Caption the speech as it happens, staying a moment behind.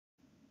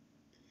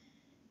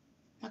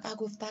Maqaa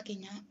gooftaa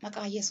keenya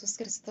maqaa Yesuus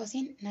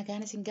Kiristoosiin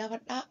nagaan isin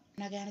gaafadhaa,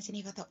 nagaan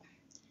isiniif haa ta'u.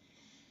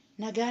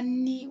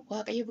 Nagaanni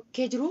Waaqayyo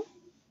bukkee jiru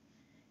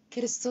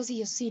Kiristoos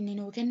Yesuusiin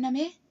nuu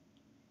kenname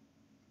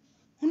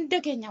ሁንደ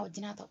keenya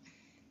wajjin haa ta'u.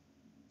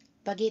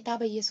 በጌታ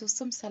በኢየሱስ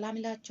ስም ሰላም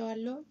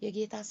እላችኋለሁ።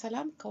 የጌታ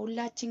ሰላም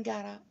ከሁላችን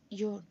ጋር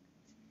ይሁን።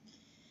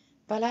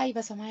 በላይ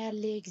በሰማይ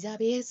ያለ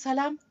እግዚአብሔር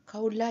ሰላም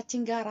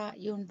ከሁላችን ጋር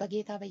ይሁን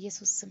በጌታ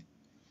በኢየሱስ ስም።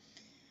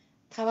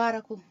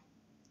 ተባረኩ።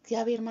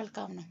 እግዚአብሔር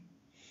መልካም ነው።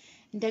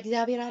 እንደ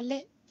እግዚአብሔር አለ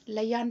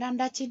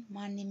ለእያንዳንዳችን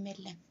ማንም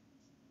የለም።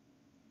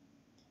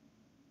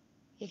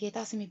 የጌታ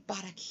ስም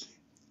ይባረክ።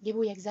 ግቡ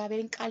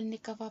የእግዚአብሔርን ቃል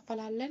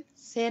እንከፋፈላለን።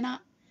 ሴና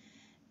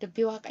ድቢ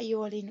ዋቀዮ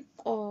ወሊን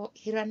ቆ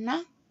ሂረና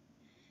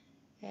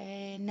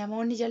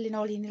namoonni jalli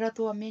waliin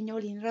irratu ammeenyaa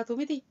waliin irratu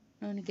miti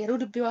garuu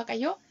dubbii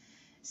waaqayyoo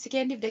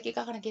sikeendiif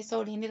daqiiqaa kana keessa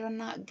waliin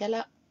irrannaa gala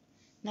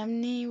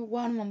namni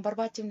waanuma hin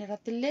barbaachifne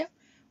irratti illee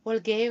wal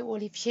ga'ee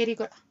waliif sheerii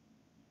godha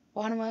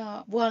waanuma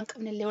bu'aa hin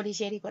qabne illee walii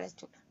sheerii godha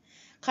jechuudha.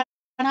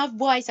 Kanaaf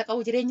bu'aa isa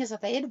qabu jireenya isa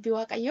ta'ee dubbii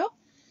waaqayyoo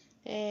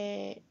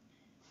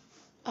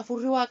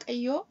afurri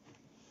waaqayyoo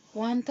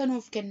wanta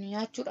nuuf kennu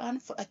nyaachuudhaan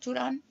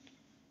fudhachuudhaan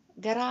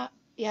gara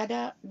yaada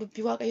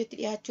dubbii waaqayyootti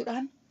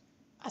dhiyaachuudhaan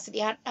as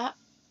dhiyaadhaa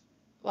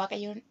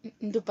waaqayዮን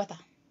እንዱበታ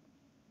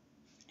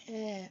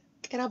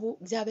ቅረቡ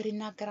እግዚአብሔር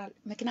ይናገራል።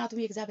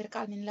 ምክንያቱም የእግዚአብሔር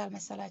ቃል ምን ይላል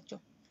መሰላችሁ?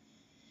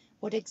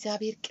 ወደ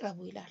እግዚአብሔር ቅረቡ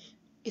ይላል፣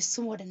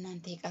 እሱም ወደ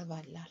እናንተ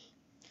ይቀርባል ይላል።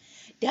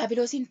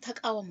 ዲያብሎስን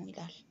ተቃወሙ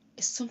ይላል፣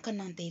 እሱም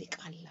ከናንተ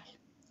ይርቃል ይላል።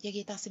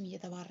 የጌታ ስም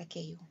እየተባረከ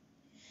ይሁን።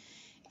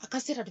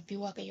 አከሰረ ዱቢ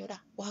ዋቀዮዳ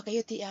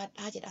ዋቀዮት ያዳ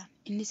ጀዳን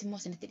እንስ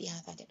ሞስነት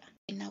ዲያታ ጀዳን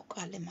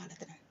እናውቃለን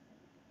ማለት ነው።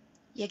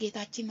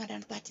 የጌታችን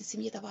መድኃኒታችን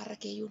ስም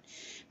እየተባረከ ይሁን።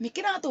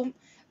 ምክንያቱም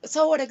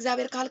ሰው ወደ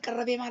እግዚአብሔር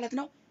ካልቀረበ ማለት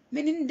ነው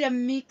ምን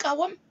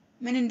እንደሚቃወም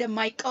ምን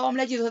እንደማይቃወም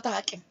ለይቶ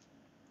ታውቂም።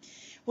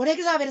 ወደ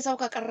እግዚአብሔር ሰው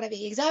ከቀረበ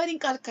የእግዚአብሔርን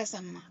ቃል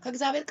ከሰማ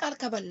ከእግዚአብሔር ቃል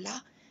ከበላ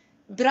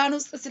ብርሃን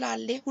ውስጥ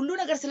ስላለ ሁሉ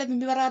ነገር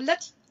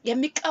ስለሚበራለት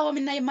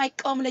የሚቃወምና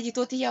የማይቃወም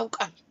ለይቶት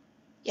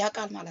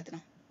ያውቃል ማለት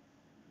ነው።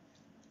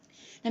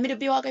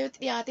 ነሚድቢ ዋቀዮት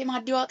ዲያቴ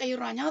ማዲ ዋቀዮ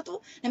ራኛቱ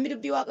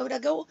ነሚድቢ ዋቀዮ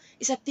ደገው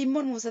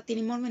ኢሰቲሞን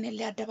ሙሰቲኒሞን ምን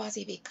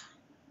ለያደባሴ ቤካ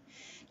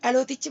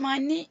አሎቲች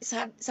ማኒ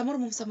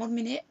ሰሞር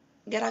ምን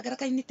ገራገራ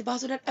ከኝት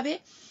ባሱ ደቀበ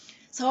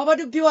ሰበበ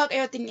ዱቢ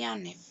ዋቀዮት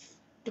እንያነፍ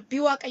ዱቢ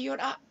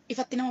ዋቀዮዳ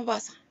ይፈትነው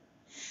ባሳ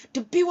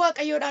ዱቢ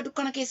ዋቀዮዳ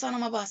ዱከነ ከሳ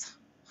ነው ባሳ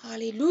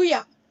ሃሌሉያ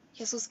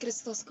ኢየሱስ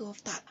ክርስቶስ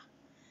ጎፍታላ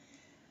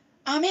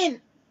አሜን።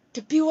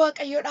 ዱቢ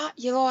ዋቀዮዳ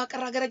የሮ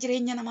ዋቀራ ገረ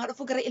ጅሬኛ ነማድፉ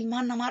ገረ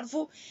ኢልማን ነማድፉ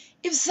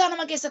ኢብሳ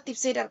ነማ ከሰት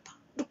ኢብሴ ደርባ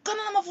ዱከነ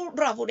ነማ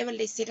ፉድራፉ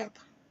ደበለ ኢብሴ ደርባ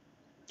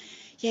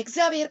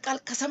የእግዚአብሔር ቃል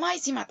ከሰማይ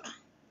ሲመጣ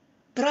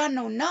ብርሃን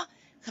ነውና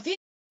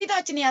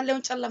ከፊታችን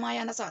ያለውን ጨለማ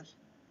ያነሳል፣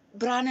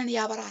 ብርሃንን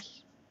ያበራል፣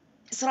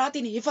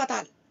 እስራትን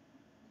ይፈታል፣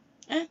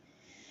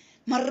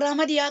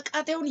 መራመድ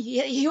ያቃተውን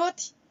ህይወት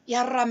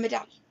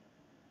ያራምዳል።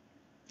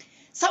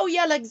 ሰው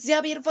ያለ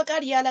እግዚአብሔር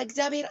ፈቃድ ያለ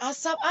እግዚአብሔር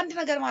ሐሳብ አንድ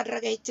ነገር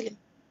ማድረግ አይችልም።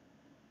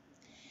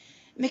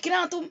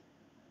 ምክንያቱም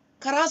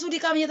ከራሱ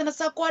ድካም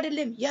የተነሳ እኮ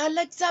አይደለም፣ ያለ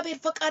እግዚአብሔር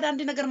ፈቃድ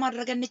አንድ ነገር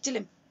ማድረግ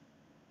አንችልም።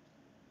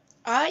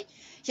 አይ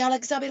ያለ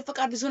እግዚአብሔር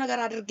ፈቃድ ብዙ ነገር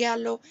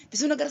አድርጌያለሁ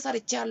ብዙ ነገር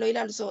ሰርቻለሁ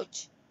ይላሉ ሰዎች።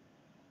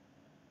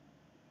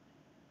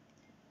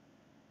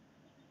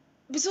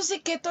 ብዙ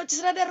ስኬቶች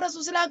ስለደረሱ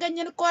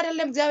ስላገኘን እኮ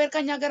አይደለም እግዚአብሔር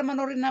ከኛ ጋር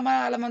መኖርና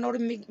ለመኖር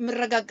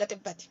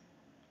የሚረጋገጥበት።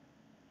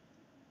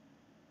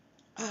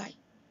 አይ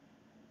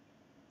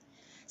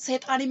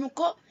ሰይጣንም እኮ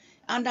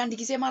አንዳንድ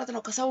ጊዜ ማለት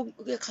ነው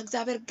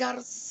ከእግዚአብሔር ጋር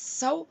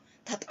ሰው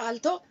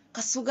ተጣልቶ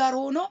ከሱ ጋር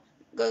ሆኖ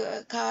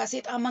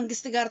ከሰይጣን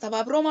መንግስት ጋር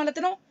ተባብሮ ማለት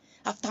ነው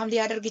ሀብታም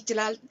ሊያደርግ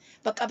ይችላል።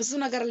 በቃ ብዙ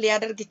ነገር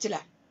ሊያደርግ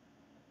ይችላል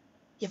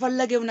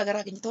የፈለገው ነገር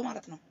አግኝቶ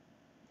ማለት ነው።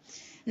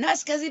 እና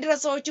እስከዚህ ድረስ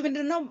ሰዎች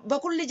ምንድነው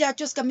በኩል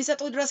ልጃቸው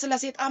እስከሚሰጡ ድረስ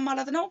ለሰይጣን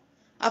ማለት ነው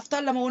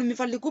ሀብታም ለመሆን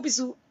የሚፈልጉ ብዙ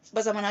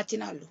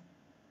በዘመናችን አሉ።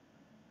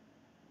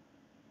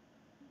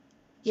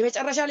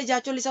 የመጨረሻ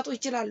ልጃቸው ሊሰጡ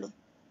ይችላሉ፣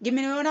 ግን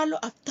ምን ይሆናሉ?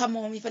 ሀብታም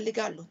መሆን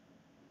ይፈልጋሉ።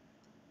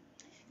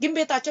 ግን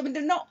ቤታቸው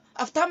ምንድነው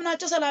ሀብታም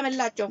ናቸው፣ ሰላም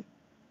የላቸውም።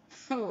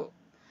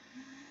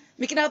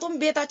 ምክንያቱም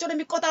ቤታቸውን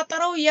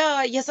የሚቆጣጠረው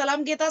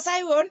የሰላም ጌታ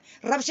ሳይሆን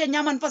ረብሸኛ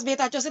መንፈስ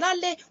ቤታቸው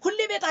ስላለ ሁሉ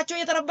ቤታቸው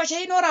የተረበሸ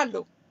ይኖራሉ።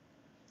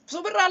 ብዙ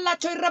ብር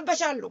አላቸው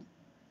ይረበሻሉ፣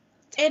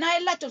 ጤና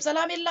የላቸውም፣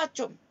 ሰላም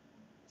የላቸውም።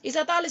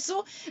 ይሰጣል እሱ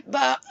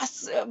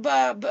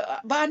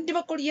በአንድ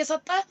በኩል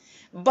እየሰጠ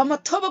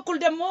በመቶ በኩል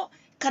ደግሞ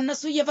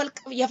ከነሱ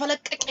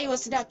የፈለቀቀ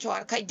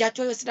ይወስዳቸዋል፣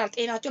 ከእጃቸው ይወስዳል፣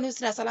 ጤናቸውን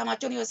ይወስዳል፣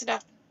 ሰላማቸውን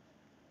ይወስዳል።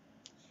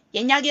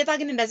 የኛ ጌታ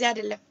ግን እንደዚህ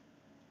አይደለም።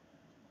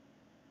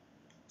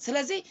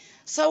 ስለዚህ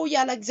ሰው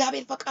ያለ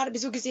እግዚአብሔር ፈቃድ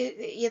ብዙ ጊዜ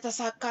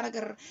የተሳካ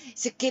ነገር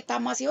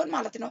ስኬታማ ሲሆን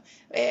ማለት ነው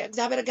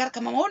እግዚአብሔር ጋር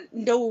ከመሆን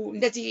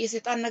እንደዚህ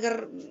የሰይጣን ነገር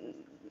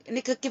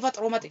ንክኪ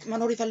ፈጥሮ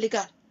መኖር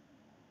ይፈልጋል።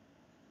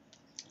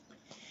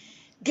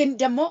 ግን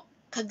ደግሞ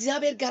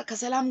ከእግዚአብሔር ጋር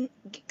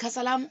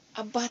ከሰላም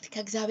አባት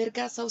ከእግዚአብሔር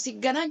ጋር ሰው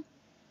ሲገናኝ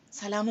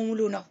ሰላሙ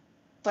ሙሉ ነው፣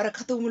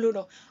 በረከቱ ሙሉ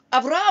ነው።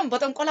 አብርሃም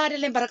በጠንቆላ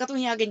አይደለም በረከቱን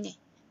ያገኘ፣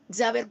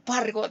 እግዚአብሔር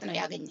ባርኮት ነው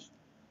ያገኘ።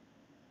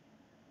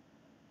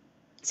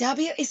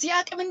 እግዚአብሔር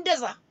ኢሳያቅም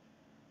እንደዛ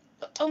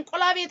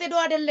ጠንቆላ ቤት ሄዶ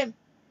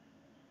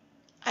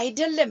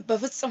አይደለም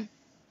በፍጹም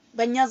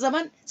በእኛ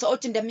ዘመን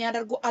ሰዎች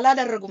እንደሚያደርጉ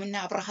አላደረጉምና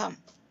አብርሃም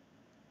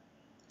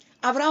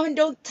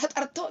እንደው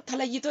ተጠርቶ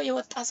ተለይቶ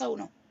የወጣ ሰው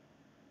ነው።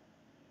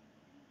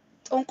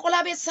 ጥንቆላ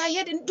ቤት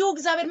ሳይሄድ እንዲሁ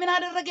እግዚአብሔር ምን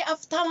አደረገ?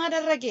 አፍታም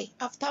አደረገ።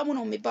 አፍታሙ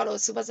ነው የሚባለው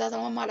እሱ በዛ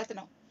ዘመን ማለት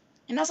ነው።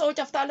 እና ሰዎች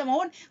አፍታም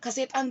ለመሆን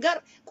ከሰይጣን ጋር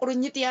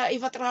ቁርኝት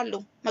ይፈጥራሉ፣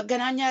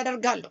 መገናኛ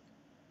ያደርጋሉ።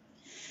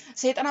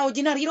 ሰይጣን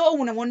ወጂና ሪሮሙ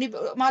ነው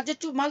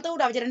ማልተው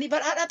ዳፍ ጀረኒ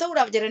በራዳ ተው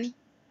ዳፍ ጀረኒ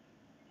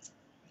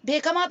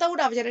ቤከማ ተው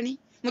ዳፍ ጀረኒ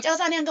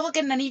ሙጫሳኒ አንገፈ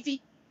ከነኒፊ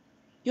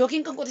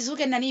ዮኪን ከንቆቲሱ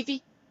ከነኒፊ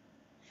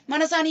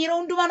ማነሳኒ የሮ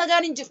ሁንዱማ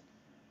ነጋን እንጅሩ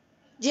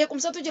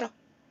ጄቁምሰቱ ጅራ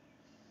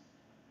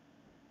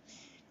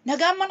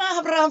ነጋን መና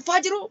አብርሃም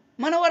ፋጅሩ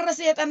መነ ወረ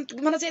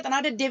ሰይጣን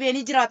አደደቤኒ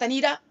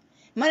ጅራተኒዳ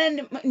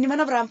መነ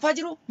አብርሃም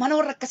ፋጅሩ መነ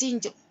ወረ ከሲ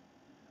እንጅሩ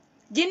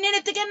ጂኒን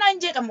እትከና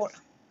እንጄ ቀሞራ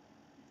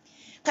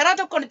ከራ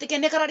tokkon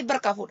እትከነ ከራ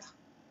ዲበርካፉዳ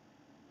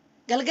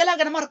galgala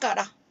ganama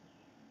harkaadha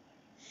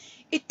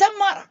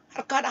ittammaadha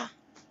harkaadha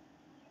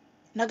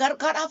nagaa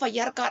harkaadha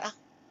fayyaa harkaadha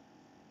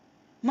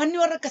manni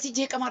warra akkasii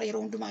jeeqamaadha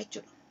yeroo hundumaa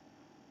jechuudha.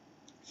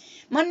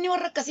 Manni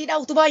warra akkasiidha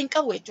utubaa hin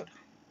qabu jechuudha.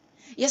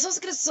 Yesuus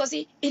Kiristoos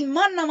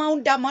ilmaan namaa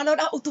hundaa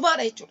maaloodha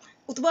utubaadha jechuudha.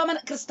 Utubaa mana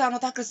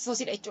kiristaanotaa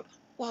Kiristoosidha jechuudha.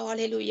 Waa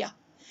haleluuyaa.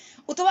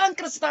 Utubaan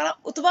kiristaanaa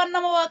utubaan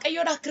nama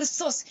waaqayyoodha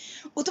Kiristoos.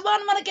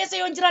 Utubaan mana keessa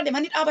yoo hin jiraanne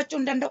manni dhaabachuu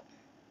hin danda'u.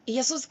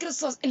 Yesuus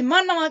Kiristoos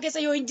ilmaan namaa keessa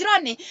yoo hin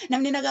jiraanne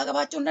namni nagaa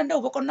qabaachuu hin danda'u,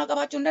 boqonnaa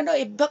qabaachuu hin danda'u,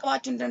 eebba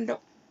qabaachuu hin danda'u.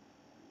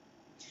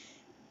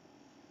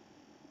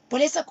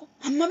 Boleessa ko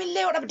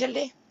hammamillee yoo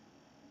dhabdallee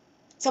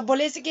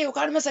sabboleessi kee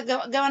yookaan masa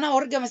gamanaa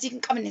horgama sii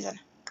hin qabne sana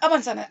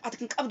qaban sana ati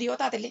hin qabdi yoo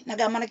taatellee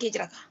nagaa mana kee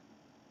jira kaa.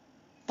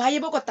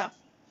 Baay'ee boqottaa.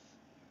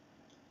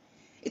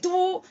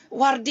 Ituu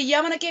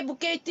waardiyyaa mana kee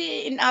bukkee itti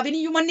hin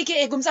dhaabiniyyuu manni kee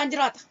eegumsaan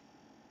jiraata.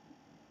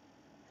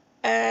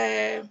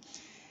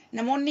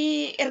 Namoonni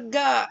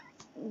erga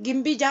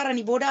gimbii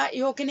ijaaranii booda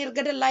yookiin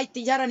erga dallaa itti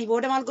ijaaranii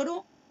booda maal godhu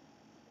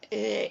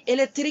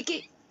elektirikii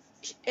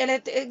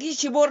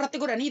shiboo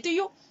irratti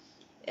godhaniitiyyuu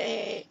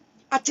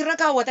achirra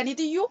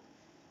kaawwataniitiyyuu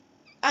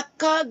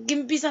akka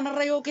gimbii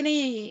sanarra yookiin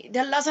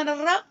dallaa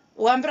sanarra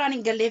waan biraan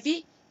hin gallee fi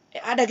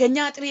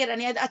adaganyaa xirii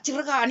jedhanii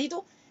achirra kaa'aniitu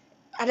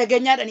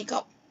adaganyaa jedhanii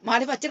kaa'u.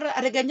 Maaliif achirra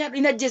adaganyaa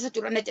hin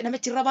ajjeesachuudha.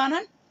 Namichirra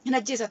baanaan hin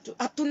ajjeesatu.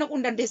 Hattuun naquu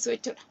hin dandeessu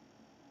jechuudha.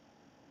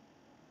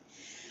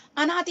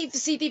 Anaatiif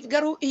siitiif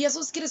garuu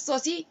Yesuus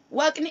Kiristoosii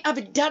waaqni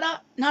abiddaadha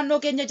naannoo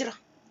keenya jira.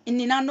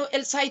 Inni naannoo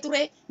Elsaayi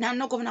ture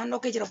naannoo koo naannoo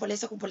kee jira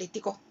boleessa koo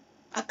politikoo.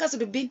 Akkas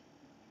dubbiin.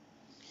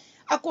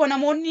 Akkuma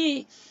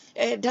namoonni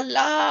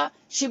dallaa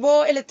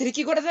shiboo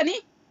elektirikii godhatanii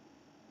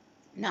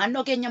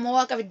naannoo keenya immoo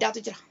waaqa abiddaatu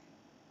jira.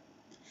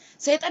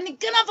 Seexanni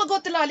ganaa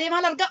fagootti ilaalee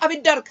maal argaa?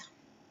 Abidda arga.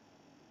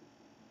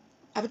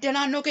 Abidda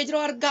naannoo kee jiru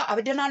arga.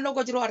 Abidda naannoo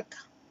koo jiru arga.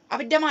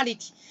 Abidda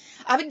maaliiti?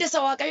 Abidda isa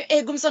waaqayyo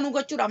eegumsa nu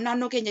gochuudhaaf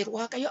naannoo keenya jiru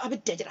waaqayyo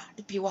abidda jira.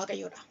 Dubbii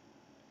waaqayyoodha.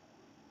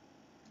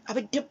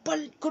 Abidda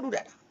bal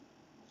godhuudha.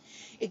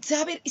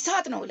 እግዚአብሔር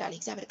እሳት ነው ይላል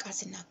እግዚአብሔር ቃል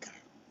ሲናገር።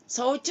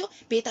 ሰዎች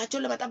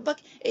ቤታቸውን ለመጠበቅ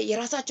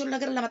የራሳቸውን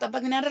ነገር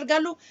ለመጠበቅ ምን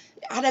ያደርጋሉ?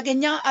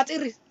 አደገኛ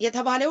አጥር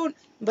የተባለውን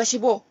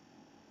በሽቦ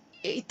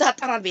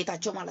ይታጠራል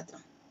ቤታቸው ማለት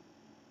ነው።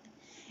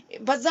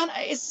 በዛን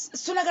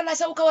እሱ ነገር ላይ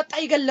ሰው ከወጣ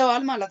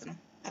ይገለዋል ማለት ነው።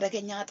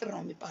 አደገኛ አጥር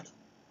ነው የሚባለው።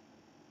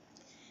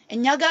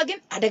 እኛ ጋር ግን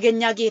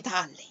አደገኛ ጌታ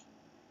አለ።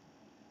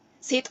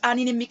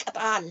 ሰይጣንን የሚቀጣ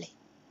አለ።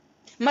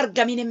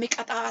 መርገምን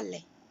የሚቀጣ አለ።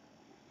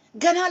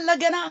 ገና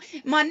ለገና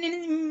ማንን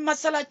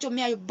መሰላቸው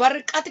የሚያዩ?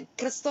 በርቀት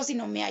ክርስቶስን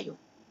ነው የሚያዩ።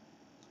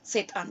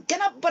 ሰይጣን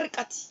ገና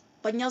በርቀት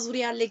በእኛ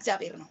ዙሪያ ያለ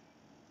እግዚአብሔር ነው።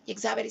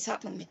 የእግዚአብሔር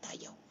እሳት ነው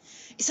የሚታየው።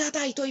 እሳት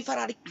አይቶ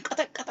ይፈራል፣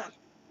 ይንቀጠቀጣል።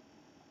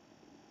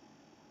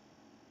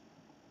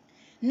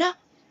 እና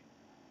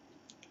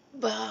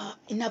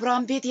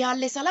በአብርሃም ቤት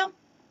ያለ ሰላም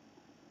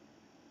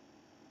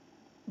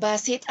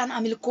በሰይጣን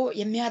አምልኮ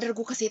የሚያደርጉ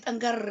ከሰይጣን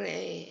ጋር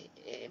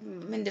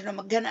ምንድነው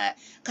መገና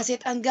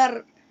ከሰይጣን ጋር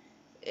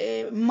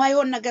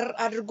ማይሆን ነገር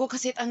አድርጎ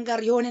ከሰይጣን ጋር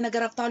የሆነ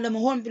ነገር አፍታም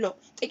ለመሆን ብሎ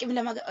ጥቅም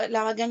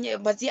ለማገኘ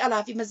በዚህ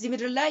አላፊ በዚህ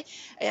ምድር ላይ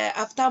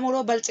አፍታም ሆኖ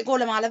በልጽጎ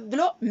ለማለፍ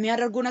ብሎ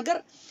የሚያደርጉ ነገር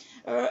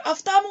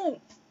አፍታሙ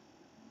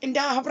እንደ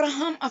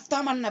አብርሃም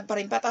አፍታም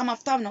አልነበረም። በጣም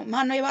አፍታም ነው።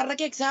 ማን ነው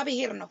የባረከ?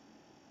 እግዚአብሔር ነው።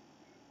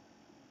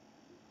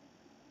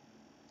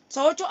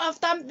 ሰዎቹ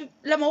አፍታም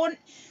ለመሆን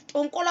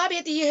ጥንቆላ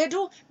ቤት እየሄዱ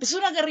ብዙ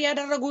ነገር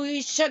ያደረጉ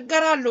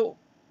ይሸገራሉ።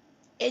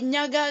 እኛ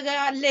ጋር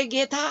ያለ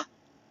ጌታ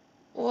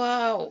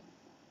ዋው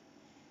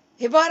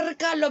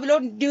ይባርካል ብሎ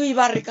እንዲሁ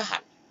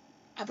ይባርካል።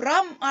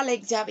 አብርሃም አለ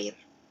እግዚአብሔር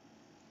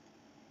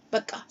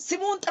በቃ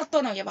ስሙን ጠርቶ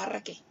ነው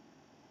የባረከ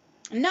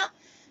እና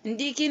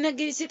እንዲህ ከነገ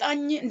ሲጣኝ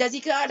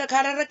እንደዚህ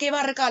ካደረከ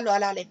ይባርካል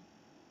አላለም።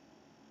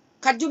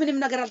 ከጁ ምንም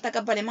ነገር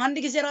አልተቀበለም። አንድ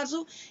ጊዜ ራሱ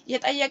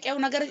የጠየቀው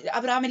ነገር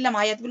አብርሃምን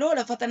ለማየት ብሎ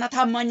ለፈተና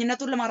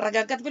ታማኝነቱን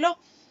ለማረጋገጥ ብሎ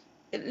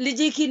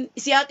ልጅኪን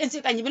ኢሳቅን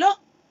ሲጣኝ ብሎ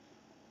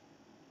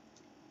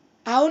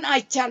አሁን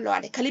አይቻለሁ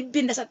አለ። ከልብ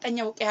እንደሰጠኝ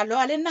ያውቃለሁ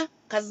አለና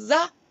ከዛ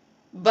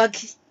በግ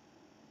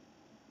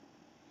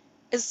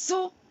እሱ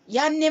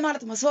ያኔ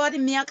ማለት መስዋዕት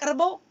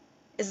የሚያቀርበው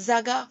እዛ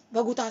ጋር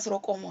በጉ ታስሮ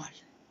ቆመዋል።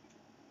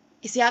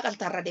 ኢሳቅ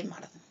አልታረደም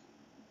ማለት ነው።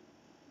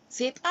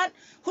 ሰይጣን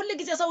ሁሉ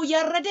ጊዜ ሰው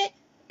እያረደ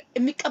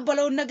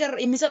የሚቀበለውን ነገር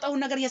የሚሰጠውን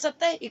ነገር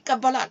እየሰጠ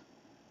ይቀበላል።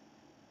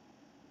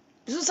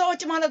 ብዙ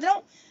ሰዎች ማለት ነው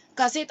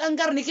ከሰይጣን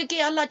ጋር ንክኪ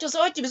ያላቸው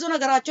ሰዎች ብዙ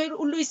ነገራቸው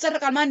ሁሉ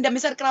ይሰርቃል። ማን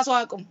እንደሚሰርቅ ራሱ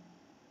አያውቁም።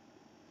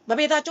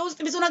 በቤታቸው ውስጥ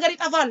ብዙ ነገር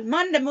ይጠፋል።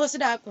 ማን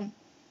እንደሚወስድ አያውቁም።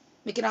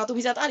 ምክንያቱም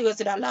ይሰጣል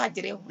ይወስዳል።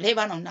 አጅሬው ሌባ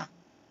ነውና።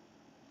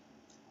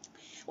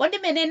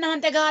 ወንድሜ እኔና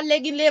አንተ ጋር አለ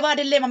ግን ሌባ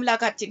አይደለም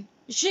አምላካችን።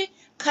 እሺ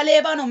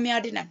ከሌባ ነው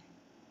የሚያድነን።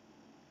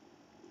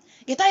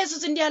 ጌታ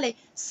ኢየሱስ እንዲህ አለ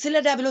ስለ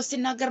ዲያብሎስ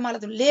ሲናገር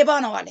ማለት ነው ሌባ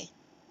ነው አለ።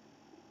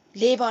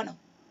 ሌባ ነው።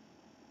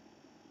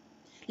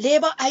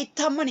 ሌባ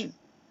አይታመንም።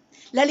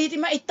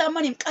 ለሊትማ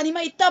አይታመንም፣ ቀንማ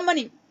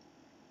አይታመንም።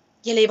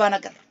 የሌባ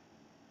ነገር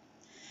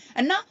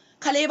እና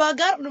ከሌባ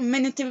ጋር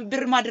ምን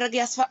ትብብር ማድረግ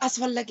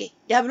አስፈለገ?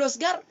 ዲያብሎስ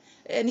ጋር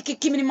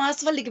ንክኪ ምን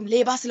ማስፈልግም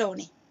ሌባ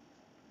ስለሆነ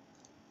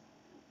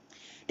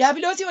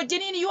ዲያብሎስ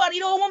ወጀኔን ይዋር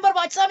ይሮሙን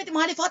በርባጭሳሚት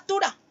ማሊ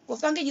ፋቱዳ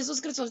ጎፍታን ኢየሱስ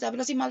ክርስቶስ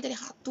ዲያብሎስ ማልተሪ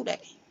ሀቱዳ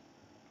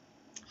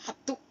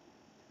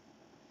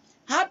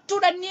ሀቱ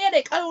ደኒየደ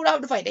ቃሉዳፍ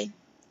ዱፋይደ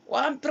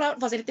ዋን ፕራውድ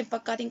ፋሲሊቲ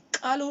ፈካቲን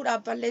ቃሉዳፍ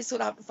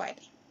በለሱዳፍ ዱፋይደ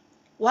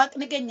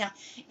waaqni keenya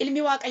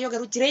ilmi waaqayyo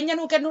garuu jireenya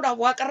nuu kennuudhaaf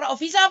waaqarra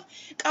ofiisaaf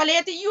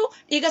qaleetiyyu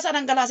dhiiga isaa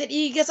dhangalaasee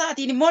dhiiga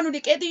isaatiin immoo nu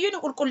dhiqeetiyyu nu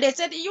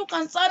qulqulleesseetiyyu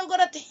kan isaa nu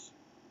godhate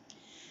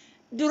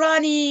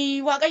duraanii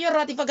waaqayyo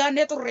irraati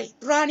fagaannee turre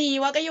duraanii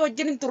waaqayyo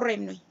wajjin hin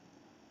turreem nuyi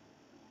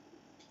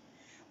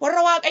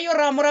warra waaqayyo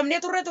irraa muramnee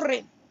turre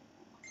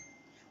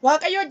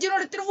waaqayyo wajjin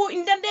walitti dhufuu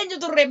hin dandeenyu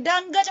turreef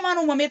daangaa cimaan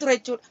uumamee ture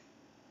jechuudha.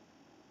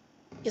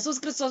 Yesuus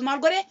Kiristoos maal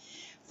godhe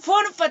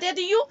foon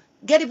uffateetiyyu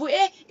gadi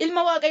bu'ee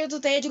ilma waaqayyotu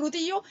ta'ee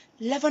jiruutiyyu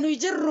lafa nuyi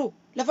jirru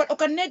lafa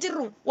dhokannee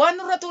jirru waan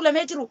nurra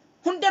tuulamee jiru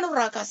hunda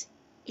nurraa kaase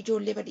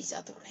ijoollee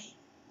badiisaa turre.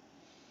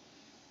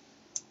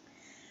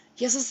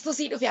 Yesuustu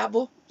sii dhufe አቦ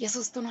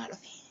ኢየሱስቱ ና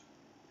dhufe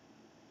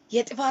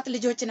የጥፋት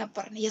ልጆች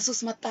ነበርን ኢየሱስ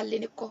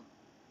መጣልን እኮ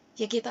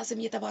የጌታ ስም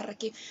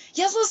እየተባረከ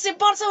ኢየሱስ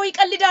ሲባል ሰው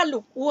ይቀልዳሉ።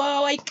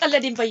 ዋው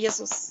አይቀለድም።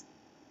 በኢየሱስ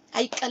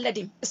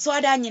አይቀለድም። እሱ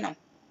አዳኝ ነው።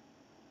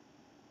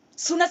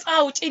 እሱ ነፃ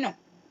አውጪ ነው።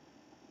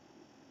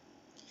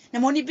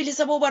 ነሞኒ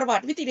ቢሊሰቦ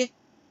በርባድ ቢቲዴ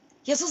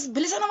ኢየሱስ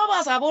ቢሊሰ ነማ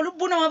ባሳ በልቡ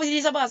ነማ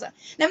ቢሊሰ ባሳ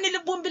ነምኒ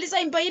ልቡን ቢሊሰ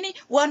ይንበይኒ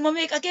ዋን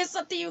መሜቃ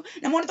ከሰጥዩ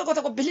ነሞኒ ተቆ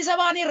ቢሊሰ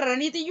ባኔ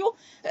ረኒትዩ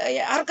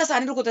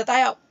አርከሳኒ ሩኩተታ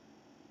ያው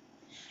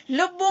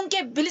ልቡን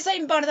ከ ቢሊሰ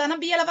ይንባን ታና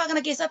ቢያለፋ ከነ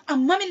ከሰጥ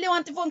አማሚለ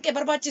ዋንት ፎን ከ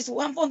በርባቺሱ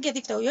ዋን ፎን ከ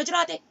ትፍተው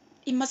የጅራቴ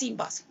ኢመሲን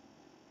ባስ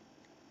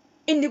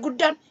እንዲ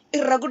ጉዳን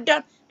እረ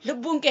ጉዳን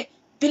ልቡን ከ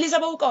ቢሊሰ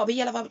በውቀው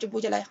ቢያለፋ ብጭቡ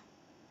ጀላያ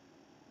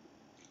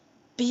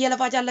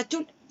ቢያለፋ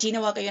ጃለቹን ዲነ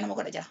ዋቀዮ ነሞ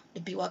ጎዳ ጀራ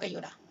ልቢ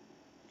ዋቀዮዳ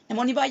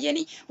ነሞኒ ባየኒ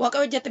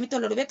ዋቀዮ ጀት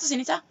ሚተወለዱ ቤቱ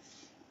ሲኒሳ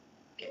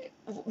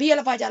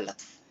ቢያለፋ ጃለቱ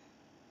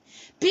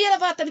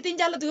ቢያለፋ ተብቲን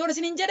ጃለቱ የሆነ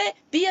ሲኒን ጀደ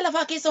ቢያለፋ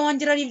ከሰ ዋን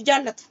ጅራኒ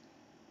ጃለቱ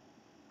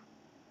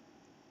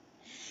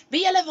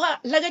ቢያለፋ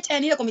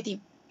ለገጫኒ ለኮሚቲ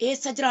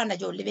ኤሰ ጅራና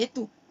ጆል ቤቱ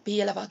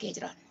ቢያለፋ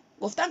ከጅራን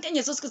ጎፍታን ከኝ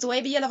ኢየሱስ ክርስቶስ ወይ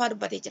ቢያለፋ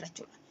ዱባቴ ጅራቹ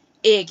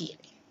ኤጊ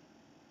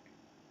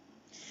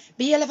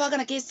ቢያለፋ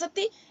ከነ ከሰቲ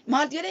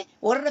ማል ጀደ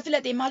ወረረ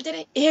ፍለቴ ማል ጀደ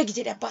ኤጊ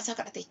ጀደ አባሳ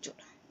ከዳቴቹ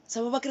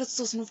sababa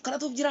Kiristoos nuuf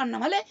kadhatuuf jiraanna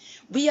malee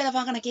biyya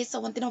lafaa kana keessa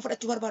wanti nama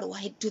fudhachuu barbaadu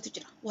waa hedduutu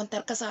jira. Wanta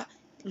harkasaa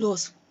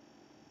loosu.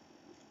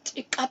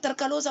 Xiqqaatti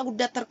harka loosa,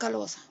 guddaatti harka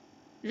loosa.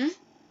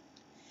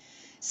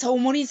 Isa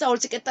umuriin isaa ol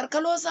siqetti harka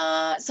loosa,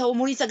 isa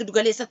umuriin isaa giddu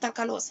galeessatti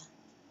harka loosa.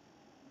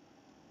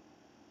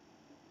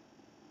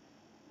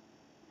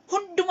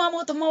 Hundumaa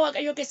mootummaa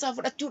Waaqayyoo keessaa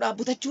fudhachuudhaaf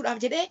butachuudhaaf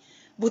jedhee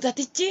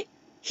butatichi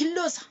hin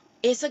loosa.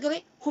 Eessa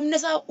garee humna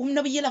isaa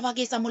humna biyya lafaa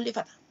keessaa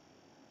mul'ifata.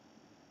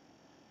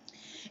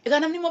 Egaa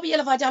namni immoo biyya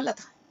lafaa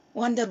jaallata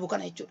waan darbu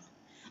kana jechuudha.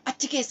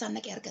 Achi keessaan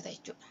naqee argata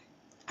jechuudha.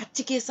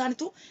 Achi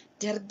keessaanitu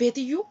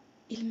darbeetiyyuu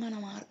ilma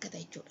namaa argata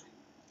jechuudha.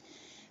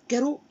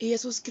 Garuu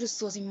Yesuus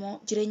Kiristoos immoo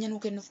jireenya nuu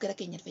kennuuf gara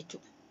keenya dhufe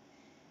jechuudha.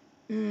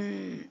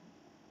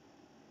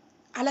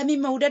 ዓለምን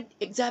መውደድ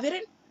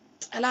እግዚአብሔርን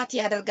ጠላት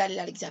ያደርጋል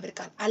ይላል እግዚአብሔር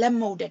ቃል። ዓለም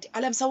መውደድ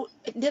ዓለም ሰው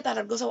እንዴት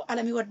አድርጎ ሰው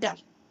ዓለም ይወዳል?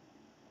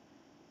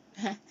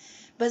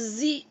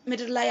 በዚህ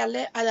ምድር ላይ ያለ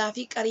አላፊ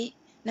ቀሪ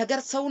ነገር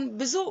ሰውን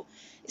ብዙ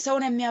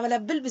ሰውን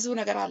የሚያበለብል ብዙ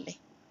ነገር አለ።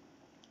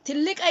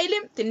 ትልቅ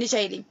አይልም ትንሽ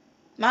አይልም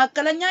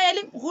ማከለኛ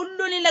አይልም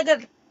ሁሉን ነገር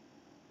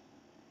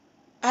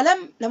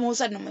ዓለም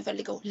ለመውሰድ ነው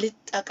የሚፈልገው።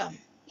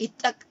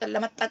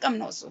 ለመጠቀም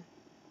ነው እሱ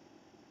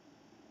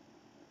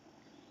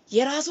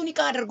የራሱን ዕቃ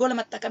አድርጎ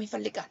ለመጠቀም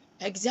ይፈልጋል።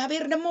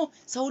 እግዚአብሔር ደግሞ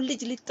ሰው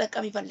ልጅ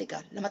ሊጠቀም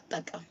ይፈልጋል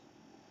ለመጠቀም።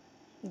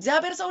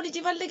 እግዚአብሔር ሰው ልጅ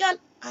ይፈልጋል፣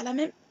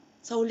 ዓለምም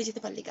ሰው ልጅ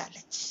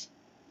ትፈልጋለች።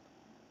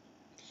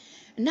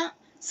 እና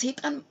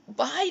ሰይጣን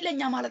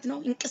በኃይለኛ ማለት ነው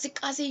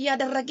እንቅስቃሴ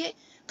ያደረገ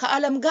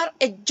ከዓለም ጋር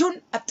እጁን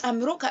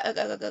አጣምሮ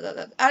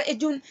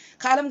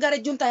ከዓለም ጋር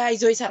እጁን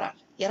ተያይዞ ይሰራል።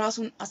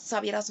 የራሱን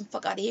ሐሳብ የራሱን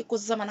ፈቃድ ይሄ እኮ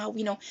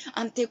ዘመናዊ ነው፣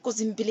 አንተ እኮ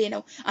ዝምብሌ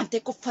ነው፣ አንተ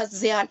እኮ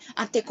ፈዘያል፣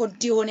 አንተ እኮ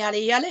እንዲሆን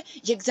ያለ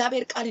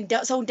የእግዚአብሔር ቃል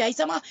ሰው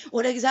እንዳይሰማ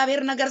ወደ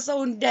እግዚአብሔር ነገር ሰው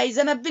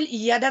እንዳይዘነብል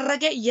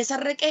እያደረገ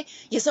እየሰረቀ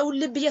የሰው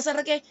ልብ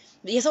እየሰረቀ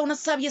የሰው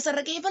ሐሳብ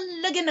እየሰረቀ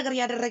የፈለገ ነገር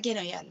ያደረገ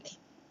ነው ያለ።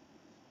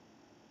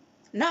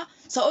 እና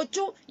ሰዎቹ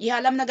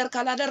የዓለም ነገር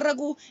ካላደረጉ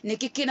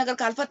ንክኪ ነገር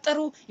ካልፈጠሩ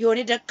የሆነ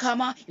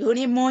ደካማ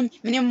የሆነ ሞኝ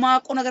ምንም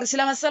ማቆ ነገር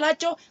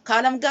ስለመሰላቸው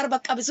ከዓለም ጋር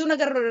በቃ ብዙ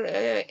ነገር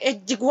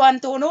እጅግ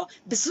ዋንት ሆኖ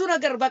ብዙ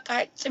ነገር በቃ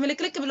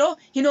ጭምልቅልቅ ብሎ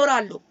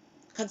ይኖራሉ።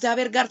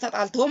 ከእግዚአብሔር ጋር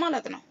ተጣልቶ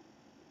ማለት ነው።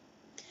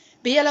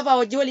 biyya lafaa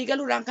wajji walii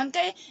galuudhaan kan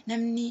ka'e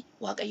namni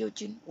waaqayyo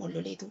wajjin wal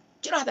loleetu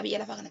jiraata biyya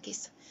lafaa kana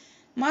keessa.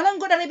 Maalan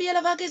godhare biyya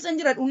lafaa keessa hin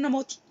jira dhuun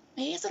namooti.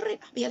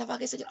 Sirriidha biyya lafaa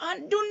keessa jira.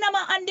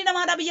 Andi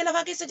namaadha biyya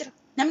lafaa keessa jira.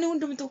 Namni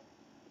hundumtuu.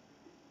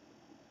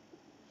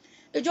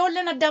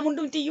 Ijoolleen Addaam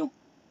hundumtiyyuu.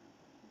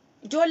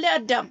 Ijoollee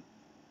Addaam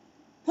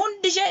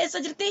hundi ishee eessa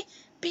jirti?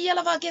 Biyya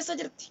lafaa keessa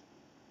jirti.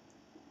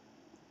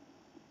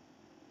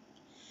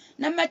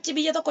 Namni achi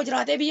biyya tokko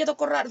jiraatee biyya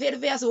tokko irraa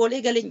dhufee as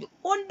walii galee jiru.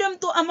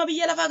 Hundumtuu amma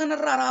biyya lafaa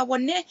kanarraa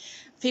raawwannee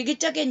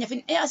fiigicha keenya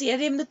finnee asii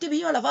adeemnutti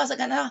biyya lafaa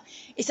kana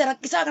isa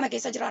rakkisaa kana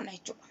keessa jiraanna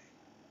jechuudha.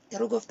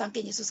 Garuu gooftaan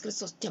keenya Yesuus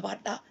Kiristoos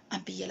jabaadhaa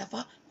an biyya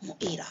lafaa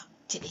mo'eera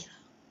jedheera.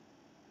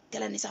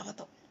 Galanni isaaf haa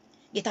ta'u.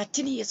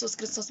 ጌታችን ኢየሱስ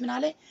ክርስቶስ ምን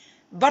አለ?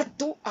 በርቱ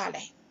አለ።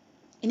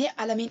 እኔ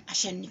ዓለምን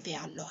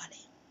አሸንፌአለሁ አለ።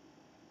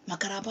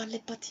 መከራ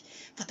ባለበት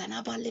ፈተና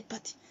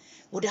ባለበት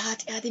ወደ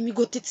ኃጢአት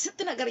የሚጎትት ስንት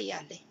ነገር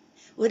እያለ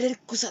ወደ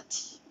ርኩሰት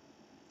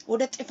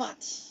ወደ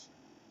ጥፋት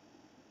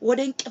ወደ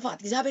እንቅፋት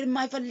እግዚአብሔር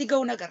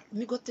የማይፈልገው ነገር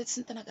የሚጎትት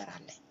ስንት ነገር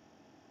አለ።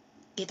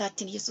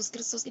 ጌታችን ኢየሱስ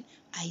ክርስቶስ ግን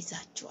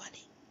አይዛችሁ አለ።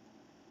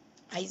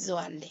 አይዞ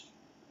አለ።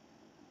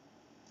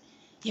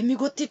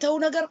 የሚጎትተው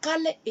ነገር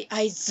ካለ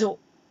አይዞ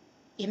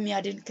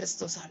የሚያድን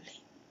ክርስቶስ አለ።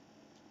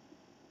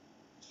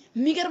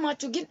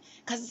 የሚገርማችሁ ግን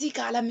ከዚህ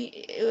ከዓለም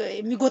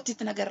የሚጎትት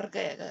ነገር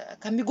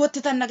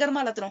ከሚጎትተን ነገር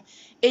ማለት ነው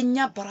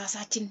እኛ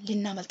በራሳችን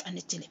ልናመልጥ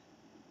አንችልም።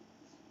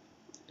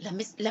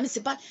 ለምን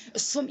ሲባል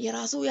እሱም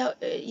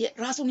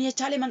ራሱን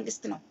የቻለ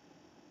መንግስት ነው።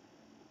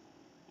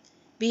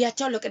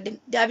 ብያቻለሁ ቅድም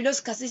ዲያብሎስ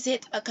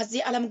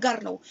ከዚህ ዓለም ጋር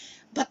ነው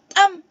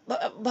በጣም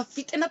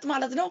በፍጥነት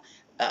ማለት ነው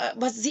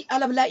በዚህ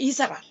ዓለም ላይ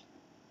ይሰራል።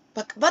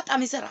 በጣም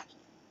ይሰራል።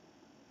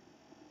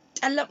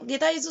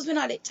 ጌታ ኢየሱስ ምን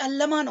አለ?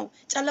 ጨለማ ነው።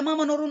 ጨለማ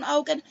መኖሩን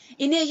አውቀን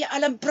እኔ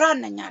የዓለም ብርሃን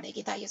ነኝ አለ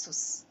ጌታ ኢየሱስ።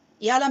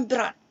 የዓለም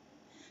ብርሃን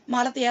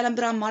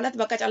ማለት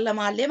በቃ ጨለማ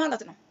አለ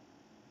ማለት ነው።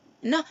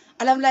 እና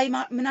ዓለም ላይ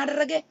ምን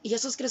አደረገ?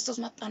 ኢየሱስ ክርስቶስ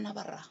መጣና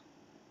በራ።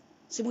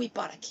 ስሙ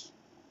ይባረክ።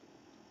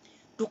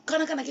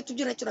 ዱካና ከነ ከቱ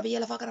ጅራቹ በየ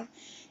ለፋ ከራ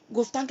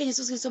ጎፍታን ከ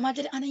ኢየሱስ ክርስቶስ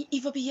ማጀደ አነ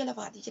ኢፈ በየ ለፋ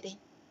ዲጀደኝ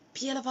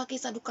በየ ለፋ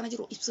ከሳ ዱካና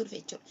ጅሮ ኢብሱል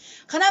ፈቸ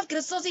ከናፍ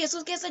ክርስቶስ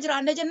ኢየሱስ ከሳ ጅራ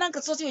እንደጀናን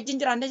ክርስቶስ ወጅን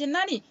ጅራ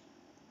እንደጀናኒ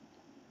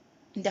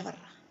እንደበራ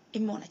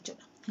ኢሞናቸው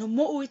ነው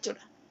ሞኡ ይችላ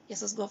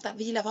ኢየሱስ ጎፍታ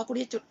በየ ለፋ ኩዲ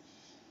ይችላ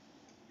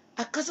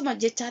አከስማ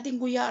ጀቻቲን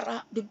ጉያራ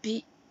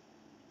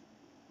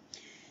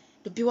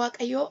ዱቢ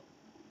ዋቀዮ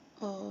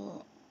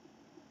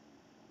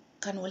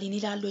kan waliin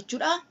ilaallu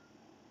jechuudha.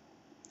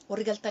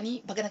 Warri galtanii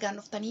baganagaan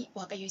dhuftanii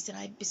waaqayyo isin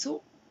haa eebbisu.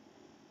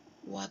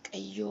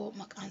 Waaqayyo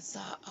maqaan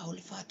isaa haa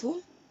ulfaatu.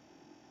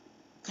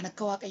 Kan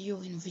akka waaqayyo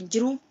hin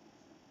jiru.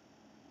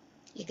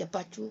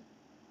 የገባችሁ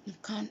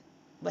እንኳን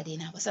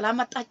በደህና በሰላም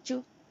መጣችሁ።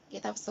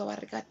 ጌታ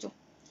ይባርካችሁ።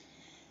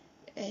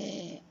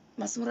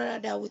 መዝሙረ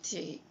ዳዊት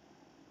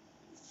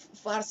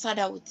ፋርሳ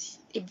ዳዊት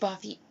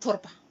ኢባፊ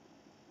ቶርባ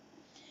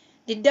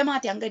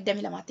ድደማት ያንገደሚ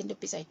ለማት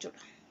እንደብሳ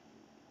ይችላል።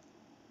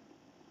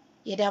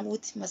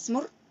 የዳዊት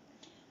መዝሙር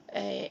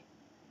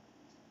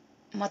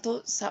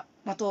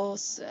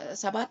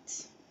 107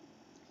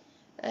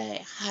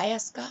 20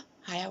 እስከ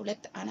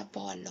 22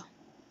 አነባዋለሁ።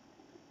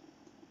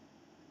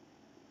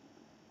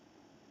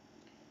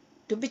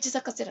 ዱብቺ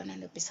ሰከሰረና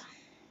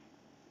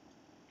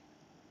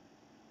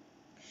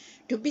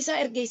ዱቢሳ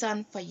ኤርጌሳን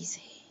ፈይሴ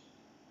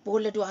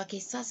ቦለዱ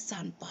አኬሳ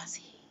ሳንባሴ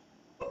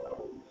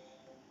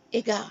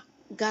ኤጋ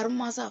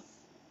ጋርማሳፍ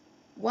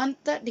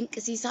ዋንታ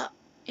ድንቅሲሳ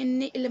እኒ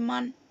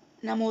ኢልማን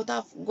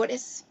namootaaf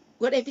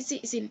godheefis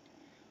isin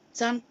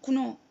isaan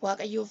kunoo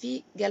waaqayyoo fi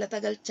galata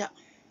galcha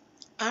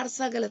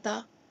aarsaa galataa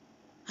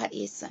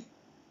hadheessan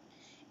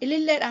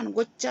ililleedhaan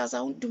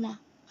gochaasaa hundumaa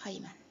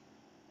haayiman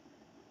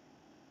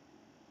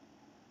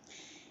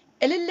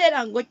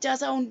ililleedhaan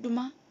gochaasaa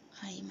hundumaa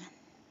haayiman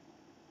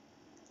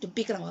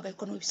dubbii kana waaqayyo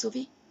kan ibsuu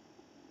fi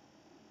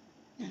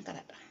nan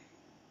kadhadha.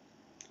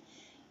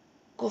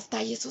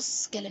 Gooftaa Yesuus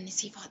galanni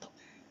siif haa ta'u.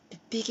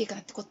 Dubbii kee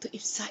kanatti kottu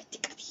ibsaa itti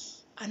qabi.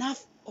 Anaaf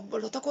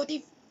obbolota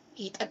kootiif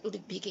hiixadhu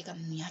dubbii kee kan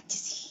nu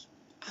yaachisi.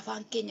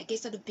 Afaan keenya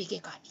keessa dubbii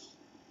kee kaadhi.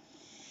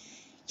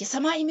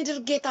 የሰማይ ምድር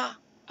ጌታ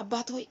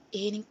አባት ሆይ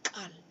ይሄንን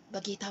ቃል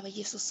በጌታ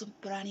በኢየሱስ ስም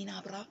ብርሃንን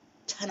አብራ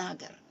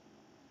ተናገር።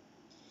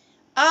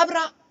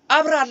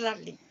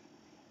 አብራራልኝ።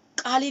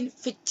 ቃልን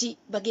ፍቺ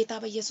በጌታ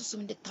በኢየሱስ ስም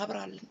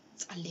እንድታብራልኝ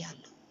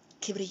ጸልያለሁ።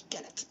 ክብር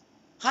ይገለጥ።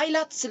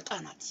 ኃይላት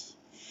ስልጣናት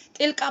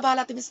ጥልቅ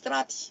አባላት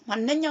ምስጢራት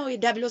ማንኛው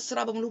የዲያብሎስ ስራ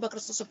በሙሉ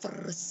በክርስቶስ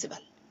ፍርስ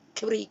ይበል።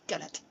 ክብር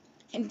ይገለጥ።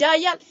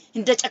 እንዳያል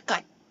እንደ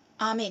ጨካኝ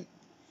አሜን።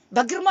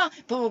 በግርማ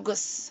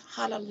በሞገስ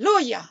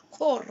ሃሌሉያ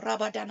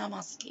ኮራባዳና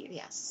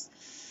ማስኪሪያስ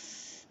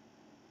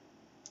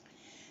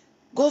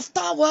ጎፍታ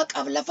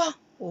ዋቀብለፋ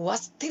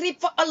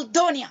ዋስትሪፋ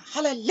አልዶኒያ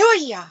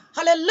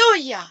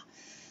ሃሌሉያ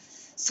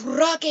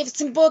ሱራኬፍ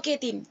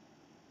ሲምቦኬቲን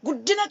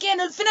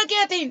ጉድነኬን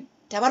እልፍነኬቲን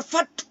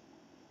ተበርፈድ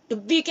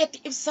ድቢኬት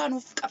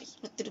ኢብሳኑፍ ቀቢ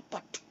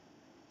ምትድባድ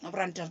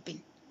ነብራን ደርቢን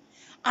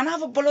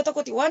አናፍ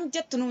በሎተኮቲ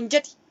ዋንጀት ነው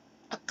እንጀት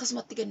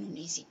አከስመት ገኑን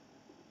ይሲ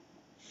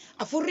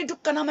afurri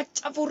dukkana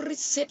macafurri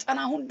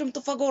seexana hundumtu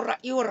fagoorra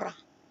iworra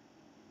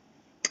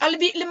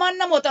qalbi ilmaan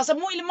namoota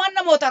sammuu ilmaan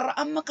namootarra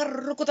amma kan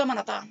rukutaman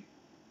ta'an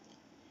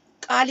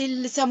qaalil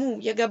samuu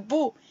የገቡ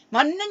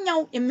ማንኛው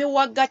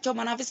የሚዋጋቸው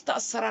መናፍስት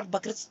አሰራር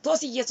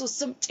በክርስቶስ ኢየሱስ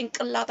ስም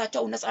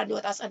ጭንቅላታቸው ነፃ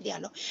እንዲወጣ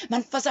ጸልያለሁ።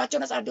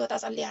 መንፈሳቸው ነፃ እንዲወጣ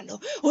ጸልያለሁ።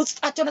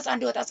 ውስጣቸው ነፃ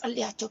እንዲወጣ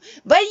ጸልያቸው።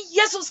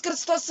 በኢየሱስ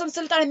ክርስቶስ ስም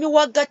ስልጣን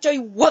የሚዋጋቸው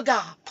ይወጋ።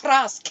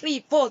 ፕራስ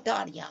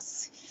ክሪፖዳኒያስ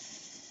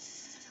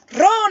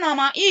ሮና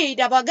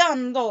ማኢዳ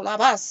ባጋንዶ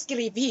ላባስ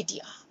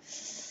ክሪቪዲያ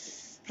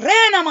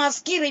ሬና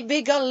ማስኪሪ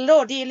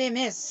ቢጋሎዲ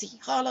ለሜሲ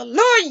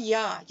ሃሌሉያ።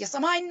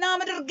 የሰማይና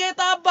ምድር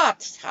ጌታ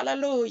አባት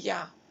ሃሌሉያ።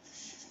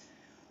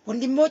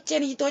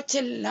 ወንድሞቼን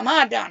እህቶቼን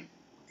ለማዳን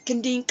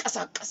ክንዲ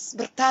እንቀሳቀስ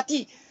ብርታቲ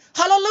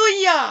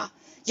ሃሌሉያ።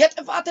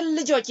 የጥፋትን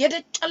ልጆች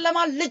የጨለማ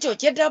ልጆች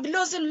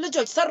የዲያብሎስን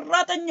ልጆች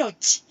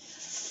ሰራተኞች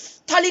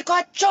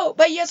ታሊካቸው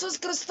በኢየሱስ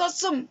ክርስቶስ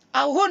ስም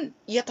አሁን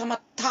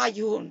የተመታ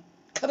ይሁን።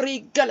 ክብር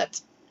ይገለጥ።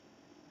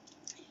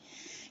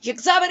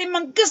 የእግዚአብሔር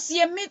መንግስት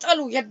የሚጠሉ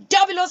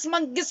የዲያብሎስ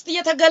መንግስት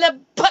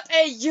የተገለበጠ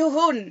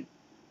ይሁን።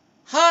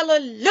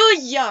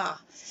 ሃሌሉያ።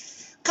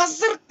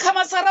 ከስር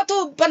ከመሰረቱ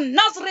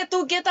በናዝሬቱ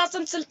ጌታ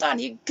ስም ስልጣን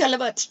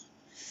ይገለበጥ።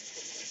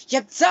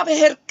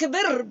 የእግዚአብሔር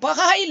ክብር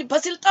በኃይል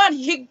በስልጣን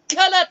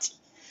ይገለጥ።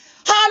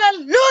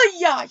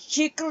 ሃሌሉያ።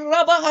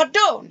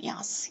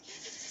 ይክረባዶንያስ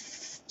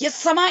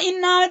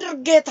የሰማይና ምድር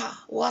ጌታ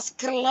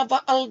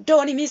ዋስክረባ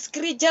አልዶኒ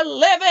ሚስክሪ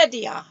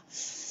ጀለበዲያ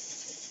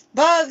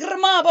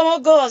በግርማ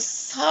በሞገስ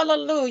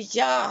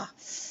ሃሌሉያ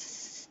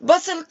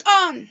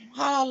በስልጣን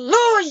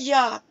ሃሌሉያ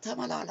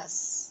ተመላለስ።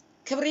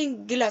 ክብርን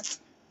ግለጽ።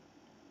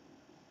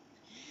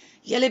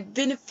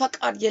 የልብን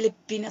ፈቃድ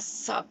የልብን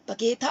ሐሳብ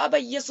በጌታ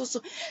በኢየሱስ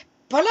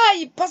በላይ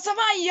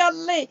በሰማይ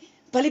ያለ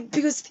በልብ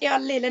ውስጥ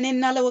ያለ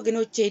ለኔና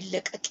ለወገኖቼ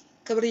ይለቀቅ።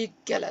 ክብር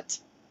ይገለጥ።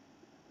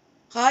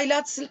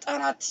 ኃይላት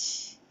ስልጣናት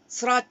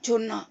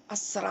ስራቸውና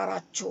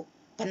አሰራራቸው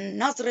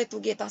በናዝሬቱ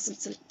ጌታ ስም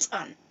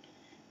ስልጣን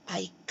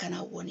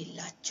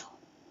አይከናወንላቸው።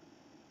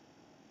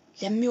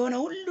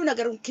 ለሚሆነው ሁሉ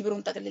ነገሩን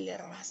ክብሩን ጠቅልል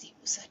ለራሴ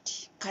ውሰድ።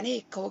 ከኔ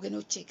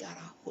ከወገኖቼ ጋር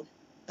ሁን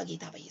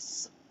በጌታ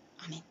በኢየሱስ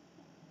አሜን።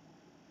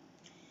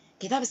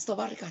 ጌታ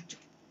በስተባርካችሁ።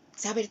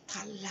 እግዚአብሔር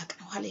ታላቅ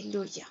ነው።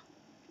 ሃሌሉያ።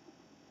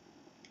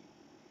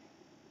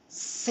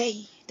 ሰይ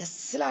ደስ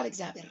ይላል።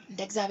 እግዚአብሔር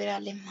እንደ እግዚአብሔር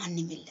ያለ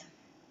ማንም የለም።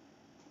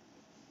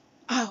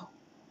 አዎ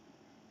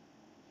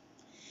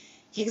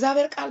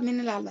የእግዚአብሔር ቃል ምን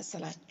ይላል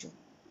መሰላችሁ?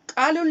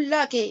 ቃሉን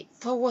ላከ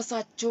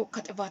ፈወሳቸው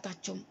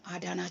ከጥፋታቸው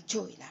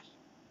አዳናቸው ይላል።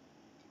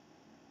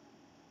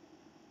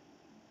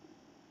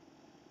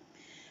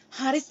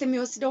 ሐሪስ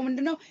የሚወስደው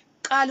ምንድነው?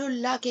 ቃሉን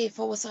ላከ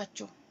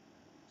ፈወሳቸው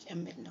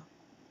ጀምር ነው።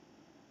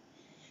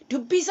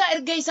 ዱቢሳ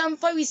እርገ ኢሳን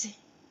ፈይሰ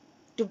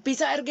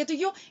ዱቢሳ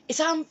እርገቱዮ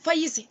ኢሳን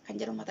ፈይሰ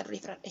አንጀሮ ማተሪ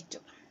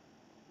ፍራደቸው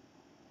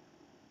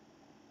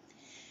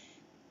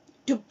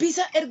ዱቢሳ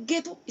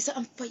እርገቱ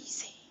ኢሳን ፈይሰ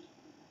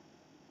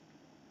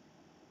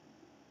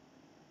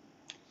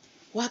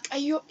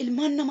ዋቀዮ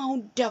ilmaan namaa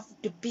hundaaf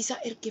dubbisaa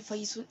erge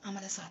fayyisuun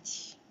amala isaati.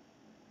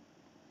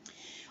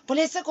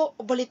 Boleessa koo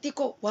obboleettii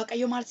koo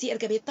waaqayyo maal si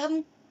erga beektaanu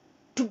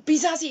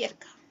dubbisaa si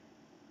erga.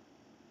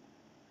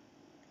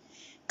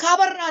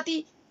 Kaabarraati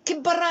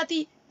kibbarraati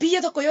biyya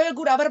tokko yoo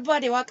eeguudhaa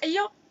barbaade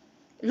waaqayyo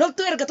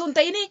loltuu ergatu hin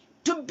ta'ini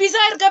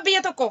dubbisaa erga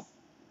biyya tokkoof.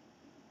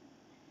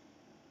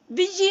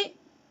 Biyyi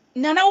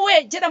Nanawwee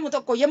jedhamu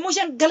tokko yommuu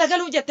isheen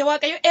galagaluu jette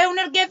waaqayyo eewun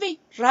ergeefi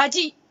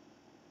raajii.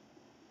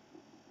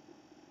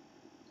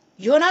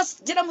 Yonas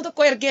jedhamu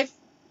tokko ergeef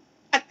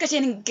akka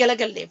isheen hin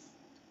galagalleef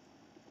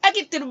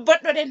agitti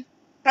dubbadhodhen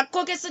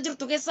rakkoo keessa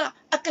jirtu keessa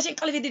akka isheen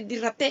qalbii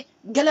diddiirrattee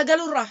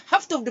galagaluurraa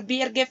haftuuf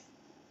dubbii ergeef.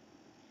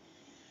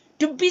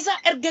 Dubbisaa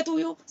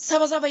ergetuyyuu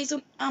saba isaa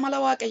fayyisuun amala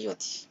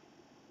waaqayyooti.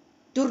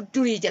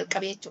 Durdurii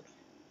jalqabee jechuudha.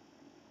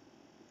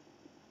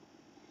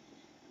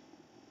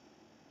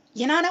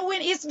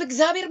 የናነዌን ሕዝብ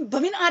እግዚአብሔር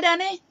በምን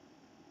አዳነ?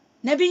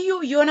 ነብዩ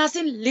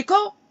ዮናስን ልኮ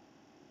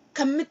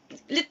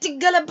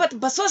ልትገለበጥ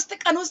በሶስት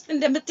ቀን ውስጥ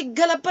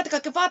እንደምትገለበጥ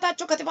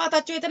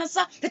ከጥፋታቸው የተነሳ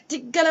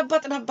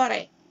ልትገለበጥ ነበር።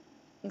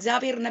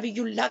 እግዚአብሔር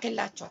ነብዩን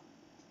ላከላቸው።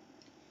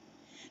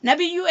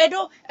 ነብዩ ሄዶ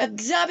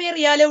እግዚአብሔር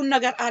ያለውን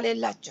ነገር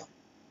አለላቸው።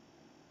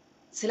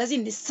 ስለዚህ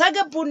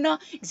ንሰገቡና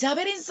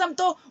እግዚአብሔርን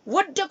ሰምቶ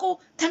ወደቁ፣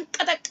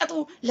 ተንቀጠቀጡ፣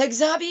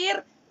 ለእግዚአብሔር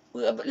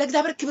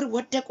ክብር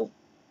ወደቁ።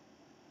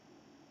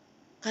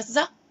 ከዛ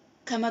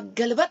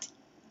ከመገልበጥ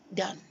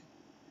ዳኑ።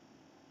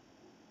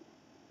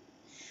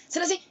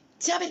 ስለዚህ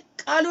እግዚአብሔር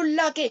ቃሉን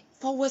ላከ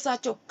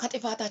ፈወሳቸው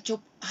ከጥፋታቸው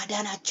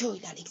አዳናቸው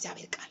ይላል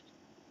እግዚአብሔር ቃል።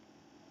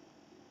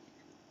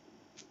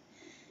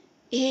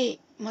 ይሄ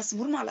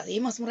መዝሙር ማለት ይሄ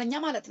መዝሙረኛ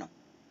ማለት ነው።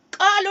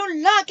 ቃሉን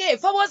ላከ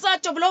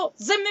ፈወሳቸው ብሎ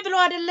ዝም ብሎ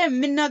አይደለም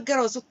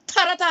የሚናገረው። እሱ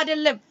ተረት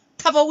አይደለም፣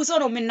 ተፈውሶ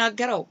ነው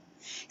የሚናገረው።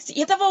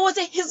 የተፈወሰ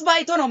ሕዝብ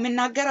አይቶ ነው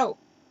የሚናገረው።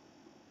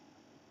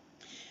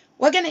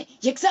 ወገኔ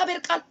የእግዚአብሔር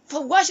ቃል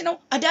ፈዋሽ ነው፣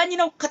 አዳኝ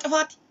ነው፣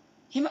 ከጥፋት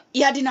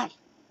ያድናል።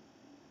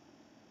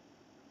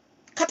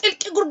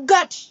 ከጥልቅ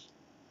ጉድጓድ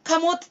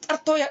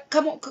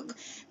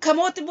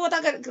ከሞት ቦታ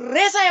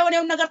ሬሳ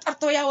የሆነውን ነገር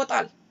ጠርቶ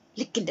ያወጣል።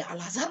 ልክ እንደ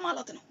አልዓዛር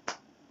ማለት ነው።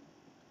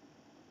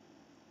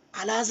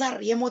 አልዓዛር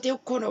የሞተው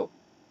እኮ ነው፣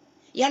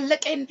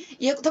 ያለቀን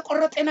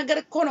የተቆረጠ ነገር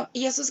እኮ ነው።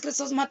 ኢየሱስ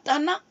ክርስቶስ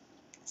መጣና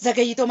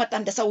ዘገይቶ መጣ፣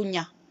 እንደ ሰውኛ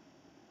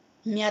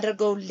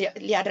የሚያደርገው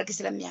ሊያደርግ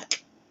ስለሚያውቅ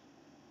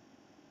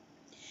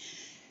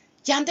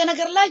ያንተ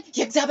ነገር ላይ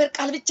የእግዚአብሔር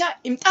ቃል ብቻ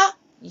ይምጣ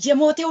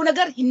የሞተው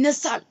ነገር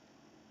ይነሳል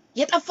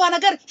የጠፋ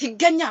ነገር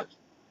ይገኛል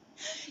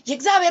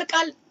የእግዚአብሔር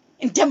ቃል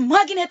እንደ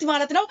ማግኔት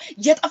ማለት ነው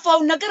የጠፋው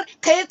ነገር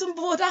ከየቱም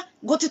ቦታ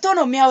ጎትቶ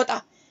ነው የሚያወጣ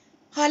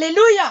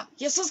ሃሌሉያ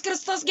ኢየሱስ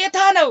ክርስቶስ ጌታ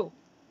ነው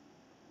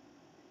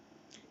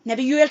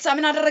ነብዩ ኤልሳ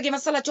ምን አደረገ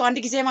መሰላችሁ አንድ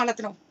ጊዜ ማለት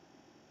ነው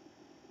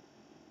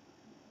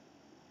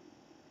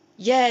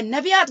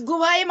የነቢያት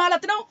ጉባኤ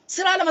ማለት ነው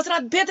ስራ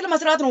ለመስራት ቤት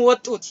ለመስራት ነው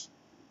ወጡት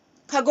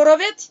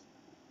ከጎረቤት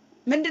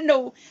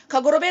ምንድነው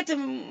ከጎረቤት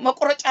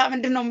መቆረጫ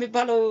ምንድነው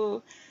የሚባለው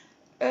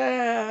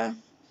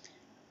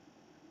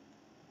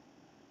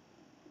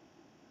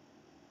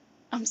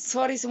I'm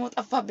sorry ስሙ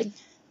ጠፋብኝ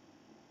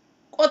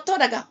ቆቶ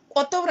ደጋ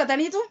ቆቶ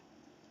ብረተኒቱ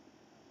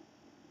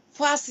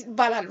ፋስ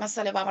ይባላል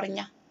መሰለ በአማርኛ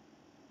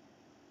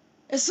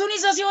እሱን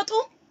ይዘው ሲወጡ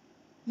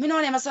ምን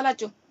ሆነ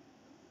መሰላችሁ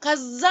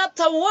ከዛ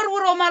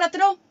ተወርውሮ ማለት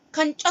ነው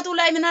ከንጨቱ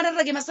ላይ ምን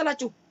አደረገ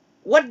መሰላችሁ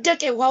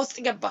ወደቀ ውሃ ውስጥ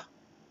ገባ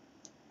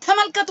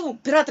ተመልከቱ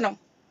ብረት ነው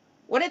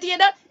ወዴት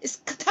ይሄዳል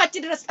እስከ ታች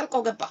ድረስ ጠልቆ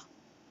ገባ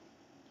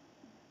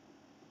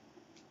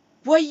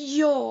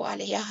ወዮ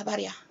አለ ያ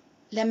ባሪያ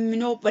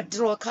ለምኖ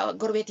በድሮ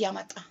ከጎረቤት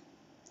ያመጣ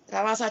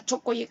ራሳቸው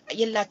እኮ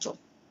የላቸው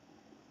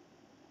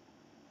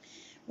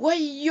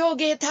ወዮ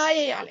ጌታዬ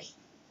አለ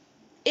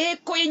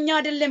እኮ የኛ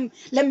አይደለም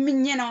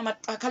ለምኜ ነው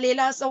አመጣ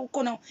ከሌላ ሰው እኮ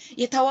ነው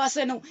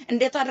የተዋሰ ነው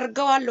እንዴት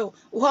አደርገዋለሁ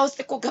ውሃ ውስጥ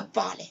እኮ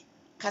ገባ አለ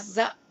ከዛ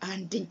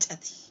አንድ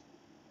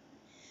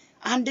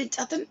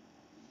እንጨትን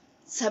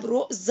ሰብሮ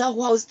እዛ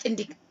ውሃ ውስጥ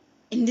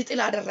እንዲጥል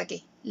አደረገ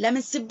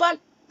ለምን ሲባል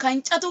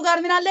ከእንጨቱ ጋር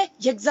ምን አለ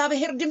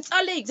የእግዚአብሔር ድምጽ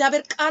አለ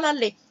የእግዚአብሔር ቃል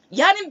አለ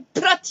ያንን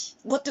ብረት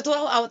ጎትቶ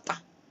አወጣ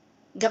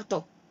ገብቶ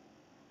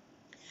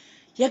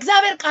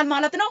የእግዚአብሔር ቃል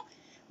ማለት ነው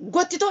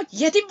ጎትቶ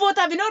የትም ቦታ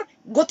ቢኖር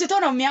ጎትቶ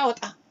ነው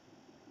የሚያወጣ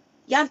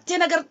ያንተ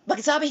ነገር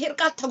በእግዚአብሔር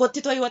ቃል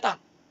ተጎትቶ ይወጣል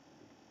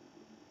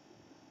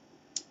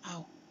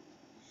አዎ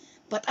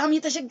በጣም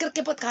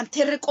የተሸገርከበት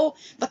ካንተ ርቆ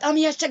በጣም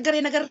ያስቸገረ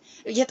ነገር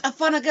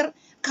የጠፋ ነገር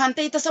ካንተ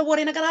የተሰወረ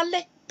ነገር አለ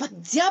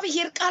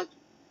በእግዚአብሔር ቃል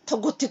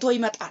ተጎትቶ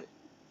ይመጣል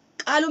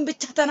ቃሉን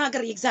ብቻ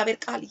ተናገር የእግዚአብሔር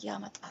ቃል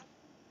ያመጣል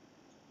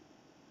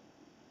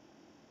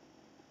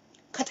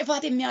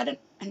ከጥፋት የሚያድን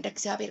እንደ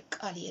እግዚአብሔር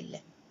ቃል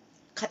የለም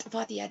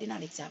ከጥፋት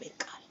ያድናል እግዚአብሔር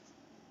ቃል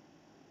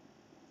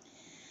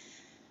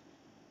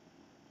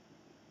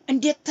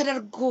እንዴት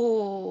ተደርጎ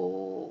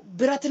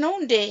ብረት ነው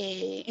እንደ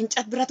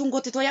እንጨት ብረቱን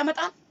ጎትቶ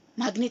ያመጣል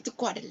ማግኔት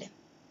እኮ አይደለም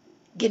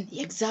ግን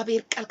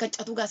የእግዚአብሔር ቃል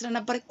ከእንጨቱ ጋር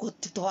ስለነበር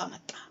ጎትቶ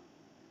አመጣ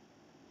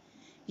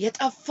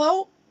የጠፋው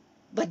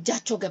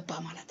በእጃቸው ገባ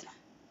ማለት ነው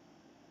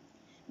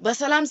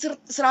በሰላም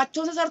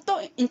ስራቸውን ሰርቶ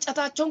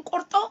እንጨታቸውን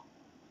ቆርጦ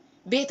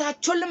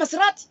ቤታቸውን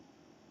ለመስራት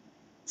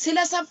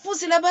ስለሰፉ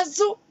ስለበዙ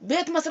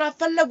ቤት መስራት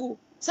ፈለጉ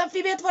ሰፊ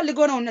ቤት ፈልጎ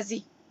ነው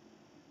እነዚህ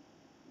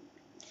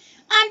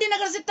አንድ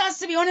ነገር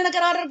ስታስብ የሆነ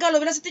ነገር አደርጋለሁ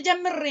ብለህ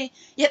ስትጀምር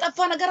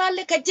የጠፋ ነገር አለ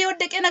ከጄ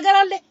ወደቀ ነገር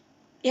አለ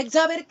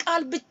የእግዚአብሔር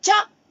ቃል ብቻ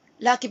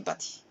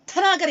ላኪበት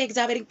ተናገር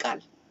የእግዚአብሔርን ቃል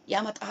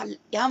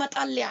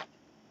ያመጣል ያ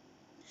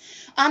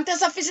አንተ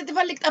ሰፊ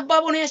ስትፈልግ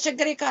ጠባብ ሆነ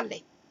ያስቸገረ ካለ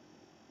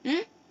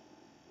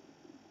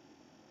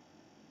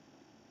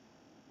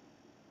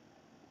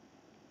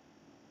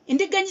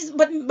እንዲገኝ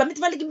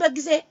በምትፈልግበት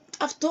ጊዜ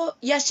ጠፍቶ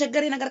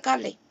ያስቸገረ ነገር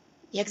ካለ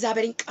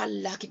የእግዚአብሔርን ቃል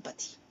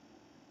ላኪበት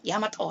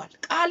ያመጣዋል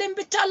ቃልን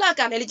ብቻ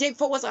ላካለ ልጄ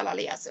ይፈወሳል አለ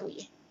ያሰውዬ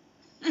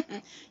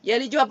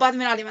የልጁ አባት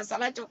ምን አለ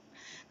መሰላችሁ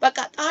በቃ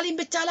ቃልን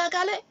ብቻ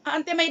ላካለ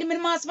አንተ መሄድ ምን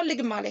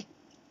ማስፈልግም አለ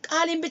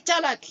ቃልን ብቻ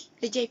ላክ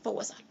ልጄ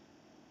ይፈወሳል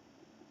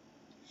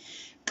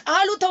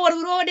ቃሉ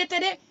ተወርውሮ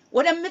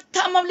ወደ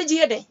ምታመም ልጅ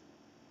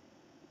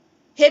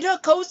ሄዶ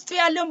ከውስጡ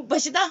ያለው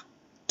በሽታ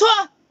ቷ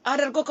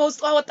አድርጎ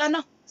ከውስጡ አወጣና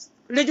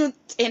ልጁን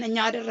ጤነኛ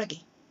አደረገ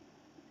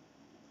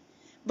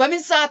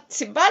በምን ሰዓት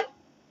ሲባል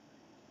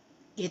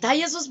ጌታ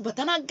ኢየሱስ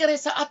በተናገረ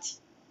ሰዓት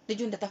ልጁ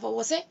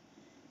እንደተፈወሰ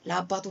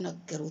ለአባቱ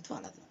ነገሩት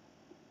ማለት ነው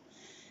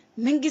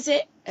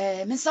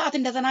ምን ሰዓት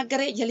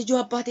እንደተናገረ የልጁ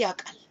አባት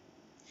ያውቃል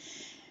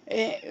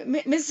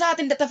ምን ሰዓት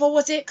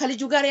እንደተፈወሰ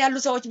ከልጁ ጋር ያሉ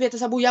ሰዎች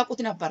ቤተሰቡ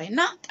ያውቁት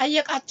ነበርና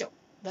ጠየቃቸው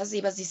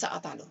በዚህ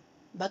ሰዓት አለው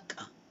በቃ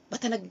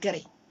በተነገረ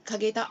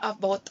ከጌታ አፍ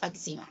በወጣ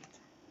ጊዜ ማለት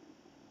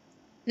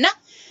ነውና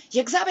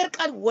የእግዚአብሔር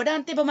ቃል ወደ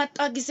አንተ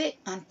በመጣ ጊዜ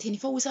አንተን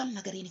ይፈውሳል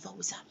ነገርን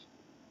ይፈውሳል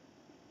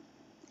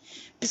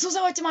ብዙ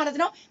ሰዎች ማለት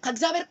ነው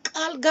ከእግዚአብሔር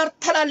ቃል ጋር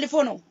ተላልፎ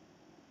ነው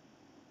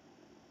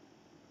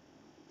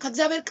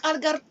ከእግዚአብሔር ቃል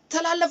ጋር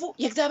ተላልፎ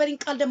የእግዚአብሔርን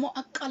ቃል ደግሞ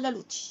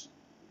አቃለሉት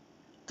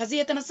ከዚህ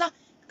የተነሳ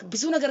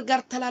ብዙ ነገር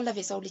ጋር ተላልፈ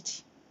ሰው ልጅ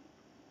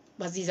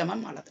በዚህ ዘመን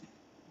ማለት ነው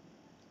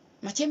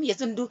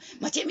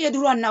መቼም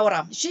የድሮ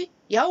አናወራም እሺ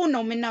ያው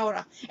ነው የምናወራ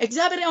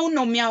እግዚአብሔር ያው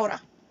ነው የሚያወራ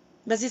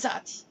በዚህ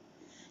ሰዓት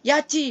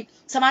ያቺ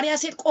ሰማርያ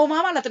ሴት ቆማ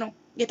ማለት ነው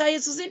ጌታ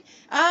ኢየሱስን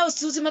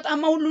እሱ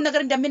ሲመጣማ ሁሉ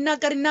ነገር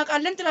እንደሚናገር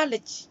እናቃለን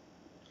ትላለች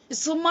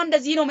እሱማ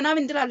እንደዚህ ነው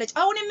ምናምን ትላለች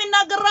አሁን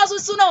የሚናገር ራሱ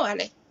እሱ ነው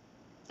አለ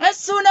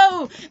እሱ ነው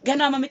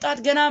ገና መምጣት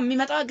ገና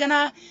የሚመጣ ገና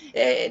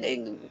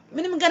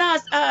ምንም ገና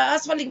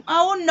አስፈልግም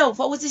አሁን ነው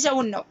ፈውስሽ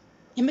አሁን ነው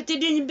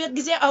የምትድኝበት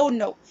ጊዜ አሁን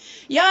ነው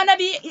ያ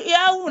ነብይ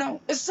ያው ነው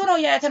እሱ ነው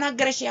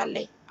የተናገረሽ ያለ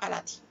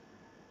አላት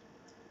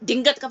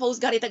ድንገት ከፈውስ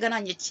ጋር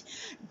የተገናኘች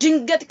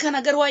ድንገት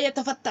ከነገሯ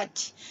የተፈታች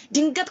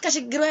ድንገት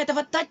ከችግሯ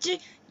የተፈታች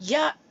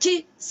ያቺ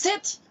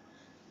ሴት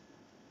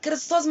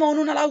ክርስቶስ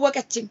መሆኑን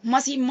አላወቀችም።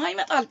 መሲህማ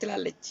ይመጣል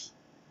ትላለች።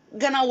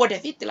 ገና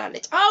ወደፊት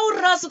ትላለች። አሁን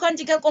ራሱ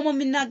ካንቺ ጋር ቆሞ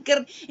የሚናገር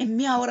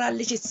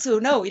የሚያወራልሽ እሱ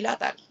ነው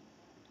ይላታል።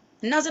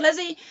 እና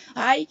ስለዚህ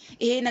አይ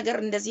ይሄ ነገር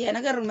እንደዚህ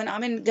ነገር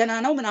ምናምን ገና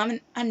ነው ምናምን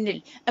አንል።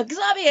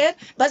 እግዚአብሔር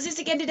በዚህ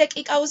ሰከንድ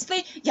ደቂቃ ውስጥ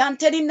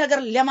ያንተን ነገር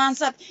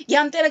ለማንሳት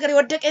ያንተ ነገር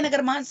የወደቀ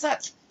ነገር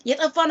ማንሳት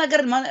የጠፋ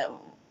ነገር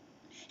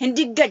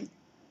እንዲገኝ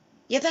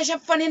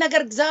የተሸፈነ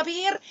ነገር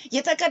እግዚአብሔር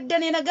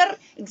የተከደነ ነገር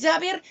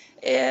እግዚአብሔር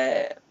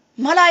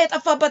መላ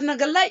የጠፋበት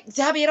ነገር ላይ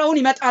እግዚአብሔር አሁን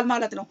ይመጣል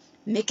ማለት ነው።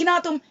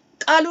 ምክንያቱም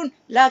ቃሉን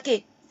ላከ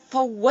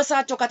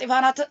ፈወሳቸው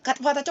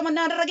ከጥፋታቸው ምን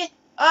ያደረገ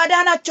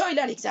አዳናቸው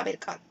ይላል እግዚአብሔር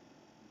ቃል።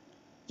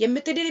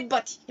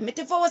 የምትድንበት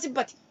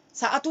የምትፈወስበት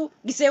ሰዓቱ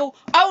ጊዜው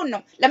አሁን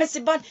ነው። ለምን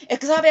ሲባል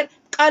እግዚአብሔር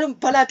ቃሉን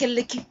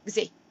በላከልክ ጊዜ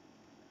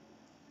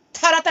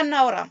ተራተና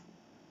ወራ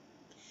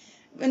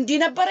እንዲህ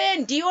ነበረ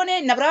እንዲህ ሆነ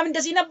ነብራም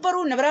እንደዚህ ነበሩ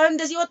ነብራም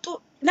እንደዚህ ወጡ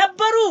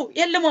ነበሩ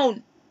የለመውን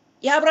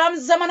የአብርሃም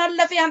ዘመን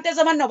አለፈ ያንተ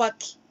ዘመን ነው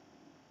ባክ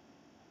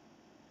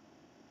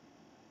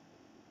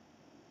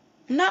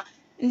እና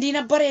እንዲህ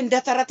ነበረ እንደ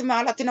ተረት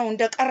ማለት ነው።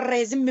 እንደ ቀረ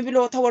ዝም ብሎ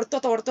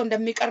ተወርቶ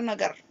እንደሚቀር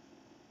ነገር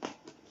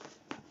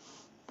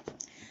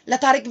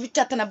ለታሪክ ብቻ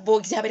ተነቦ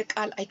እግዚአብሔር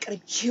ቃል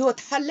አይቀርም። ሕይወት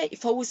አለ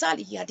ይፈውሳል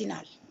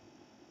ያድናል።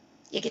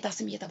 የጌታ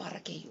ስም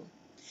እየተባረከ ይሁን።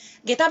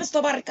 ጌታ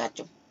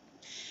በስተባረካቸው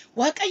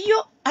ዋቀዮ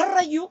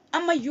አራዩ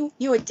አማዩ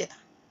ይወጀታ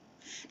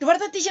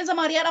ድበርተቲሽን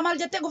ሰማሪያ ለማል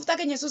ጀተ ጉፍታ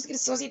ከኝ ኢየሱስ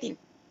ክርስቶስ ይቲን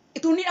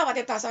ኢቱኒ ዳባቴ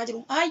ታሳጅሩ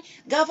አይ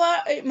ጋፋ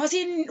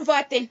መሲን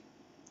ዱፋቴን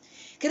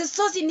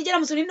ክርስቶስ እንጀራ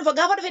ሙስሊም ዱፋ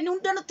ጋፋ ደፈኒ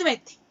ሁንደኑት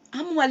መት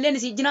አሙ ማለን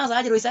ሲጅና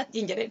ሳጅሩ ይሳት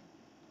እንጀረን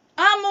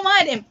አሙ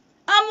ማደም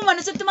አሙ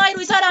ማንስት ማይሩ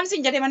ይሳላም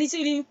ሲንጀረ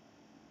ማንሲኒ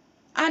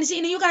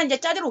አንሲኒ ዩካን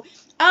ጀቻ ጅሩ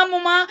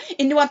አሙማ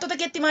እንዲ ዋንቶተ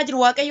ከቲ ማጅሩ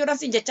ዋቀዮ ዳን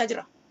ሲንጀቻ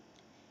ጅራ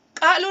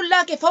ቃሉላ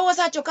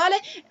ከፈወሳቸው ካለ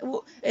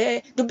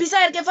ዱቢሳ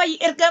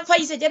ኤርገ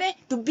ፈይሰ ጀደ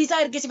ዱቢሳ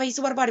ኤርገ ሲፈይሱ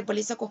በርባሪ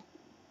ፖሊሰኮ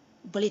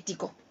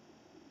ፖለቲኮ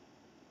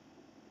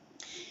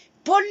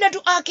ፖለዱ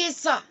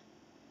አኬሳ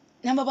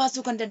ነመባሱ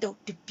ከንደው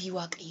ዱቢ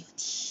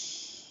ዋቀዮቲ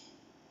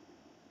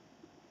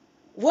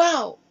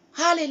ዋው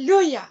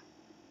ሃሌሉያ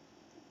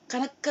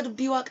ከነከ ዱቢ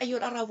ዋቀዮ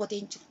ዳራወቴ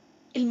እንጂ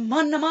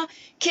ኢልማንማ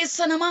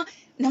ከሰነማ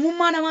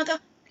ነሙማ ነማካ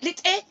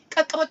ልጤ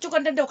ቀቀበቹ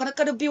ከንደው ከነከ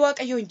ዱቢ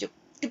ዋቀዮ እንጂ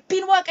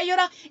ዱቢን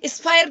ዋቀዮራ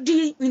ኢንስፓየርድ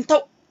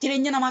እንተው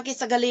ጅሬኛ ነማ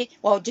ከሰ ገሌ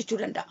ዋውጀቹ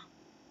ደንዳ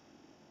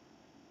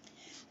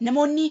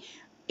ነሞኒ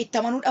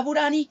ኢተመኑ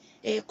ዳቡዳኒ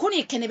ኩኒ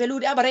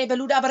ከነበሉዳ በሬ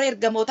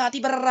እርገሞታቲ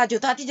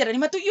በረራጆታቲ ጀረኒ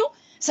መቱዩ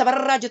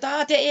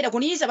ሰበረራጆታቲ ኤዳ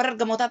ኩኒ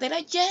ሰበረርገሞታቲ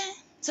ላጀ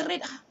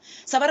ስሬዳ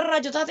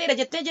ሰበረራጆታቲ ኤዳ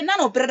ጀቴ ጀና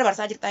ነው ብረ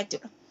ደርሳ ጅርታችሁ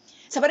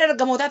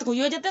ሰበረርገሞታቲ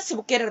ኩዮ ጀተስ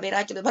ቡኬ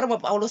ደርቤራችሁ በርሞ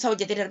ጳውሎስ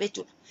ወጀቴ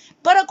ደርቤችሁ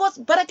በረኮስ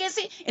በረከሲ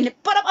እነ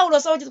በረ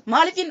ጳውሎስ ወጀት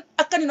ማሊፊን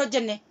አከኒ ነው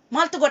ጀነ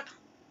ማልት ጎዳ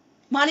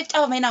ማሊፍ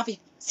ጫው መናፊ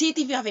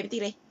ሲቲቪ አፈ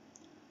ብቲሬ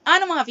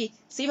አንማፊ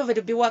ሲፈ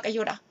በድቢ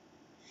ዋቀዮዳ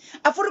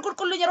አፉር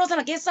ቁልቁሉ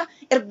የሮሰና ከሳ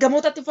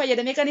እርገሞታቲ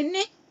ፈየደሜ ከንኒ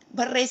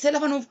በረይሰ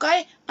ለፈኑፍ ካይ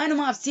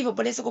አንማፍ ሲፈ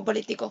በለሰ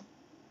ኮበለቲኮ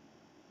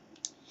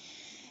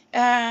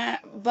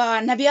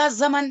በነቢያት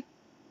ዘመን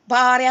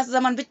በሐዋርያት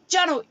ዘመን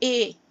ብቻ ነው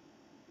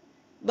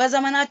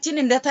በዘመናችን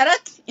እንደ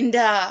ተረት እንደ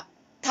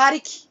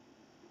ታሪክ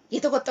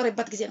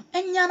የተቆጠረበት ጊዜ ነው።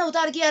 እኛ ነው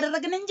ታሪክ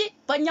ያደረግን እንጂ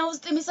በእኛ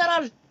ውስጥ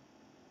የሚሰራል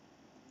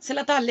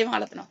ስለታለ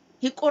ማለት ነው።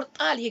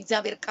 ይቆርጣል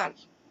የእግዚአብሔር ቃል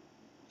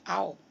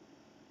አዎ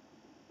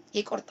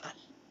ይቆርጣል።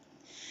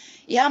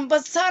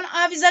 የአንበሳን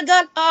አፍ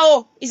ይዘጋል አዎ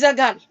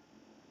ይዘጋል።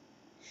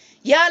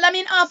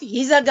 የዓለምን አፍ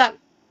ይዘጋል።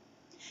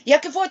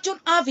 የክፎቹን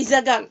አፍ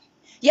ይዘጋል።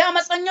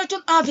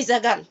 የአመፀኞቹን አፍ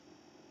ይዘጋል።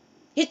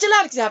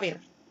 ይችላል እግዚአብሔር።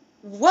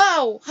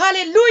 ዋው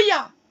ሃሌሉያ!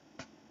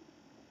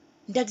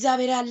 እንደ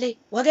እግዚአብሔር ያለ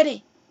ወገኔ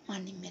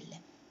ማንም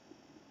የለም።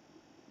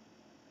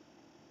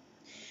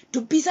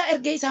 ዱቢሳ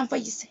ኤርጌ ኢሳን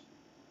ፈይሰ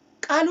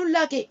ቃሉን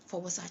ላከ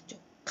ፈወሳቸው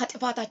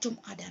ከጥፋታቸውም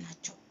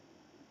አዳናቸው።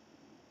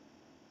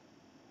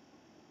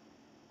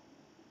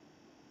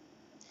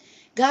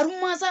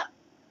 ጋሩማሳ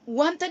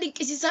ዋንተ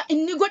ድንቅሲሳ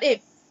እኒ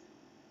ጎዴፍ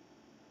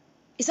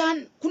ኢሳን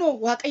ኩኖ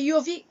ዋቀዮ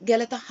ፊ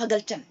ገለታ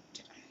ሀገልቸን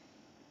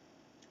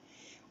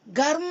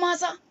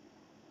ጋሩማሳ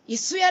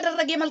ይሱ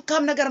ያደረገ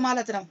መልካም ነገር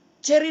ማለት ነው።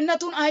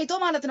 ቸሪነቱን አይቶ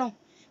ማለት ነው።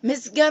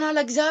 ምስጋና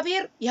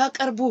ለእግዚአብሔር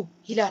ያቀርቡ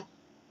ይላል።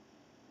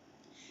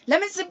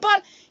 ለምን ሲባል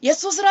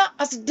የሱ ስራ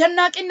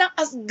አስደናቂና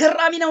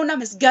አስገራሚ ነውና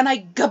ምስጋና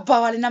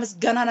ይገባዋልና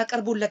ምስጋናን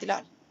አቀርቡለት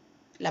ይላል።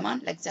 ለማን?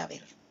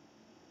 ለእግዚአብሔር።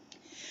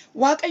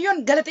 ዋቀዮን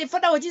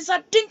ገለጤፈዳ ወጂሳ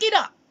ድንቂዳ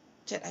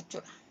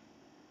ቸዳቹራ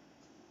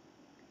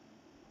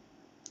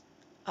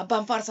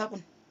አባን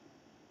ፋርሳቁን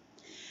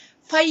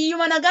ፈዩ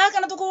መነጋ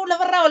ከነቱኩ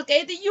ለፈራ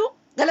ወልቀይትዩ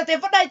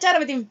ገለጤፈዳ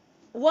ይቻረምቲም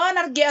ዋን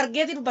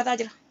አርጌቲ ዱበታ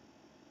ጅራ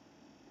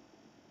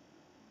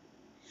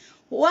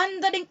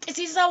ዋንተ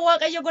ድንቅሲሳ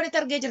ዋቀዮ ጎዴት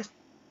አርጌ ጅራ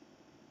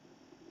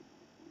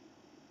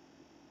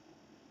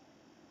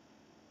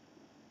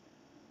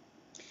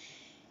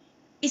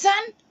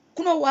ኢሳን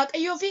ኩኖ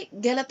ዋቀዮ ፊ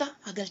ገለታ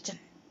አገልቸን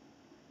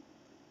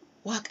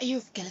ዋቀዮ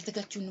ፊ ገለታ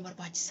ገልቹን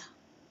በርባጅሳ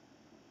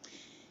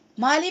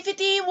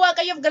ማሊፊቲ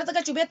ዋቀዮ ፊ ገለታ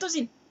ገልቹ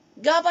ቤቱሲን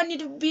Gaafanni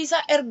dubbii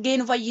isaa ergee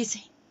nu fayyise.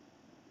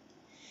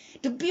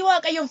 Dubbii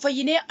Waaqayyoon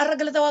fayyinee arra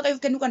galata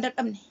Waaqayyoof kennu kan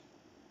dadhabne.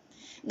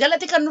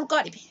 Galati kan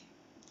nurkaa dhibe.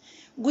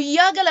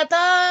 Guyyaa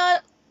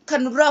galataa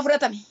kan nurraa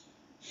fudhatame.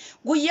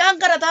 Guyyaan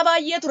galataa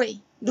baay'ee ture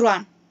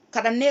duraan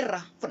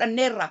kadhanneerra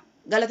fudhanneerra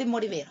galati immoo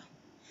dhibeera.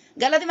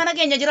 Galati mana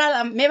keenya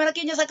jira mee mana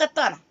keenya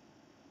sakattaana.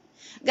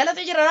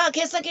 Galati jira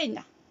keessa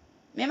keenya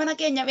mee mana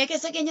keenya mee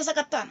keessa keenya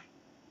sakattaana.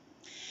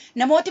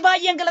 Namooti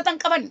baay'een galatan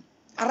qaban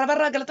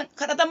arrabarraa galatan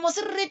kadhatan immoo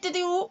sirriitti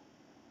ta'uu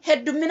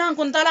heddumminaan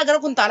kuntaalaa gara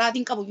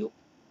kuntaalaatiin qabuyyuu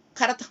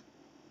kadhata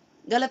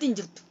galatiin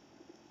jirtu.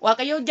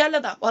 Waaqayyo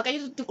jaallata Waaqayyo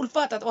itti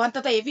ulfaata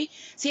wanta ta'eef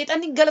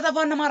seexanni galata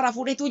afaan namaarraa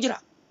fuudheetu jira.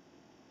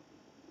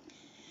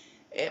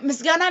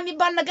 ምስጋና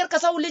የሚባል ነገር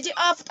ከሰው ልጅ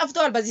አፍ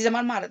ጠፍቷል በዚህ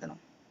ዘመን ማለት ነው።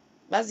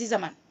 በዚህ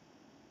ዘመን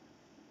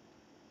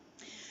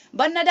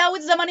በእነ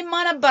ዳዊት ዘመንማ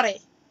ነበረ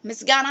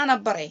ምስጋና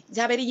ነበረ።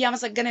 እግዚአብሔር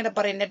እያመሰገነ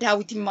ነበረ። እነ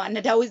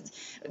ዳዊት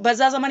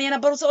በዛ ዘመን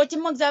የነበሩ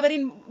ሰዎችም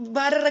እግዚአብሔርን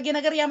ባደረገ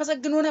ነገር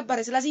ያመሰግኑ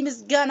ነበር። ስለዚህ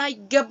ምስጋና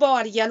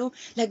ይገባዋል እያሉ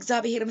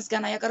ለእግዚአብሔር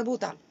ምስጋና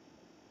ያቀርቡታል።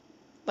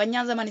 በእኛ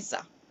ዘመን ይሳ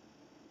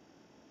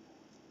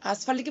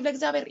አስፈልግም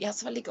ለእግዚአብሔር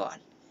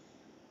ያስፈልገዋል።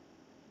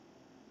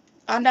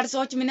 አንዳንድ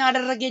ሰዎች ምን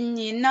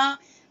ያደረገኝና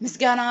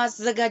ምስጋና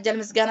አዘጋጃል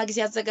ምስጋና ጊዜ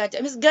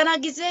ያዘጋጃል። ምስጋና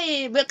ጊዜ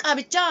በቃ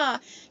ብቻ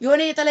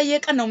የሆነ የተለየ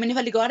ቀን ነው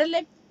የምንፈልገው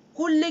አይደለም።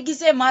 ሁሉ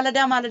ጊዜ ማለዳ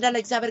ማለዳ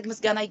ለእግዚአብሔር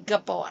ምስጋና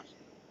ይገባዋል።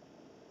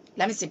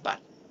 ለምን ሲባል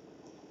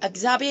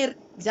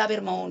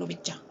እግዚአብሔር መሆኑ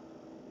ብቻ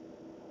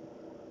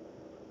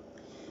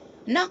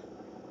እና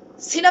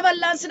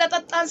ስለበላን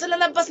ስለጠጣን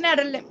ስለለበስን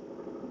አይደለም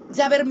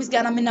እግዚአብሔር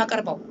ምስጋና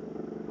የምናቀርበው።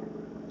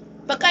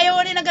 በቃ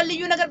የሆነ ነገር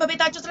ልዩ ነገር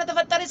በቤታቸው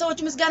ስለተፈጠረ ሰዎች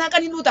ምስጋና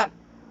ቀን ይሉታል።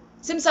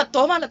 ስም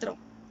ሰጥተው ማለት ነው።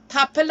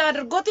 ታፕላ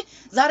አድርጎት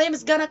ዛሬ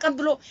ምስጋና ቀን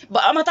ብሎ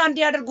በአመት አንድ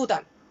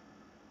ያደርጉታል።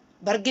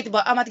 በርግጥ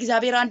በአመት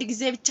እግዚአብሔር አንድ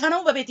ጊዜ ብቻ ነው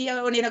በቤት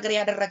የሆነ ነገር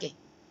ያደረገ።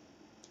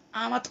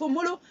 አመቱ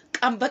ሙሉ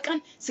ቀን በቀን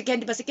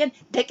ሰከንድ በሰከንድ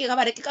ደቂቃ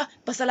በደቂቃ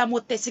በሰላም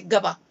ወጥተ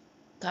ሲገባ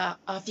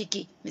ከአፊኪ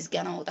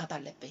ምስጋና መውጣት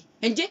አለበት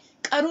እንጂ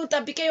ቀኑ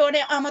ጠብቄ የሆነ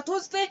አመት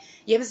ውስጥ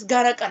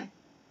የምስጋና ቀን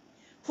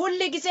ሁሉ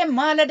ጊዜ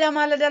ማለዳ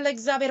ማለዳ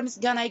ለእግዚአብሔር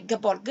ምስጋና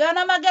ይገባዋል።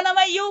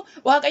 ገናማዩ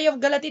ዋቀየፍ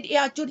ገለቲ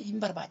ዲያቹን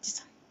ይንበርባጭሳ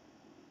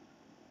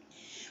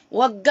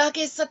ወጋ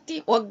ከሰቲ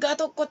ወጋ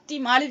ተቆቲ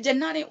ማሊፍ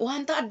ጀናኔ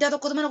ዋንታ አዳ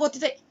ተቆት መነ ቆቲ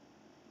ተይ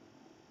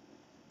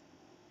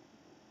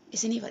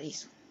እስኒ ፈሪሱ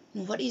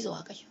ኑ ፈሪሱ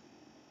ዋቀዩ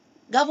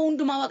ጋፉ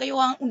ሁንዱማ ዋቀዩ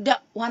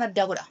ዋን አዳ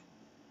ጎዳ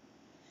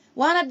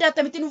ዋን አዳ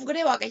ተምቲ ኑፍ ገደ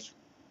ዋቀዩ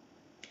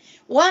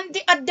ዋንቲ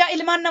አዳ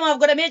ኢልማን ነማፍ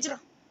ጎደሜ ጅራ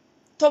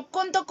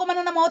tokkon tokko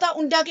mana namoota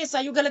hundaa keessa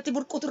yu galatti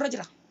burqutu irra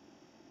jira.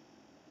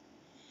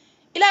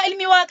 Ila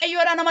ilmi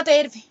waaqayyoodha nama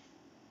ta'ee dhufe.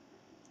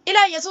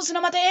 Ila Yesuus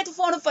nama ta'eetu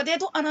foon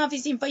uffateetu anaaf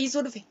isin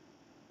fayyisuu dhufe.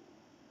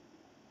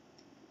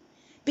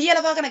 Biyya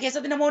lafaa kana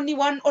keessatti namoonni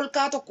waan ol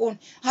kaa tokkoon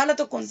haala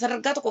tokkoon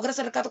sadarkaa tokko gara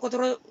sadarkaa tokko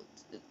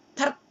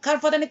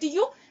tarkaanfatanitti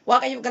iyyuu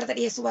waaqayyoof galata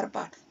dhiyeessuu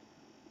barbaadu.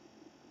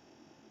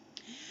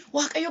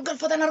 Waaqayyoof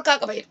galfatan harkaa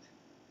qaba jedhu.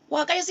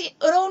 Waaqayyo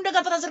yeroo hunda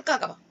galfatan harkaa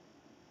qaba.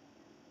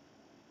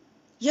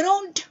 Yeroo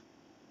hunda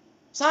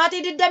sa'aatii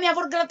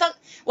 24 galata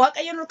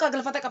waaqayyoon harkaa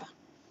galfata qaba.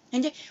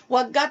 Inje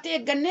waggaatti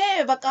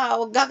eeggannee bakka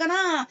waggaa kana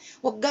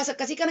waggaa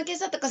akkasii kana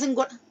keessatti akkasin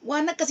godha.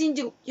 Waan akkasiin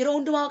jiru yeroo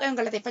hundumaa waaqayyoon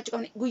galateeffachuu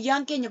qabna.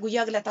 Guyyaan keenya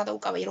guyyaa galataa ta'uu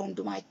qaba yeroo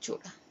hundumaa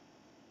jechuudha.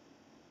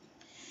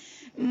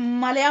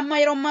 Malee amma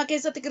yeroo ammaa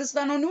keessatti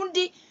kiristaanonni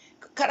hundi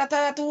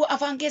kadhataatu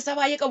afaan keessaa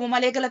baay'ee qabu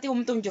malee galatee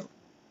homtuu hin jiru.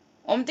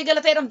 Homti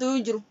galatee jedhamtu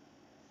hin jiru.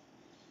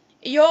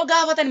 Yoo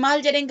gaafatan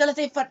maal jedheen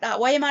galateeffadha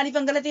waa'ee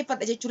maaliifan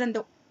galateeffadha jechuu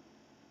danda'u.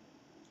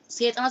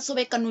 Seexanatu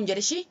sobee kan nuun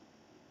jedhe shi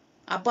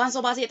abbaan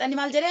sobaa seexanni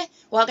maal jedhe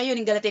waaqayyoon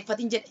hin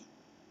galateeffatin jedhe.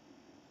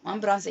 Waan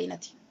biraan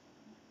seenati.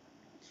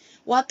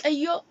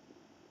 Waaqayyo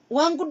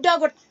waan guddaa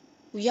godha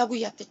guyyaa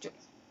guyyaatti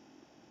jechuudha.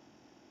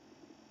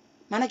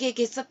 Mana kee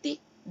keessatti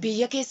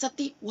biyya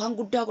keessatti waan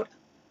guddaa godha.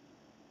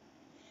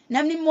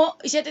 Namni immoo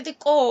ishee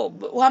xixiqqoo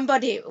waan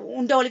badee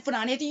hunda waliif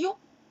funaaneetiyyuu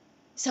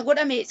isa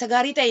godhame isa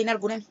gaarii ta'e hin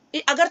argu namni.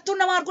 Agartuun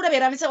nama arguu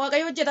dhabeera misa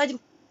waaqayyo hojjetaa jiru.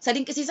 Isa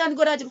dinqisiisaan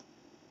godhaa jiru.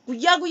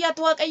 Guyyaa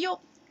guyyaatti waaqayyo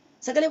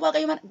sagalee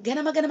waaqayyo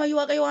ganama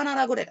waaqayyo waan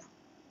haaraa godhedha.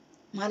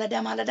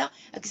 ማለዳ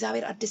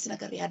እግዚአብሔር አዲስ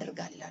ነገር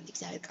ያደርጋል ይላል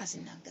እግዚአብሔር ቃል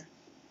ሲናገር።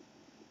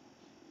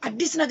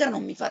 አዲስ ነገር ነው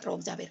የሚፈጥረው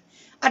እግዚአብሔር።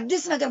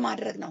 አዲስ ነገር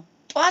ማድረግ ነው።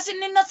 ጧት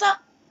ስንነሳ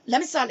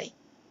ለምሳሌ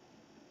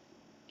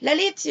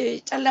ሌሊት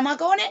ጨለማ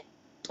ከሆነ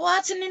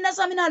ጧት ስንነሳ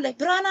ምን አለ?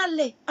 ብርሃን አለ።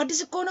 አዲስ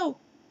እኮ ነው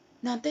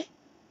እናንተ።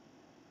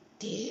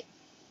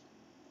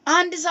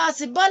 አንድ ሰዓት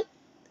ሲባል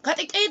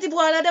ከጥቂት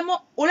በኋላ ደግሞ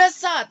 2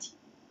 ሰዓት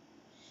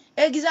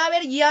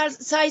እግዚአብሔር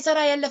ሳይሰራ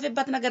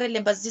ያለፈበት ነገር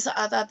የለም። በዚህ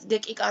ሰዓታት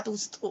ደቂቃት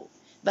ውስጥ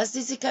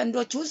በዚህ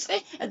ሰከንዶች ውስጥ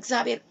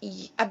እግዚአብሔር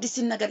አዲስ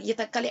ነገር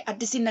እየተከለ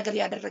አዲስ ነገር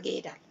ያደረገ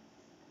ይሄዳል።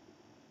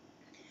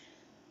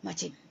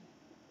 መቼም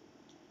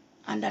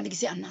አንዳንድ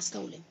ጊዜ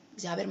አናስተውልም።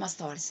 እግዚአብሔር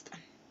ማስተዋል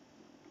ይስጠን።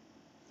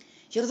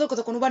 የርዞ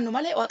ከተኮኑ ባኑ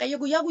ማለት ዋቀየ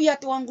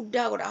ጉያት ዋን ጉዳ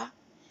ጎዳ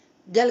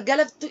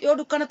ገልገለፍቱ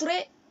የዱከነ ቱሬ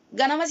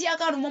ገናመሲ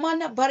አካኑ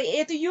ማማና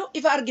በርኤትዩ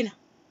ይፋ አርግና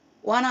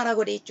ዋና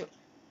አራጎዴ ይችላል።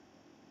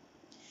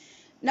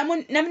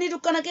 namni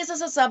dukkana keessa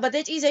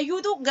sassaabbatee ciise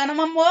iyyuutu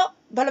ganama immoo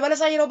balbala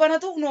isaa yeroo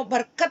banatu no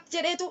barkat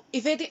jedheetu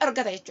ifeeti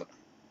argata jechuudha.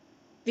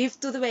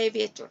 Biftuutu ba'ee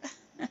jechuudha.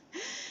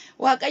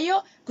 Waaqayyo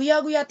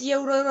guyyaa guyyaatti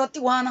yeroo yerootti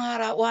waan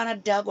haaraa waan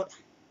addaa godha.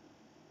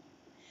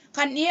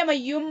 Kan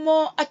dhiyeemayyuu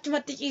immoo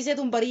achumatti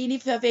ciiseetu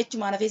bariiniif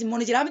hafeechumaan hafees immoo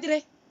ni jira miti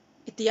ree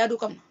itti yaaduu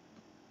qabna.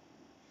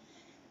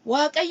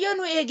 Waaqayyo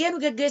nu eegee nu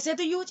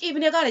geggeesseetu iyyuu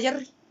ciibnee kaana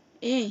jarri.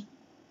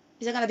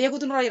 Isa kana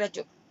beekuutu nurra jira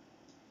jechuudha.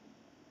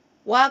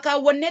 Waa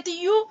kaawwanneeti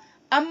iyyuu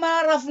amma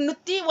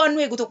rafnutti waan nu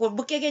eegu tokko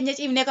bukkee keenya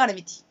ciibnee kaana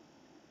miti.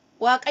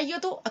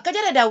 Waaqayyotu akka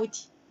jara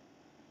Daawiti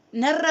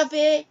nan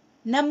rafee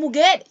nan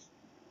mugeedhe.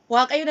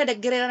 Waaqayyo na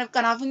deggereeraniif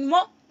kanaaf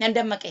immoo nan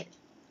dammaqeedhe.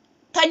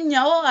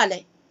 Tanyaa'oo አለ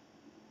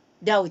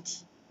ዳዊት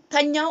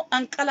ተኛው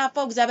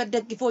አንቀላፋው እግዚአብሔር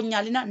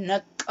ደግፎኛልና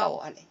ነቃው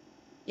አለ።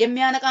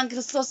 የሚያነቃን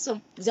ክርስቶስ ስም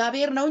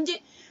እግዚአብሔር ነው እንጂ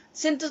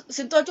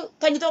ስንቶቹ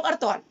ተኝተው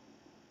ቀርተዋል።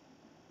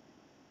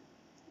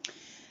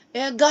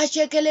 ጋሼ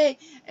ከሌ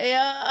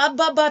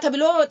አባባ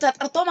ተብሎ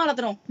ተጠርቶ ማለት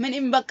ነው።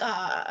 ምንም በቃ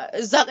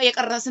እዛ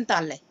የቀረ ስንት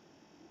አለ።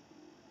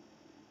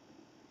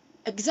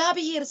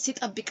 እግዚአብሔር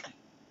ሲጠብቀን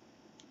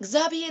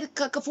እግዚአብሔር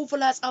ከክፉ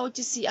ፍላጻዎች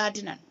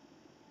ሲያድነን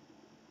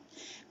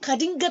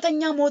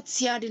ከድንገተኛ ሞት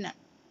ሲያድነን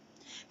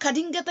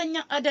ከድንገተኛ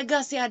አደጋ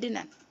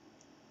ሲያድነን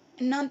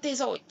እናንተ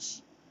ሰዎች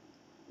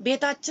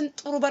ቤታችን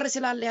ጥሩ በር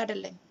ስላለ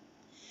አይደለም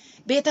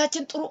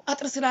ቤታችን ጥሩ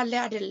አጥር ስላለ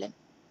አይደለም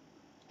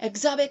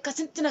እግዚአብሔር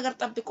ከስንት ነገር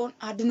ጠብቆን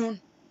አድኖን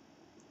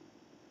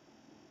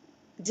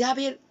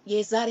እግዚአብሔር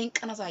የዛሬን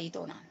ቀን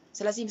አሳይቶናል።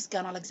 ስለዚህ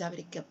ምስጋና ለእግዚአብሔር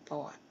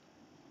ይገባዋል።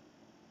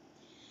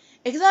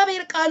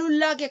 እግዚአብሔር ቃሉን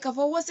ላከ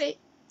ከፈወሰ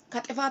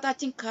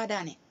ከጥፋታችን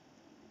ካዳነ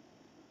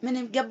ምን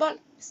ይገባል?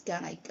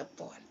 ምስጋና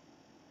ይገባዋል።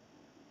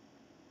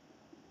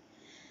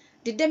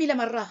 ድደሚ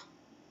ለመራ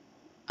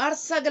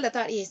አርሳ ገለታ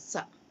ኢየሳ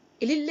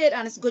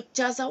ኢልሌዳንስ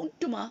ጎቻሳ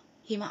ሁንዱማ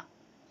ሂማ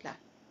ይላል።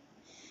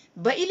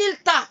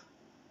 በኢልልታ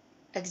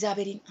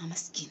እግዚአብሔርን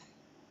አመስግኑ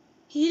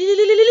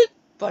ኢልልልልል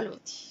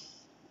በሉት።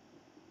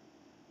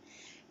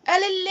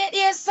 እልሌ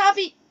ኢየሳፊ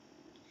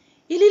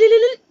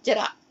ኢልልልልል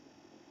ጀራ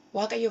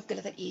waaqayyoof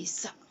galata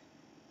dhiyeessa.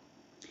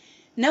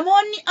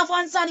 Namoonni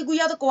afaan isaanii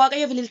guyyaa tokko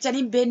waaqayyoof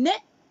ililchanii beenne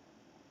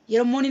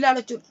yeroo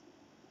ilaalachuudha.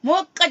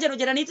 Mooqa jedhu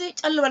jedhaniitu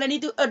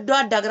calbalaniitu iddoo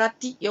addaa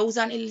garaatti yoo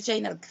isaan ililcha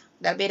hin arga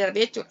darbee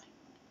jechuudha.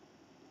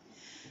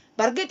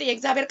 በርግጥ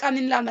የእግዚአብሔር ቃል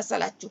ምን ይላል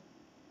መሰላችሁ?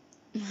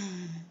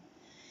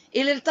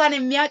 ኢልልታን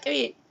የሚያውቅ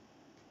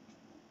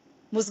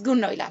ምስጉን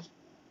ነው ይላል።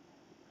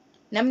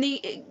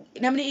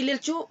 namni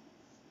ililchuu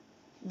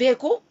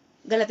beeku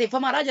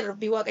galateeffamaadha jedha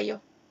rabbii waaqayyo.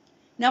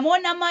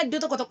 Namoonni amma iddoo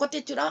tokko tokkotti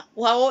jechuudha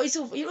waa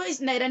ho'isuuf yeroo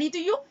isna jedhaniitu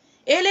iyyuu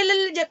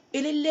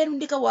ililleen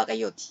hundi kan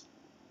waaqayyooti.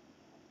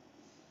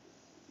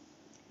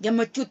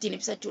 Gammachuu ittiin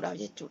ibsachuudhaaf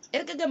jechuudha.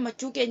 Erga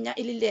gammachuu keenya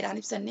ililleedhaan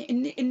ibsanne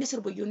inni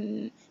sirbuyyuu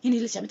hin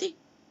ililcha miti.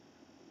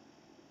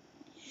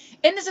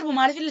 Inni sirbu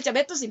maaliif ililcha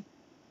beektu isin?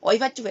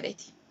 Ho'ifachuu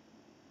fedheeti.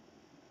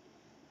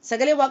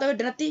 Sagalee waaqayyoo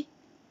danatti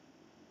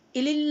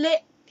ilillee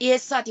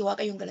dhiyeessaati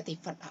waaqayyoon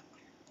galateeffadha.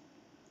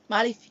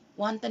 Maaliif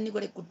wanta inni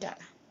godhe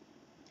guddaadha.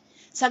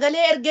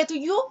 Sagalee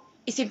ergeetuyyuu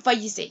isin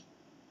fayyise.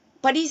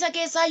 Badiisa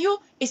keessaayyuu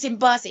isin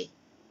baase.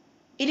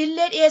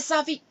 Ilillee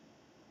dhiyeessaafi.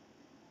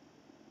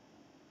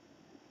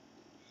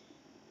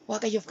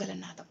 waaqayyoof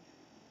galannaa ta'u.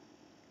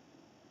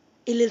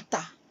 እልልታ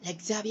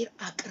ለእግዚአብሔር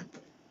አቅርቡ።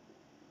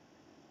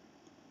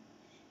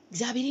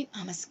 እግዚአብሔርን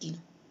አመስግኑ።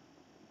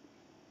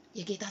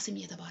 የጌታ ስም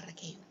የተባረከ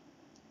ይሁን።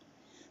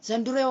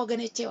 ዘንድሮ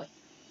ወገኖቼ ሆይ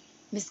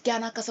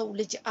ምስጋና ከሰው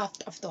ልጅ አፍ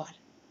ጠፍቷል።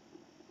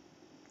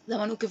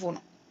 ዘመኑ ክፉ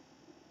ነው።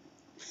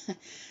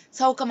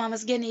 ሰው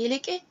ከማመስገን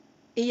ይልቅ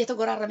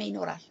እየተጎራረመ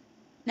ይኖራል።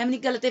 namni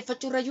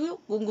galateeffachuu rajuu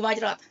gungumaa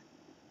jiraata.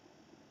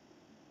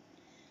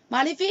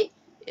 Maaliif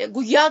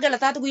guyyaa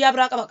galataatu guyyaa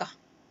biraa qaba kaa.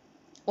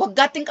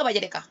 Waggaatti hin qaba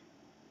jedhe kaa.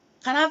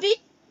 Kanaaf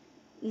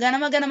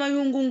ganama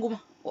yuun gunguma.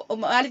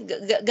 Maaliif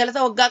galata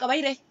waggaa qaba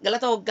hire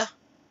galata waggaa.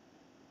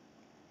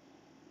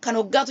 Kan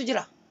waggaatu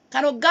jira.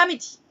 Kan waggaa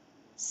miti.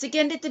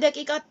 Sekenditti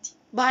daqiiqaatti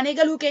baanee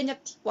galuu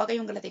keenyatti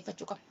waaqayyoon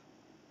galateeffachuu qabna.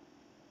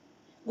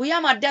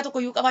 Guyyaa maddaa tokko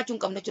iyyuu qabaachuu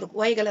hin qabnu jechuudha.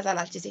 Waa'ee galataa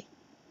laalchisee.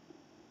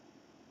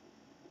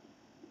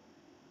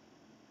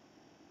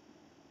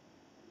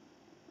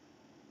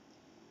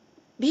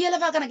 Biyya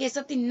lafaa kana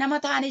keessatti nama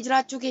taanee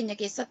jiraachuu keenya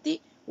keessatti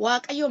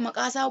waaqayyo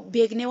maqaa isaa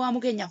beeknee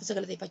waamuu keenyaaf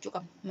galateeffachuu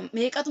qabna.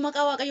 Meeqatu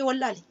maqaa waaqayyo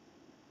wallaale.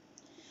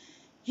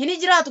 Hini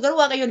jiraatu garuu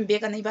waaqayyoon hin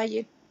beekan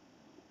baay'ee.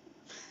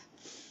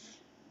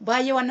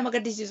 Baay'ee waan nama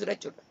gaddisiisudha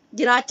jechuudha.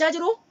 Jiraachaa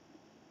jiru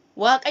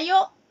waaqayyo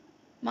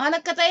maal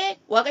akka ta'e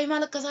waaqayyo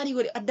maal akka isaanii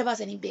godhe adda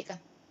baasanii hin beekan.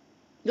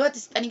 Yoo itti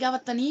sixanii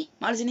gaafattanii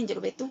maal isiniin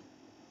jedhu beektu?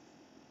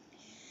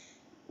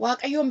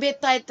 Waaqayyoon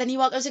beektaa jettanii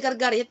waaqayyo si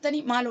gargaara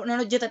jettanii maal nan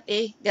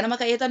hojjetadhee ganama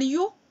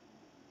ka'eetaniyyuu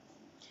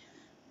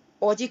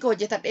hojii koo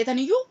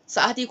hojjetadheetaniyyuu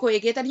sa'aatii koo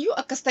eegeetaniyyuu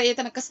akkas ta'ee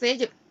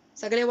jedhu.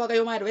 Sagalee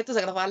waaqayyoo maal beektu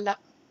sagala faallaa.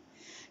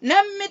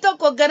 Namni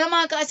tokko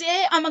ganamaa kaasee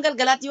amma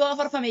galgalaatti yoo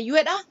afarfame iyyuu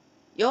jedha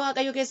yoo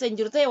waaqayyo keessa hin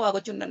jiru ta'e waa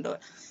gochuu hin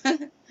danda'udha.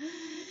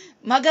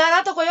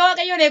 Magaalaa tokko yoo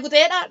waaqayyoon eegu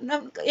ta'edha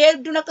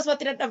hedduun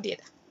akkasumatti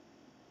dadhabdeedha.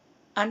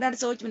 አንዳንድ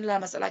ሰዎች ምን ይላል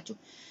መሰላችሁ?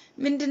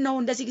 ምንድነው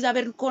እንደዚህ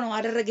እግዚአብሔር እኮ ነው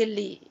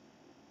አደረገልኝ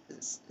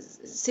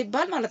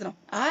ሲባል ማለት ነው።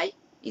 አይ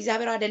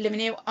እግዚአብሔር አይደለም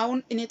እኔ አሁን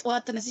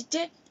ጠዋት ተነስቼ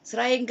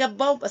ስራዬን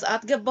ገባው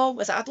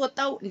በሰዓት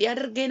ወጣው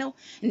እንዲያደርገ ነው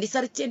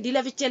እንዲሰርቼ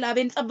እንዲለፍቼ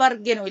ላቤን ጠብ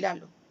አድርጌ ነው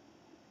ይላሉ።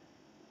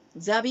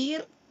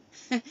 እግዚአብሔር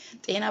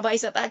ጤና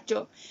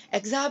ባይሰጣቸው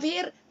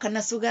እግዚአብሔር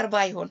ከነሱ ጋር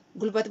ባይሆን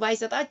ጉልበት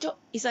ባይሰጣቸው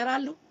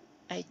ይሰራሉ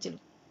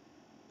አይችሉም።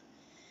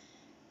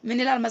 ምን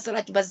ይላል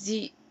መሰላችሁ?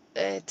 በዚህ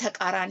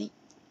ተቃራኒ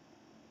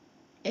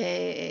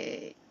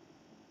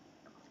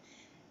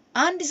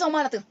አንድ ሰው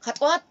ማለት ነው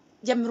ከጧት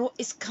ጀምሮ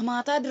እስከ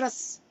ማታ ድረስ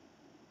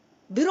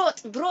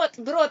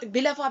ብሮጥ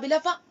ቢለፋ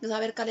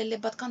እግዚአብሔር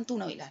ከሌለበት ከንቱ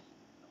ነው ይላል።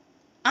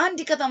 አንድ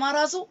ከተማ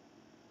ራሱ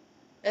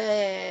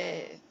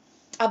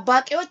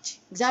ጠባቂዎች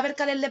እግዚአብሔር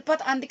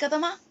ከሌለበት አንድ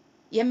ከተማ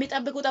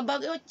የሚጠብቁ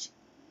ጠባቂዎች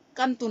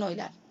ከንቱ ነው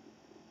ይላል።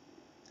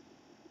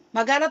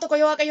 magaalaa tokko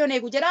yoo waaqayyo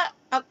neegu jedha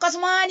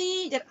akkasumaani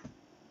jedha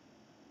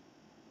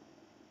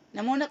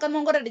namoonni akkan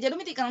mon godhadhe jedhu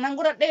miti kan nan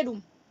godhadhe jedhu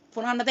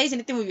funaannatee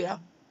isinitti muyyudha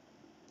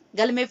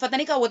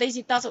galmeeffatanii kaawwatee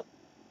isitti taasa'u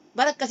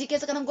bara akkasii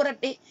keessa kanan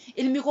godhadhe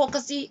ilmi koo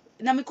akkasii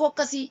namni koo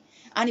akkasii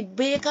ani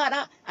beekaadha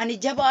ani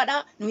jabaadha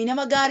nuyi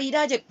nama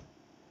gaariidha jedhu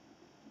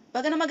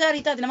baga nama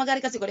gaarii taate nama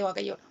gaarii akkasii godhe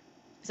waaqayyoodha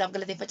isaaf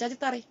galateeffachaa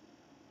jirtaare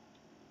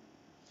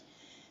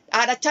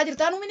aadachaa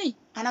jirtaanu mini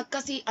an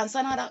akkasii an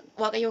sanaadha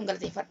waaqayyoon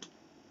galateeffadhu.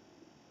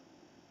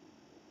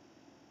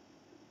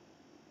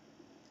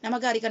 nama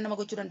gaarii kan nama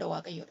gochuu danda'u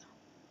waaqayyoodha.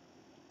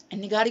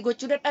 inni gaarii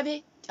gochuu dadhabee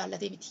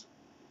jaallatee miti.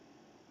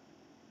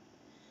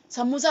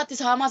 sammuu isaatti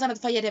saamaa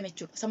sanatti fayyadame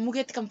jechuudha. sammuu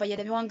keetti kan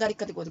fayyadame waan gaarii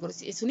akkati godhu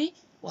suni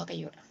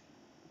waaqayyoodha.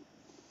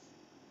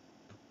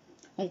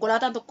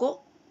 konkolaataan tokko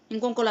hin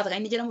konkolaata kan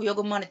inni jedhamu yoo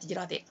gommaan itti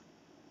jiraatedha.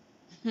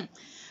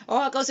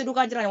 Waaqayyo si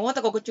duukaa jiraan waan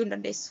tokko gochuu hin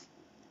dandeessu.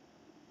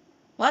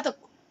 waan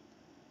tokko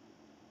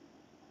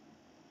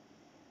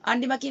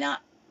አንድ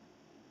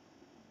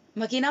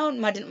መኪናውን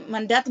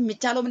መንዳት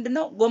የሚቻለው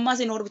ምንድነው? ጎማ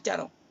ሲኖር ብቻ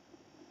ነው።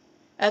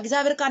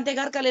 እግዚአብሔር ካንተ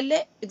ጋር ከሌለ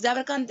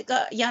እግዚአብሔር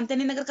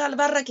ያንተን ነገር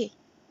ካልባረከ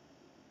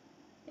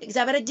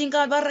እግዚአብሔር እጅን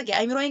ካልባረከ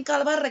አይምሮን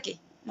ካልባረከ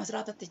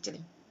መስራት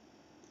አትችልም።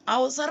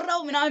 አው ሰራው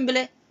ምናምን ብለ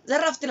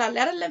ዘራፍ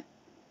ትላለህ አይደለም?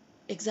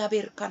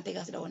 እግዚአብሔር ካንተ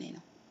ጋር ስለሆነ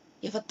ነው።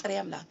 የፈጠረ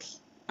አምላክ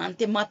አንተ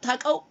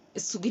ማታቀው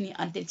እሱ ግን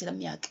አንተን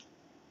ስለሚያውቅ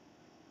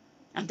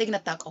አንተ ግን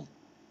አታቀው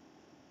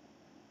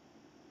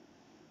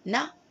እና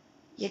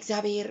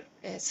የእግዚአብሔር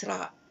ስራ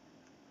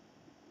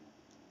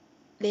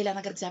ሌላ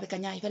ነገር እግዚአብሔር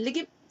ከኛ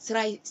አይፈልግም። ስራ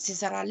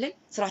ሲሰራልን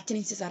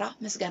ስራችንን ሲሰራ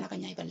ምስጋና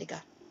ከኛ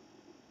ይፈልጋል።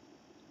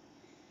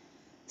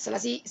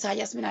 ስለዚህ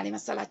ኢሳይያስ ምን አለ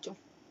መሰላችሁ?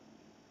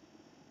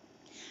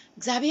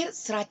 እግዚአብሔር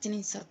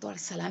ስራችንን ሰርቷል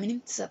ሰላምንም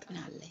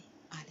ትሰጠናለህ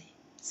አለ።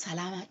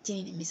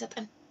 ሰላማችንን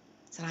የሚሰጠን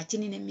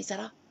ስራችንን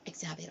የሚሰራ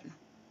እግዚአብሔር ነው።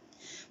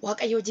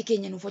 waaqayyo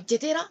jikeenya nuuf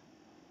hojjeteera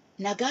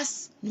nagaas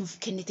nuuf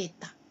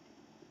kenniteetta.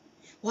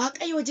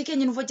 waaqayyo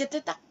jikeenya nuuf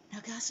hojjeteetta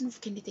nagaas nuuf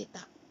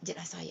kenniteetta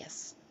jedha Isaayyaas.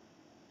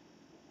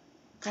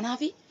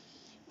 Kanaafi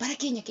bara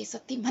keenya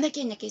keessatti mana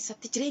keenya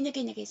keessatti jireenya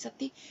keenya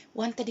keessatti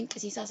wanta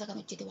dinqisiisaa isa kan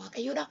hojjete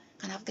waaqayyoodha.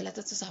 Kanaaf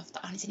galata isaaf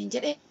ta'an isiniin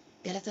jedhe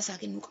galata isaa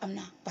kennuu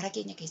qabna bara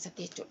keenya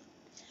keessatti jechuudha.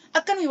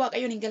 Akka nuyi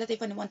waaqayyoon hin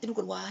galateeffanne wanti nu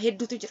kun waa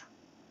hedduutu jira.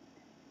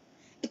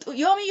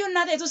 Yoomiyyuu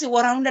innaa ta'etu si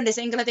waraanuu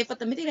dandeessa hin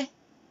galateeffatta mitiire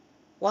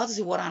waatu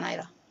si waraanaa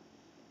jira.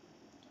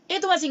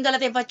 Ituma si hin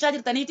galateeffachaa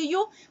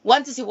jirtaniitiyyuu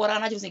wanti si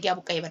waraanaa jiru si giyaa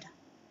buqqa'ee bada.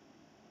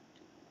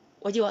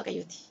 Hojii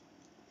waaqayyooti.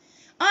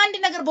 አንድ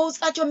ነገር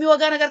በውስጣቸው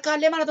የሚወጋ ነገር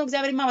ካለ ማለት ነው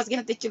እግዚአብሔርን ማመስገን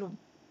አትችሉም።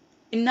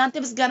 እናንተ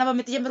ምስጋና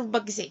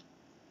በምትጀምሩበት ጊዜ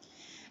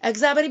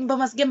እግዚአብሔርን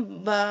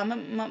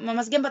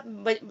በመስገን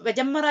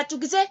በጀመራችሁ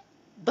ጊዜ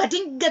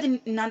በድንገት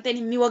እናንተን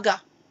የሚወጋ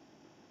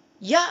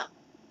ያ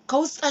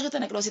ከውስጣቸው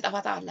ተነቅሎ ሲጠፋ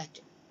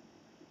ታያላችሁ።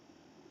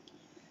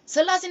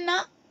 ስላሴና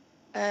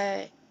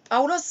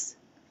ጳውሎስ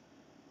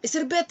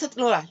እስር ቤት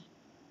ተጥለዋል።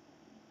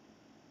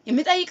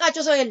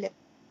 የሚጠይቃቸው ሰው የለም።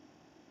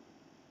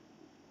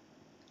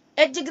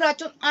 እጅ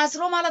እግራቸውን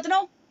አስሮ ማለት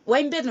ነው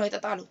ወይም ቤት ነው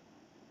የተጣሉ።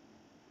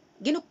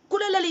 ግን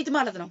እኩለ ሌሊት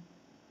ማለት ነው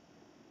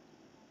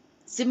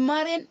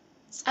ዝማሬን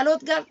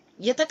ጸሎት ጋር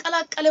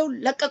የተቀላቀለው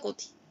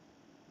ለቀቁት።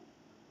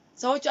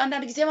 ሰዎች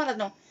አንዳንድ ጊዜ ማለት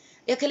ነው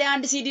እከሌ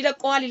አንድ ሲዲ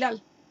ለቀዋል ይላል።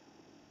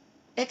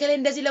 እከሌ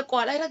እንደዚህ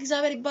ለቀዋል። አይራ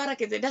እግዚአብሔር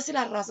ይባረክ ደስ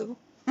ይላል ራሱ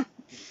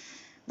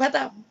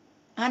በጣም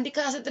አንድ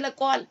ካሰት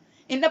ለቀዋል።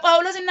 እነ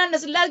ጳውሎስ እና እነ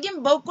ሲላስ ግን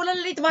በእኩለ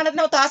ሌሊት ማለት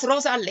ነው ታስሮ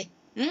ሳለ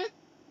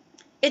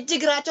እጅ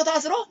እግራቸው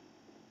ታስሮ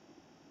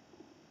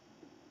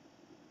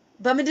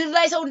በምድር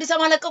ላይ ሰው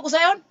እንዲሰማ ለቀቁ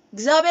ሳይሆን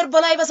እግዚአብሔር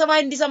በላይ በሰማይ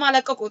እንዲሰማ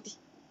ለቀቁት።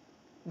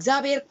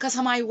 እግዚአብሔር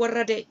ከሰማይ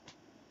ወረደ።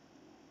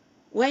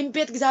 ወይም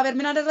ቤት እግዚአብሔር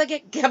ምን አደረገ?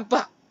 ገባ።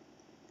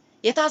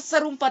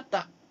 የታሰሩን ፈታ።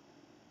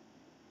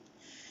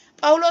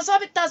 ጳውሎስ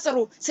ቢታሰሩ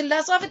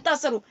ሲላስ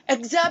ቢታሰሩ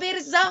እግዚአብሔር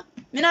እዛ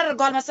ምን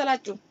አደረገዋል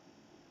መሰላችሁ?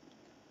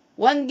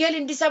 ወንጌል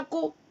እንዲሰብኩ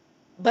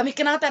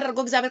በምክንያት አደረገ።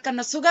 እግዚአብሔር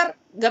ከነሱ ጋር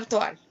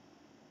ገብተዋል።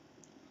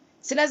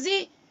 ስለዚህ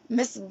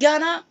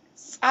ምስጋና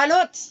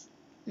ጸሎት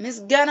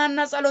ምስጋናና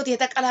ጸሎት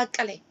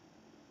የተቀላቀለ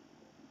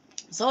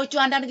ሰዎቹ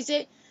አንዳንድ ጊዜ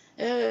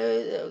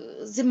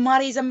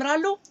ዝማሬ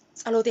ይዘምራሉ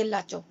ጸሎት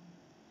የላቸው።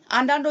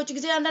 አንዳንዶቹ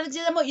ጊዜ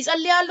ደግሞ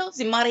ይጸልያሉ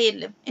ዝማሬ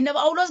የለም። እነ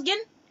ጳውሎስ ግን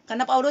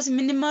ከነ ጳውሎስ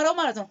የምንማረው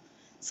ማለት ነው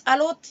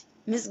ጸሎት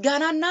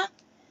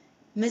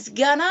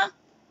ምስጋና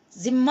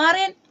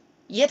ዝማሬን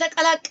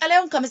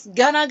የተቀላቀለውን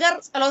ከምስጋና ጋር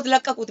ጸሎት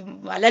ለቀቁት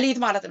ለሊት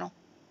ማለት ነው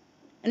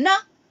እና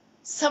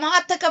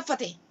ሰማዓት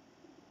ተከፈተ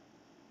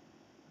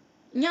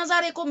እኛ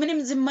ዛሬ እኮ ምንም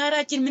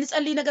ዝማሬያችን ምን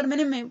ጸልይ ነገር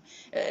ምንም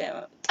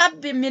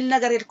ጠብ የሚል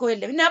ነገር እኮ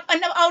የለም እና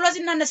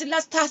ጳውሎስና እነ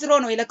ሲላስ ታስሮ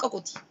ነው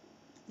የለቀቁት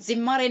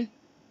ዝማሬን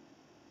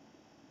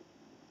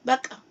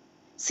በቃ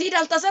ሲድ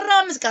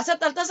አልተሰራም እስካሰጥ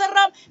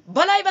አልተሰራም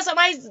በላይ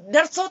በሰማይ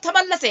ደርሶ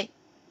ተመለሰ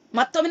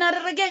መጥቶ ምን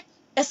አደረገ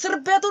እስር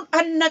ቤቱን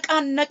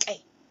አነቃነቀ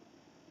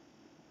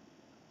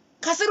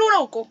ከስሩ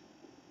ነው እኮ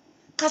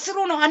ከስሩ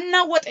ነው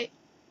አናወጠ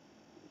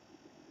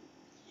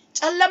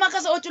ጨለማ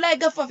ከሰዎቹ ላይ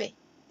ገፈፈ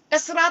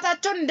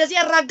እስራታቸውን እንደዚህ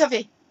ያራገፈ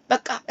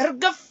በቃ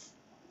እርግፍ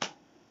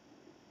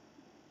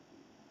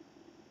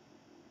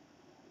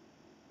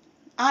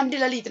አንድ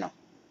ለሊት ነው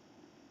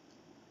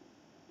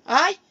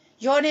አይ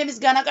የሆነ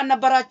ምስጋና ቀን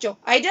ነበራቸው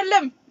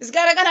አይደለም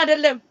ምስጋና ቀን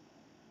አይደለም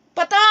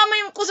በጣም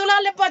ቁስል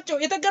አለባቸው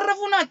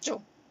የተገረፉ ናቸው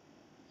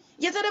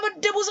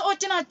የተደበደቡ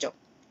ሰዎች ናቸው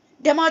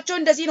ደማቸው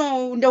እንደዚህ ነው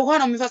እንደ ውሃ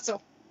ነው የሚፈሰው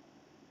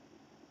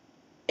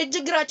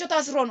እጅግራቸው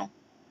ታስሮ ነው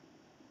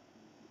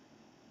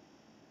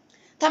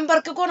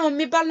ተንበርክኮ ነው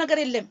የሚባል ነገር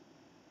የለም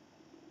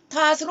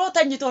ታስሮ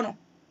ተኝቶ ነው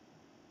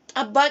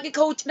ጠባቂ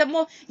ከውጭ ደግሞ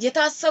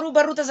የታሰሩ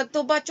በሩ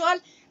ተዘግቶባቸዋል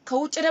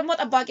ከውጭ ደግሞ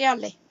ጠባቂ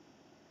አለ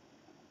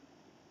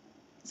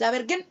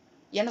እግዚአብሔር ግን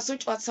የነሱን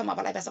ጩኸት ሰማ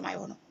በላይ በሰማይ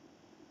ሆኖ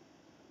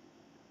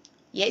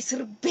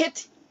የእስር ቤት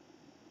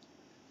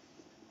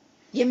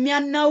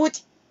የሚያናውጥ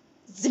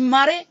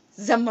ዝማሬ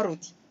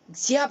ዘመሩት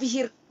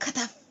እግዚአብሔር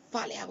ከተፍ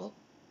አለ ያቦ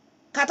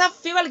ከተፍ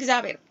ይበል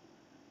እግዚአብሔር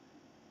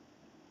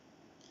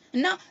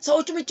እና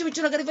ሰዎቹ ምቹ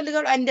ነገር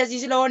ይፈልጋሉ እንደዚህ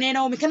ስለሆነ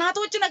ነው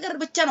ምክንያቶች ነገር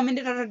ብቻ ነው ምን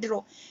እንደረድሮ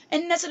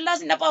እነ ስላስ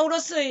እነ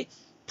ጳውሎስ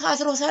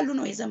ታስሮ ሳሉ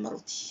ነው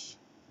የዘመሩት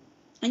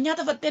እኛ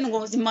ተፈተን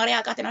ነው ዝማሬ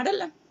ያቃተን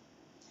አይደለም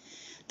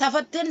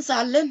ተፈተን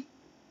ሳለን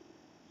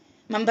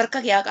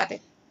መንበርከክ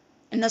ያቃተን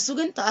እነሱ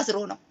ግን ታስሮ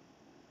ነው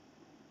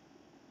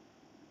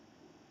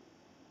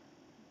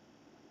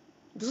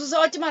ብዙ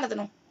ሰዎች ማለት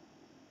ነው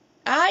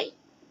አይ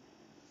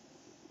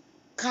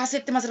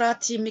ካሴት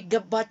መስራት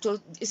የሚገባቸው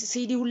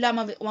ሲዲ ሁላ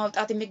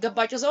ማውጣት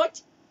የሚገባቸው ሰዎች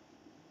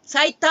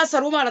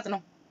ሳይታሰሩ ማለት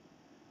ነው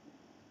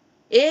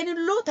ይሄን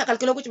ሁሉ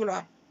ተከልክለው ቁጭ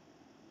ብለዋል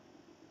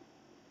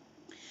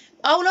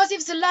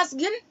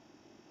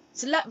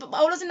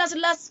ጳውሎስና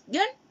ሲላስ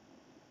ግን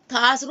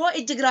ታስሮ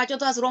እግራቸው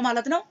ታስሮ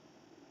ማለት ነው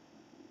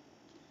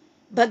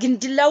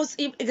በግንድላው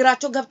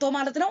እግራቸው ገብቶ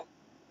ማለት ነው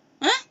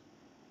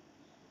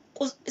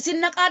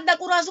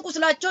ሲነቃደቁ ራሱ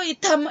ቁስላቸው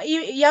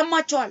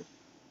ያማቸዋል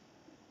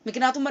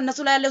ምክንያቱም በእነሱ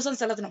ላይ ያለው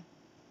ሰንሰለት ነው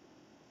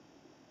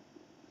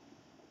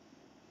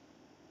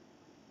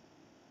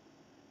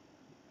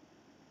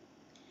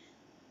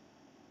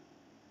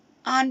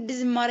አንድ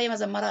ዝማሬ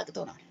መዘመር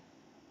አቅቶናል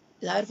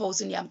እግዚአብሔር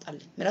ፈውስን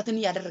ያምጣልን ምሕረትን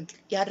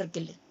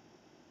ያደርግልን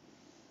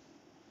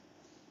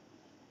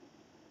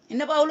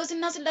እነ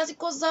ጳውሎስና ሲላስ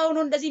እኮ እዛው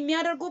ነው እንደዚህ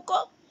የሚያደርጉ እኮ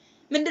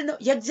ምንድነው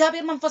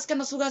የእግዚአብሔር መንፈስ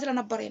ከነሱ ጋር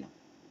ስለነበረ ነው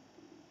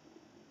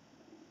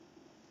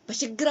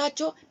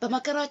በችግራቸው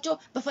በመከራቸው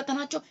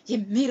በፈተናቸው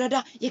የሚረዳ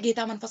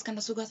የጌታ መንፈስ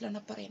ከነሱ ጋር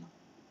ስለነበረ ነው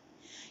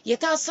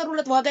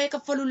የታሰሩለት ዋጋ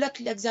የከፈሉለት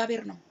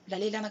ለእግዚአብሔር ነው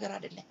ለሌላ ነገር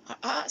አይደለም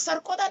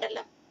ሰርቆት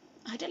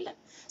አይደለም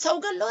ሰው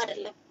ገሎ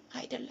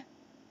አይደለም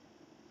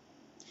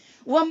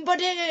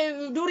ወንበዴ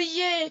ዱርዬ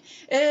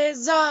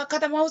እዛ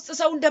ከተማ ውስጥ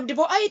ሰው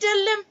ደብድበው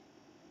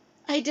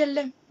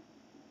አይደለም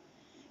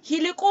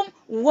ይልቁም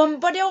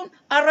ወንበዴውን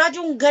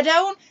አራጁን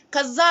ገዳዩን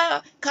ከዛ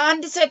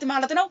ከአንድ ሴት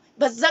ማለት ነው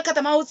በዛ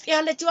ከተማ ውስጥ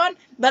ያለችዋን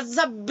በዛ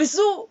ብዙ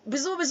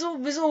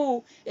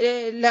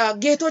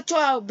ለጌቶቿ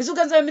ብዙ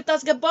ገንዘብ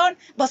የምታስገባውን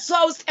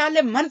በሷ ውስጥ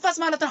ያለ መንፈስ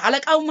ማለት ነው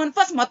አለቃው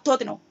መንፈስ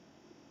መጥቶት ነው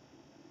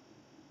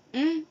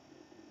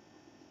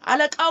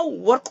አለቃው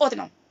ወርቆት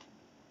ነው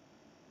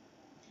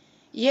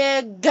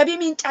የገቢ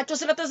ምንጫቸው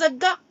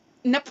ስለተዘጋ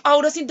እነ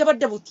ጳውሎስን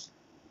ደበደቡት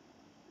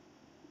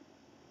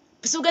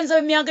ብዙ ገንዘብ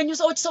የሚያገኙ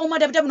ሰዎች ሰው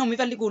መደብደብ ነው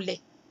የሚፈልጉልኝ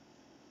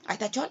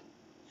አይታችኋል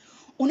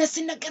እውነት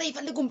ሲነገር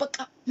ይፈልጉን በቃ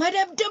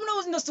መደብደብ ነው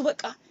እነሱ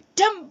በቃ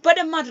ደም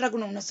በደም ማድረግ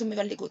ነው እነሱ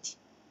የሚፈልጉት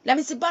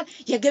ለምን ሲባል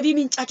የገቢ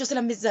ምንጫቸው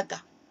ስለሚዘጋ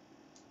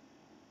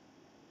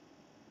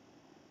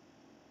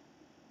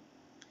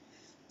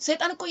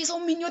ሰይጣን እኮ የሰው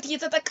ምኞት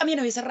እየተጠቀመ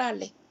ነው የሰራ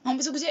ያለ አሁን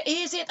ብዙ ጊዜ ይሄ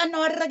ሰይጣን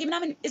ነው አደረገ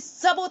ምናምን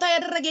እዛ ቦታ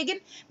ያደረገ ግን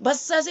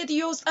በዛ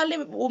ሴትዮ ውስጥ አለ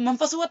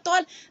መንፈሱ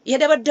ወጥቷል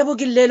የደበደቡ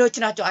ግን ሌሎች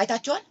ናቸው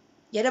አይታችኋል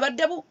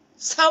የደበደቡ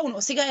ሰው ነው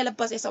ስጋ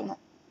የለበሰ ሰው ነው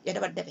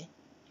የደበደበ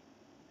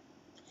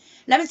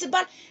ለምን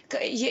ሲባል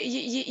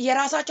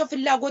የራሳቸው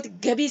ፍላጎት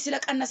ገቢ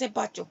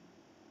ስለቀነሰባቸው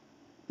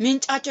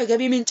ምንጫቸው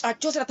ገቢ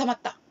ምንጫቸው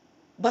ስለተመታ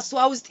በሷ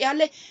ውስጥ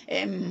ያለ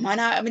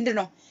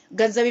ምንድነው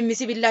ገንዘብ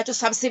የሚስብላቸው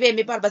ሰብስቤ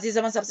የሚባል በዚህ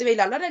ዘመን ሰብስቤ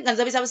ይላሉ አይደል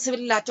ገንዘብ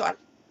ይሰብስብላቸዋል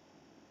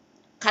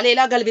ከሌላ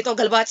ገልብጠው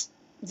ገልባጭ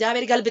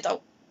እግዚአብሔር ገልብጠው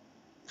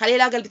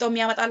ከሌላ ገልብጠው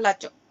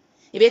የሚያመጣላቸው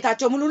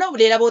የቤታቸው ሙሉ ነው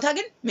ሌላ ቦታ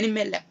ግን ምንም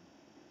የለም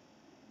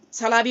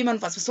ሰላቢ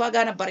መንፈስ እሷ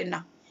ጋር ነበርና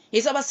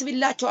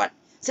ይሰበስብላቸዋል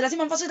ስለዚህ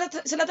መንፈሱ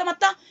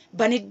ስለተመታ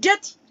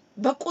በንደት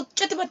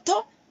በቁጭት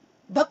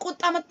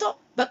በቁጣ መጥቶ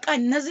በቃ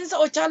እነዚህን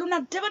ሰዎች አሉና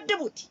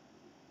ደበደቡት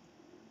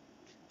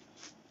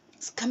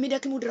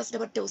እስከሚደክሙ ድረስ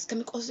ደበደቡ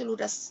እስከሚቆስሉ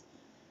ድረስ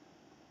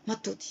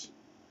መቱት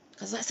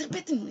ከዛ እስር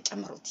ቤት ነው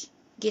ጨመሩት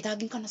ጌታ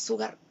ግን ከነሱ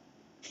ጋር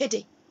ሄደ።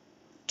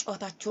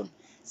 ጨዋታቸውን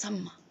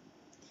ሰማ።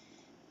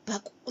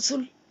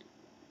 በቁስል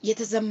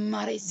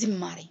የተዘመረ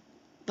ዝማሬ፣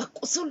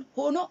 በቁስል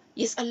ሆኖ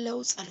የጸለዩ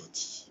ጸሎት፣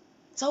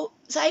 ሰው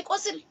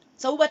ሳይቆስል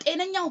ሰው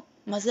በጤነኛው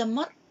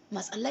መዘመር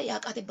መጸለይ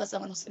ያቃተበት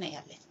ዘመን ውስጥ ነው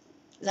ያለ።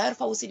 ዛሬ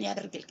ፈውስን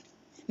ያደርግልን፣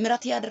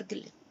 ምሕረት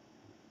ያደርግልን።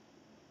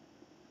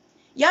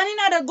 ያንን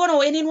አድርጎ ነው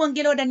እኔን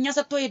ወንጌል ወደኛ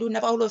ሰጥቶ ሄዱ እነ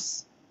ጳውሎስ።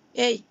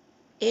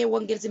 ይሄ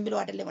ወንጌል ዝም ብሎ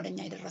አይደለም ወደኛ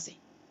የደረሰ።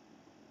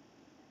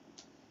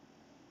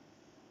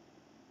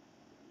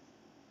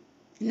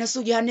 እነሱ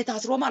ያኔ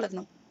ታስሮ ማለት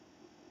ነው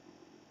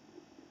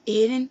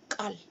ይሄንን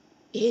ቃል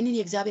ይሄንን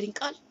የእግዚአብሔርን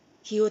ቃል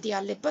ህይወት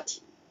ያለበት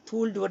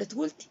ትውልድ ወደ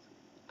ትውልድ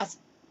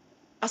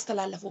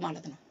አስተላለፉ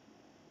ማለት ነው።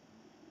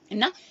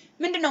 እና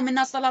ምንድነው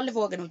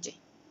የምናስተላልፈው ወገኖቼ?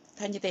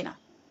 ተኝተናል።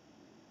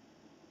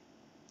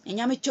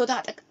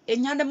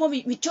 እኛ ደግሞ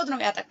ምቾት ነው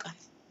ያጠቃን።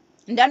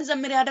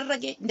 እንዳንዘምር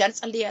ያደረገ፣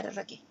 እንዳንጸልይ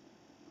ያደረገ።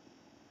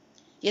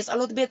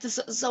 የጸሎት ቤት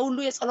ሰው ሁሉ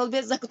የጸሎት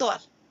ቤት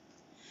ዘግተዋል።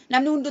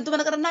 namni hundumtu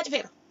mana kadhannaa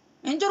cifeera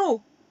hin jiru.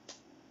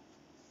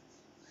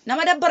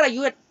 nama dabbara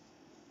iyyuu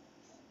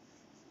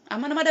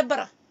amma nama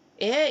dabbara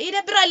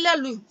ይደብራል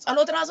ይላሉ።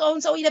 ጸሎት ራሱ አሁን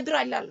ሰው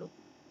ይደብራል ይላሉ።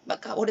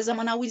 በቃ ወደ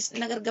ዘመናዊ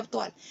ነገር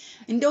ገብተዋል።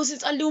 እንደው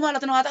ሲጸልዩ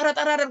ማለት ነው አጠራ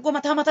አድርጎ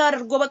መታ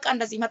አድርጎ በቃ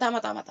እንደዚህ መታ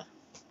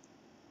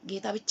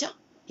ጌታ ብቻ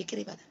ይቅር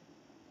ይበላል።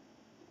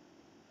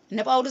 እነ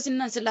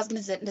ጳውሎስና ሲላስ ግን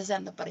እንደዛ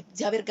ነበር።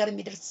 እግዚአብሔር ጋር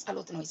የሚደርስ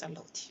ጸሎት ነው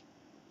የጸለዩት።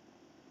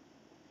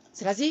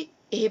 ስለዚህ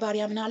ይሄ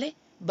ባሪያ ምን አለ?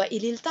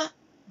 በእልልታ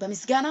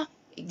በምስጋና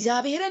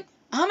እግዚአብሔርን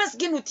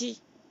አመስግኑት።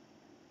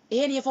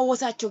 ይሄን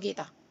የፈወሳቸው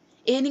ጌታ፣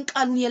 ይሄንን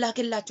ቃሉን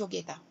የላከላቸው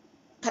ጌታ፣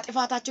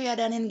 ከጥፋታቸው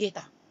ያዳነን ጌታ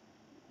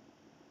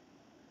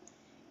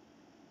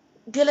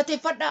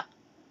ገለቴፈዳ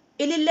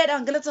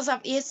እልልሌዳን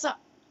ገለተሳፍ ኤሳ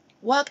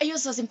ዋቀዮ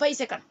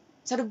ሲንፋይሴ ከነ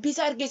ሰዱቢሳ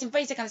እርጌ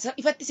ሲንፋይሴ ከነ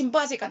ኢፈቲ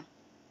ሲንባሴ ከነ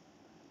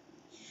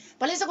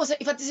በሌሰ ኮሰ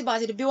ኢፈቲ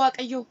ሲባሴ ድቢ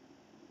ዋቀዮ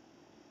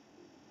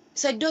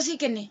ሰዶሲ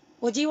ከነ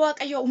ወጂ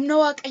ዋቀዮ ኡምነ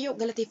ዋቀዮ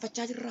ገለቴፈቻ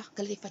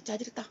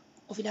ጅርታ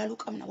ኦፊላሉ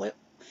ቀምና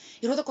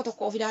yeroo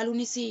tokko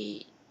ofilaaluunis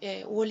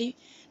wali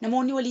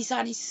namoonni walii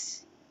isaanis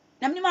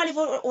namni maaliif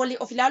wali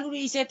ofilaaluu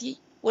dhiiseeti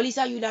walii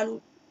isaa ilaaluu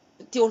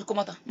itti ol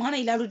kumata maana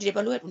ilaaluu dide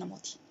baluu jedhu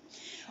namooti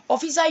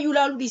ofii isaa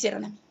ilaaluu dhiiseera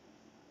namni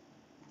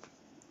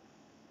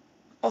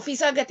ofii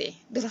isaa gatee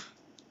dura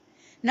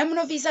namni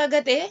ofii isaa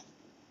gatee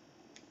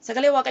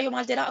sagalee waaqayyo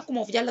maal jedha akkuma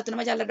of jaallatu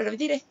nama jaalladha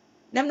miti de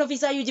namni ofii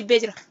isaa jibbee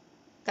jira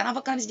kanaaf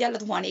akkaanis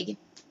jaallatu waan eegin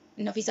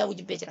inni ofii isaa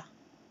jibbee jira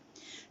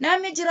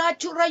namni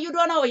jiraachuu irraa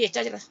yudoona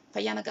hoyyechaa jira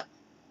fayyaa nagaa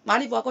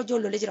maaliif waaqo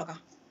jollolee jira ka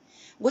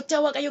gocha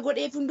waaqayyo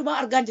godhee hundumaa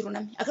argaan jiru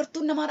namni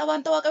agartuun namaadha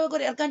wanta waaqayyo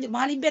godhee argaan jiru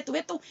maaliin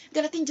beektu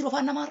galatiin jiru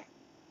afaan namaarra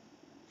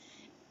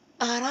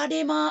aaraa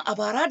deemaa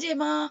abaaraa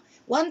deemaa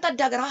wanta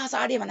addaa garaa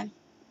haasaa deema namni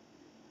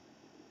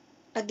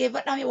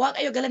dhaggeeffadhaame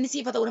waaqayyo galanni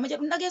siifa ta'u nama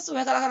jedhu dhageessu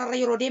karaa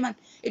kanarra yeroo deeman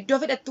iddoo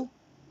fedhattu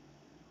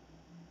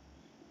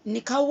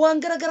inni kaan waan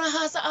garaa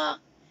haasaa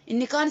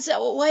inni kaan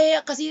waa'ee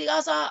akkasii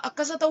haasaa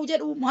akkasa ta'u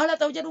jedhu maala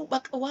ta'u jedhu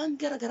bakka waan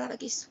garaa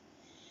dhageessu.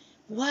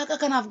 waaqa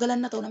kanaaf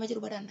galanna ta'u nama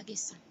jiru badaan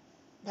dhageessan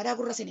badaa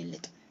gurra sin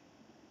illee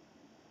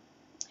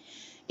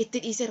itti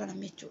dhiiseera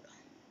namni jechuudha.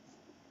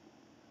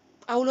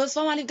 Phaawulos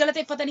fa maaliif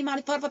galateeffatanii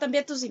maaliif faarfatan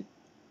beektusin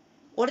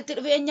walitti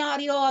dhufeenya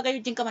hariiroo waaqayyo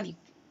wajjin qabaniif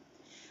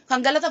kan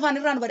galata afaan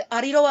irraan bade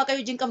hariiroo waaqayyo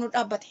wajjin qabnu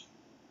dhaabbate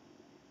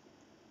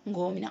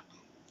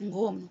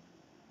ngoomnu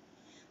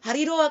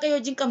hariiroo waaqayyo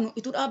wajjin qabnu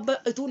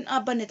ituun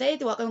dhaabbanne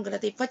ta'eeti waaqayyoon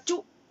galateeffachuu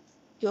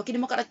yookiin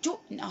immoo kadhachuu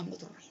hin dhaabnu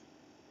turre.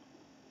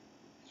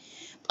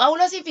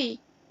 Phaawulosii fi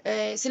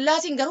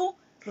Sillaasiin garuu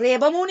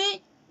reebamuuni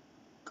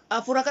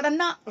afura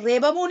kadhannaa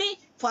reebamuuni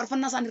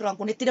faarfannaa isaan irraan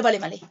kun itti dabale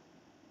malee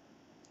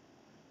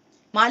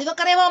maaliif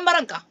akka reebaman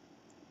baran ka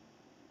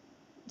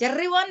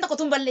jarri waan tokko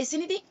tun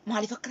balleessiniti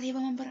maaliif akka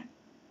reebaman baran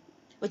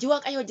hojii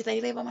waaqayyo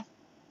hojjetanii reebaman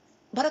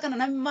bara kana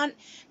namni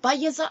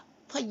baay'een isaa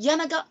fayyaa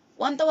nagaa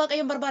wanta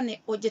waaqayyoon barbaanne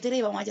hojjetee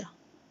reebamaa jira.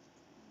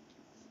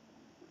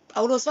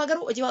 Phaawulos faa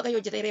garuu hojii waaqayyo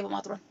hojjetee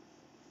reebamaa turan.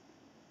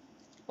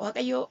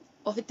 Waaqayyo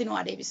ofitti nu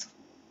adeebisu.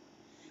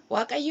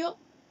 Waaqayyo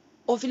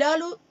of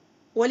ilaalu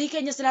walii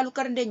keenya silaalu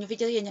akka dandeenyu fi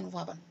keenya nuuf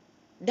haaban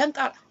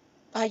danqaadha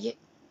baay'ee.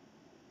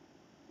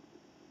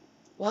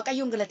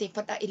 Waaqayyoon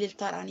galateeffadhaa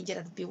ililtaadhaan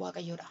jedha dubbii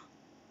waaqayyoodha.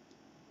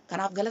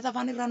 Kanaaf galata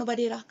afaan irraa nu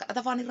badeera kadhata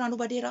afaan irraa nu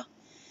badeera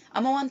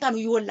amma wanta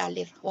nuyi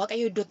wallaalleerra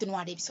waaqayyo iddootti nu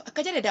adeebisu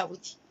akka jedhe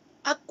Daawit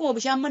akkuma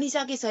bishaan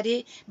maniisaa keessa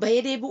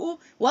bahee deebi'u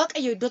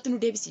waaqayyo iddootti nu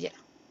deebisi jedha.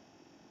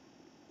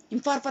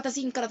 Hin faarfatas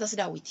hin kadhatas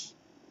Daawit.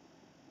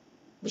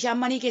 Bishaan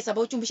manii keessa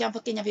bahuun bishaan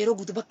fakkeenyaaf yeroo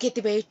guutu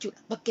bakkeetti bahee jechuudha.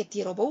 Bakkeetti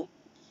yeroo bahu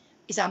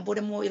isaan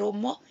booda immoo yeroo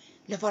immoo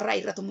lafarraa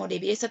irratti immoo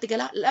deebi'ee eessatti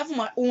gala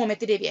lafuma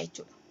uumametti deebi'a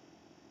jechuudha.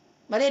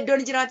 Malee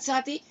iddoon jiraati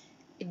isaati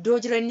iddoo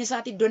jireenya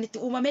isaati iddoon itti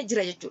uumame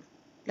jira jechuudha.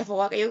 Lafa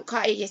waaqayyo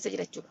kaa'ee keessa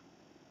jira jechuudha.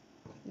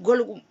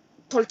 Gol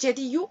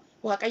tolcheetiyyuu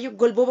waaqayyo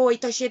golbooba wayii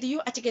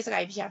tolcheetiyyuu achi keessa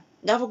kaa'ee bishaan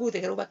gaafa guute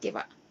garuu bakkee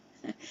ba'a.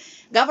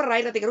 Gaafa irraa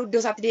irratti garuu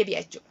iddoo isaatti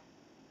deebi'a jechuudha.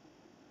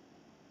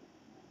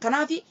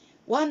 Kanaafi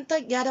wanta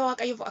yaada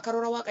waaqayyo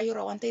karoora waaqayyo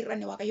irraa wanta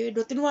hir'anne waaqayyo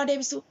iddootti nu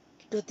deebisu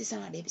iddootti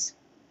sana deebisu.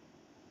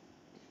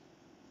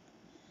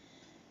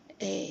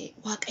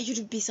 waaqayyo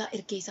dubbii isaa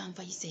ergee isaan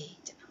fayyisee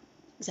jedha.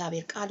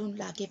 እግዚአብሔር ቃሉን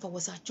ላኬ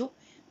ፈወሳቸው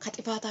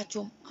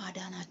ከጥፋታቸውም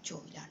አዳናቸው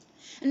ይላል።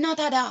 እና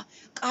ታዲያ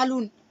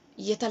ቃሉን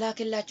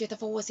እየተላከላቸው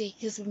የተፈወሰ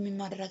ህዝብ ምን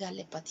ማድረግ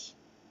አለበት?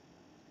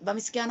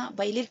 በምስጋና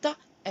በእልልታ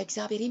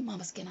እግዚአብሔርን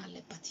ማመስገን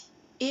አለበት።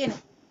 ይሄ ነው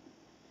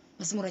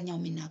መዝሙረኛው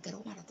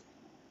የሚናገረው ማለት ነው።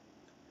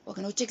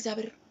 ወገኖቼ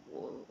እግዚአብሔር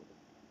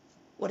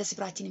ወደ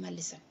ስፍራችን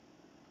ይመልሰን።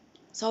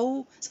 ሰው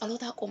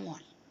ጸሎት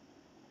አቆመዋል።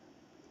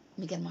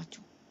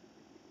 የሚገርማችሁ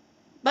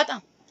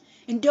በጣም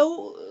እንደው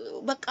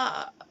በቃ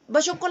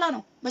በሸኮላ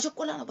ነው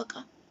በቃ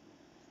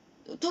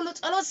ቶሎ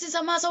ጸሎት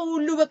ሲሰማ ሰው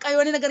ሁሉ በቃ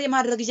የሆነ ነገር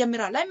የማድረግ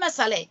ይጀምራል።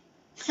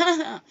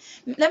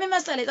 ለምን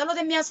መሰለህ ጸሎት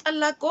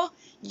የሚያስጠላ እኮ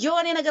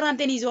የሆነ ነገር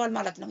አንተን ይዘዋል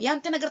ማለት ነው።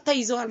 ያንተ ነገር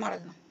ተይዘዋል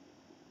ማለት ነው።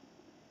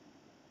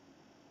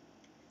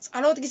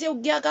 ጸሎት ጊዜ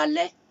ውጊያ ካለ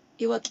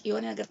ይወቅ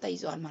የሆነ ነገር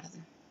ተይዘዋል ማለት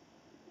ነው።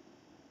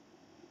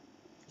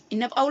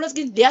 እነ ጳውሎስ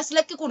ግን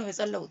ሊያስለቅቁ ነው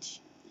የጸለዩት።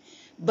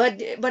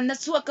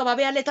 በእነሱ አካባቢ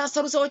ያለ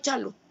የታሰሩ ሰዎች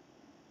አሉ።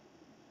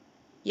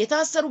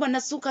 የታሰሩ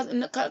በእነሱ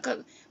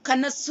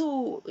ከነሱ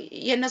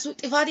የነሱ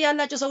ጥፋት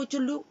ያላቸው ሰዎች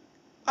ሁሉ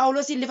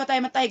ጳውሎስን ሊፈታ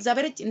የመጣ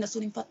እግዚአብሔር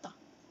እነሱንም ፈታ።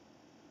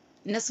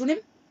 እነሱንም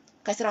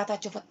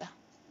ከስራታቸው ፈታ።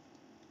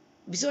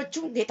 ብዙዎቹ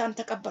ጌታን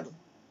ተቀበሉ።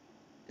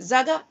 እዛ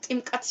ጋር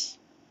ጥምቀት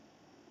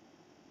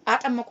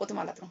አጠመቁት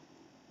ማለት ነው።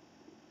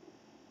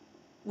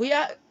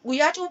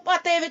 ጉያ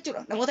ጩባታ የፈችው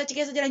ነው። ለሞታች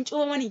ከሰ ጀራን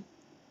ጩበማኒ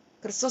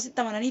ክርስቶስ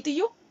ተማናኒ ትዩ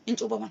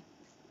እንጩበማን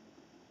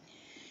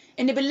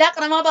እኔ ብላቅ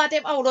ረማ ባቴ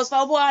ጳውሎስ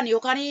ፋውባን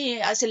ዮካኒ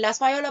ስላስ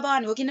ፋዮ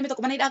ለባን ዮኪን ነመ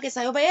ተቆመኒ ዳከ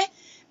ሳዮ በየ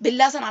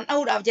ብላሰን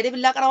አንአውድ አብጀደ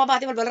ብላቅ ረማ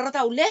ባቴ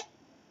በልበለረታውለ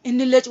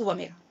እንለጩ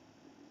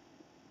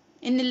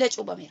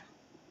በሜራ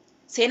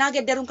ሴና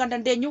ገደሩን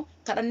ከንደንደኙ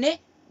ከደኔ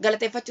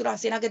ገለጤፈቹራን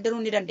ሴና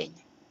ገደሩን እንደንደኝ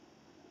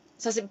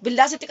ሰስ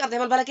ብላስ ተቀርተ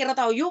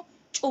በልበለከረታውዩ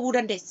ጩቡ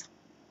ደንደስ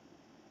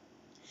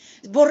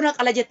ቦርና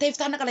ቀለጀተ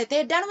ይፍታና ቀለተ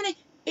ዳኑኒ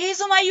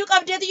ኢሱማዩ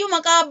ቀብደትዩ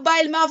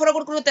መቃባይል ማፍረ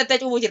ቁርቁሩ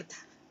ተተጩቡ ጅርታ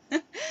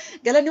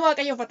ገለኒ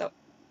ዋቀዮ ፈታው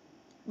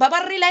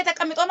በበሪ ላይ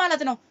ተቀምጦ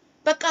ማለት ነው።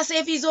 በቃ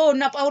ሰይፍ ይዞ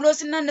እና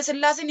ጳውሎስና እነ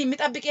ስላሴን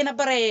የሚጠብቅ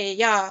የነበረ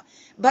ያ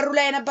በሩ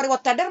ላይ የነበረ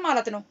ወታደር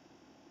ማለት ነው።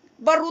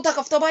 በሩ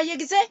ተከፍቶ ባየ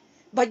ጊዜ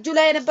በእጁ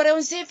ላይ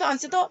የነበረውን ሰይፍ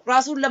አንስቶ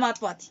ራሱን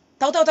ለማጥፋት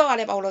ተው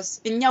አለ ጳውሎስ።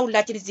 እኛ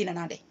ሁላችን እዚህ ነን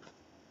አለ።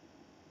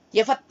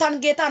 የፈታን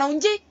ጌታ ነው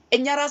እንጂ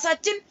እኛ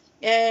ራሳችን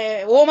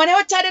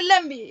ወመኔዎች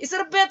አይደለም።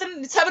 እስር ቤትን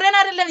ሰብረን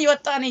አይደለም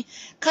ይወጣኒ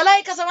ከላይ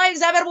ከሰማይ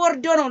እግዚአብሔር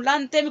ወርዶ ነው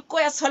ላንተም እኮ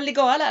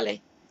ያስፈልገዋል አለ።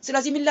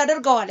 ስለዚህ ምን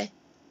ላደርገው አለ።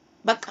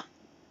 በቃ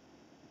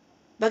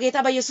በጌታ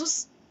በኢየሱስ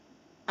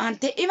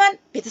አንተ ኢማን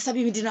ቤተሰብ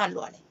ይድናሉ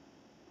አለ።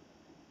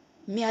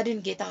 የሚያድን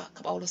ጌታ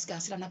ከጳውሎስ ጋር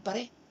ስለነበረ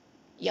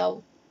ያው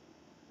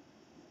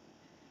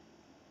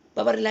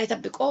በበር ላይ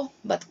ተብቆ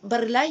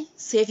በር ላይ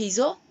ሰይፍ ይዞ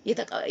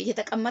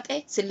የተቀመጠ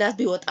ስላስ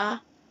ቢወጣ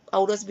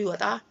ጳውሎስ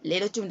ቢወጣ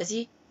ሌሎችም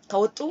እንደዚህ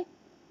ከወጡ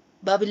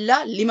በብላ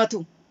ሊመቱ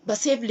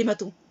በሰይፍ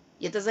ሊመቱ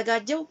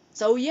የተዘጋጀው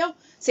ሰውየው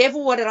ሰይፉ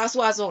ወደ ራሱ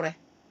አዞረ።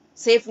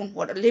 ሰይፉን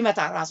ወደ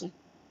ሊመታ ራሱ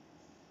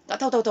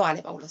ተው አለ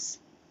ጳውሎስ።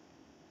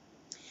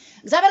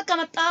 እግዚአብሔር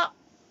ከመጣ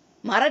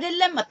ማረድ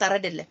የለም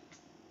መታረድ የለም።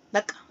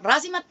 በቃ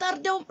ራስን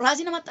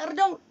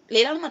መታረደው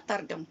ሌላን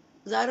መታረደው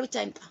እግዚአብሔር ብቻ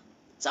ይምጣ።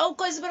 ሰው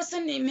እኮ እርስ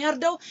በርስን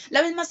የሚያርደው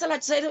ለምን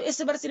መሰላችሁ? እርስ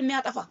በርስን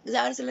የሚያጠፋ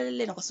እግዚአብሔር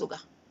ስለሌለ ነው ከሱ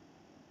ጋር።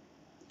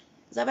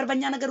 እግዚአብሔር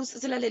በእኛ ነገር ውስጥ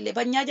ስለሌለ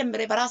በእኛ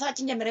ጀምሬ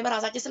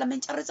በራሳችን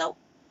ስለምንጨርሰው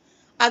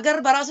አገር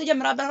በራሱ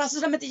ጀምራ በራሱ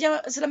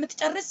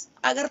ስለምትጨርስ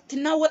አገር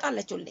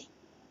ትናወጣለች ሁሌ።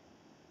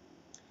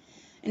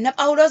 እነ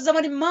ጳውሎስ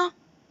ዘመንማ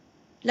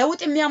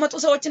ለውጥ የሚያመጡ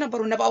ሰዎች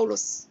ነበሩ። እነ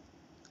ጳውሎስ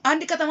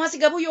አንድ ከተማ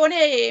ሲገቡ የሆነ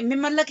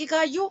የሚመለክ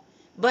ካዩ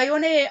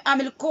በየሆነ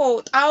አምልኮ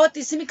ጣዖት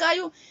ስም ካዩ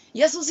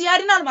ኢየሱስ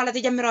ያድናል ማለት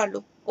ይጀምራሉ።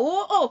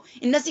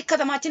 እነዚህ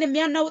ከተማችን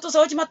የሚያናውጡ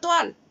ሰዎች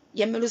መጥተዋል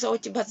የሚሉ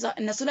ሰዎች በዛ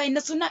እነሱ ላይ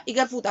እነሱና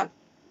ይገርፉታል።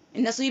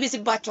 እነሱ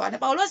ይብስባቸዋል።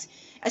 ጳውሎስ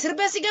እስር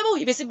ቤት ሲገቡ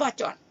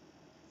ይብስባቸዋል።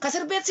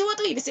 ከእስር ቤት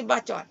ሲወጡ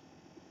ይብስባቸዋል።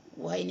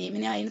 ወይኔ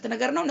ምን አይነት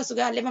ነገር ነው! እነሱ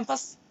ጋር ያለ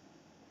መንፈስ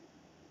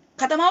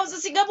ከተማ ውስጥ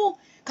ሲገቡ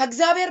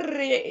ከእግዚአብሔር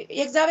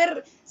የእግዚአብሔር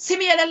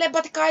ስም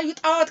የሌለበት ካዩ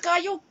ጣዖት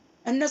ካዩ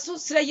እነሱ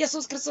ስለ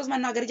ኢየሱስ ክርስቶስ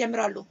መናገር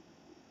ይጀምራሉ።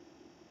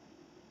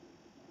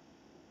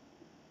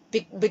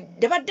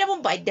 ቢደበደቡም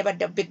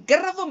ባይደበደቡ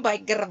ቢገረፉም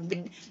ባይገረፉ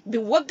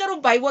ቢወገሩም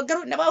ባይወገሩ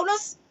እነ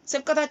ጳውሎስ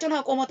ስብከታቸውን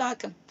አቆመው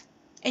አቅም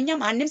እኛ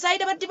ማንንም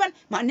ሳይደበድበን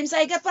ማንንም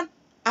ሳይገርፈን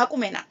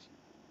አቁመናል።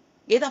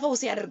 ጌታ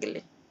ፈውስ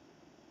ያደርግልን።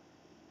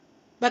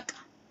 በቃ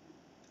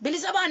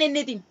ብሊሰባን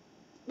እነቲም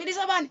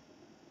ብሊሰባን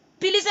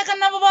ቢሊሰ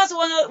ከናባስ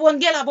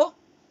ወንጌል አቦ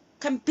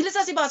ከቢሊሰ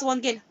ሲባስ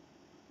ወንጌል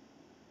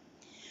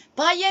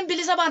ባየን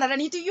ብሊሰባን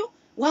አረኒትዩ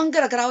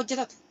ዋንገረ ገራ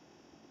ወጀታቱ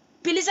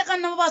ቢሊሰ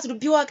ከናባስ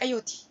ዱቢ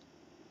ዋቀዮቲ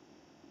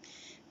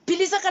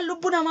ቢሊሰ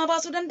ከልቡና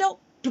ማባሱ ደንደው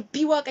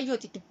ዱቢ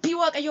ዋቀዮቲ ዱቢ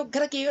ዋቀዮ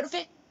ገረ ከየርፈ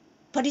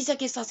ፐዲሰ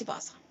ከሳ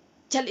ሲባሳ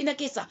ቸልኢነ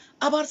ከሳ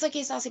አባርሰ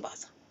ከሳ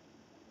ሲባሳ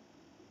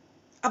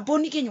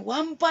አቦኒ ከኝ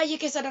ዋምባየ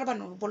ከሳ ደርባን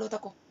ነው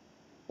ቦሎታኮ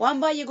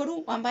ዋምባየ ጎዱ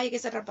ዋምባየ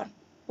ከሳ ደርባን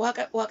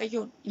ዋቀዮ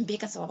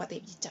ኢምቤከን ሰባባተ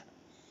ይብቻ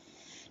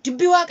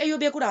ዱቢ ዋቀዮ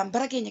ቤኩዳን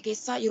በረከኛ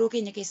ከሳ ይሮ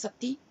ከኛ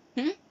ከሰቲ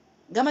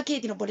gama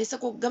keeti no bolessa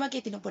ko gama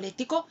keeti no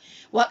boletti ko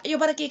waaqayyo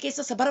bara kee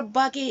keessa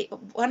sabarbaakee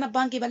waan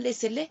abbaan kee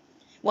balleesselle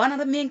waan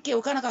harmeen kee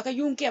yookaan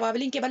akaakayyuun kee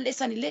baabiliin kee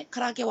balleessan illee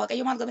karaa kee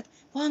waaqayyo maal godhate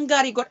waan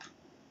gaarii godha.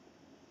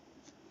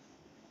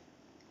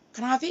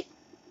 Kanaaf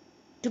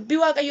dubbii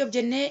waaqayyoof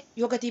jennee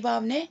yoo gatii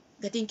baafnee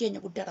gatiin keenya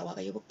guddaadha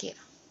waaqayyo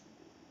bukkeedha.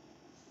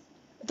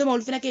 Utuma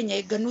ulfina keenya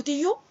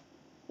eeggannuutiyyuu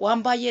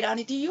waan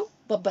baay'eedhaanitiyyuu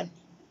babbanne.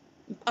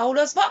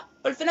 Phaawulos fa'a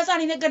ulfina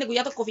isaanii hin eegganne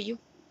guyyaa tokkoofiyyuu.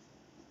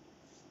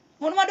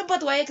 Walumaa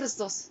dubbatu waa'ee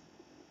Kiristoos.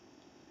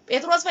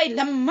 Phexros fa'i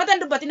lammatan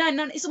dubbatinaa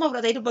innaan isuma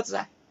fudhatee dubbatu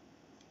isaan.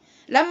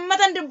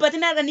 Lammatan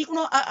dubbatinaa dhanii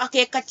kunoo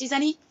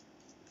akeekkachiisanii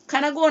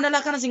kana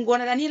goonala kana sin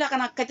goonalanii la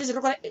kana akkatti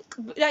sirru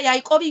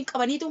Yaaqoobiin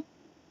qabaniitu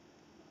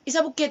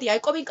isa bukkeeti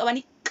Yaaqoobiin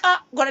qabanii qaa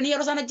godhanii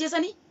yeroo isaan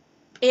ajjeesanii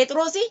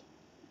Phexrosi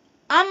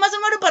ammas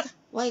uma dubbata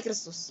waa'ee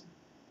Kiristoos.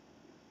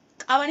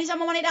 Qabanii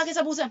sama maneedhaa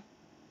keessa buusan.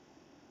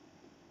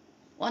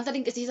 Wanta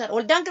dinqisiisaadha.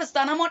 Waldaan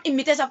kiristaanaa moo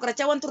dhimmitee isaaf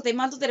qarachaa waan turte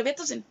maaltu ture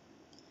beektusin?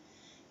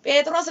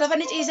 Phexros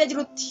lafanni ciisee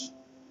jirutti.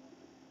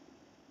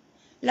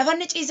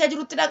 Lafanni ciisee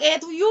jirutti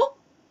dhaqeetuyyuu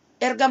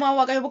ergamaa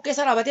waaqayyo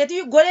bukkeessa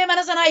dhaabateetuyyuu golee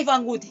mana sanaa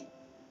ifaan guute.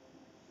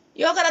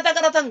 Yoo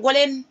kadhatan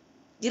goleen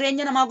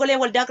jireenya namaa golee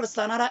waldaa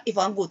kiristaanaa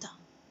ifaan guuta.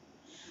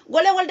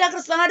 Golee waldaa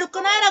kiristaanaa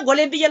dukkanaa'eera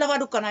goleen biyya lafaa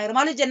dukkanaa'eera.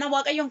 Maaliif jennaan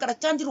waaqayyoon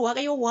kadhachaa jiru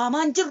waaqayyoon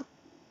waamaan jiru.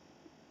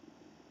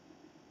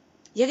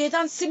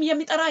 የጌታን ስም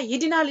የሚጠራ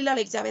ይድናል ይላል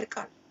እግዚአብሔር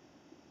ቃል።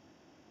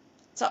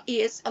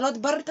 ጸሎት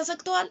በር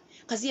ተዘግቷል።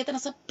 ከዚህ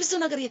የተነሳ ብዙ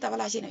ነገር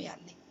እየተበላሸ ነው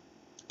ያለ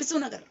ብዙ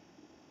ነገር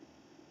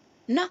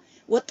እና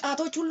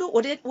ወጣቶች ሁሉ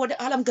ወደ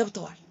ዓለም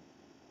ገብተዋል።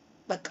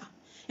 በቃ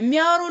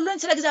የሚያወሩልን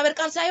ስለ እግዚአብሔር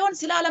ቃል ሳይሆን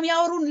ስለ ዓለም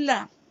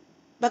ያወሩልናል።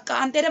 በቃ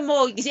አንተ ደግሞ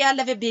ጊዜ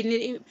ያለፈብህ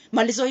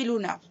መልሶ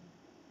ይሉናል።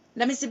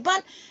 ለምን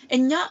ሲባል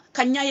እኛ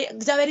ከኛ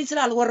እግዚአብሔርን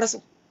ስላልወረሱ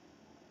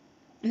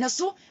እነሱ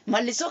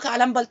መልሶ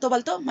ከዓለም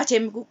በልቶ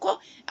መቼም እኮ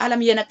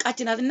ዓለም የነቃች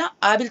ናትና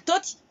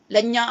አብልቶት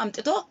ለኛ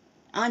አምጥቶ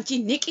አንቺ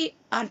ንቂ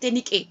አንተ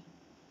ንቂ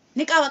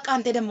ንቃ በቃ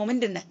አንተ ደግሞ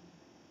ምንድነው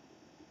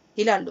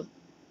ይላሉ።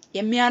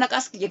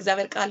 የሚያነቃስ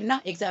የእግዚአብሔር ቃልና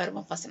የእግዚአብሔር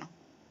መንፈስ ነው።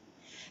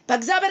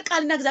 በእግዚአብሔር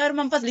ቃልና እግዚአብሔር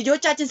መንፈስ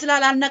ልጆቻችን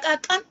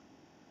ስላላነቃቃን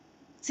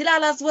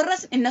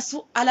ስላላስወረስ እነሱ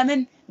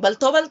ዓለምን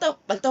በልቶ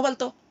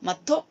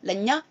መጥቶ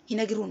ለኛ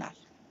ይነግሩናል።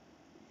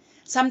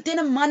 ሰምተን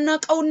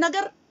ማናቀውን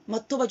ነገር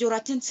መጥቶ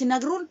በጆሮአችን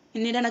ሲነግሩን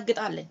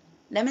እንደነግጣለን።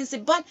 ለምን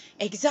ሲባል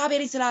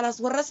እግዚአብሔርን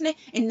ስላላስወረስነ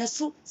እነሱ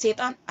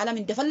ሰይጣን ዓለም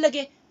እንደፈለገ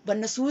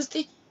በእነሱ ውስጥ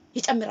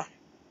ይጨምራል።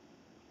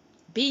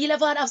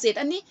 ቢይለፋዳፍ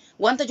ሰይጣኒ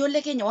ዋንተ ጆለ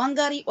ኬኛ ዋን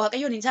ጋሪ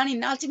ዋቀዮን ኢንሳኒ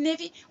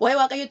እናልችኔፊ ወይ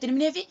ዋቀዮ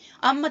ትንምኔፊ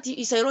አመት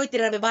ይሰሮ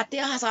ይትረበ ባቴ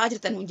ሐሳብ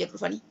አጅርተን እንጀ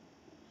ዱፈኒ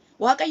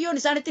waaqayyoon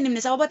isaanitti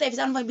nimne sababa ta'eef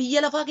isaan biyya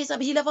lafaa keessa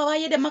biyyi lafaa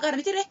baay'ee dammaqaa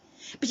mitire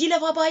biyyi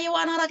lafaa baay'ee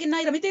waan haaraa kennaa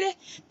jira mitire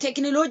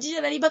teknooloojii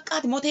jedhanii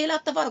bakkaati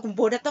mooteelaatti tafaadha kun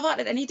boodatti tafaadha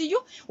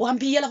jedhaniitiyyuu waan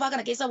biyya lafaa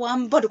kana keessa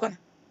waan badu kana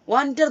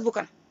waan darbu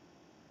kana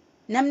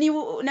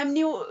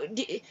namni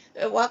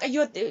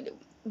waaqayyoo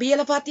biyya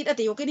lafaatti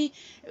hidhate yookiin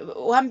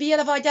waan biyya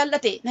lafaa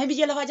jaallate na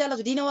biyya lafaa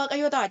jaallatu diina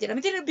waaqayyoo ta'a jedha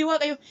mitire biyya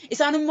waaqayyoo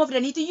isaan immoo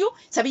fidaniitiyyuu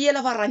sa biyya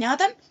lafaarraa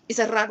nyaatan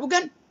isarraa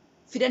dhugan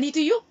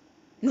fidaniitiyyuu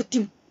nutti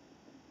himu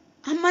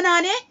amma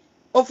naanee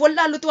of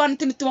wallaalutu waan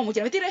nutti himamu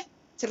jira mitire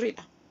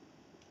sirriidha.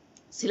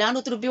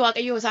 Silaanuutu dubbii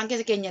waaqayyoo isaan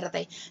keessa keenya irra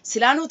ta'e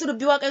silaanuutu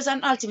dubbii waaqayyoo isaan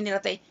dhaalchifne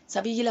irra ta'e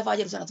sabiyyi lafaa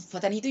jedhu sana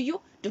tuffataniitiyyuu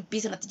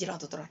dubbii sanatti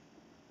jiraatu turan.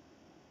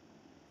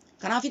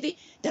 Kanaafiti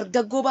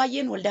dargaggoo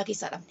baay'een waldaa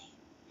keessaa dhabne.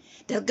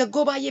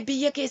 Dargaggoo baay'ee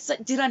biyya keessa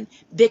jiran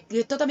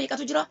beektota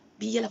meeqatu jira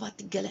biyya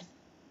lafaatti galan.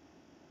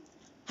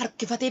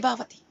 Harkifatee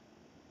baafate.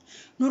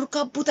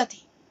 Nurkaa butate.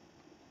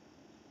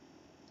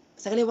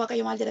 Sagalee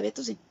waaqayyoo maal jedha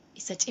beektusin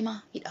isa cimaa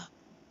hidhaa.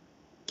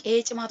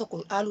 Qe'ee cimaa tokko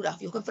dhaaluudhaaf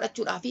yookaan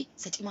fudhachuudhaaf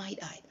isa cimaa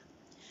hidhaa.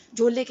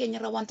 Ijoollee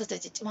keenyarraa wanta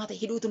cimaa ta'e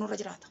hidhuutu nurra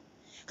jiraata.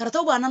 Kana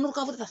ta'uu baannaan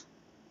nurkaa fudhata.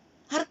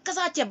 Harka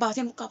isaa achi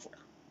abbaasee nurkaa fudha.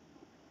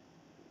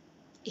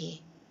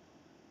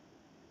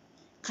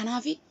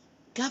 Kanaafi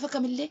gaafa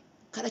kamillee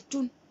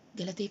kadhachuun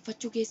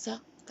galateeffachuu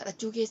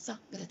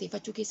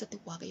keessatti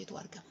waaqayyotu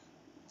argama.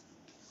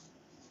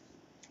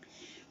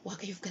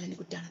 Waaqayyoof galanni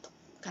guddaan haa ta'u.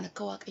 Kan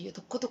akka waaqayyo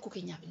tokko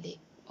keenyaaf illee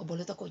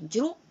obboloota koo hin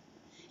jiru.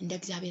 እንደ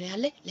እግዚአብሔር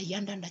ያለ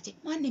ለእያንዳንዳችን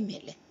ማንም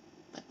የለም።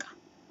 በቃ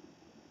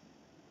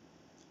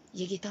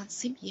የጌታን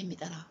ስም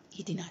የሚጠራ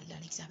ይድናል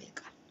ይላል እግዚአብሔር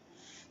ቃል።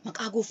 መቃ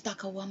ጎፍታ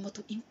ከዋመቱ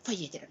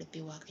ኢንፈየ ጅራ ድቤ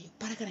ዋቀዮ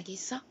በረከነ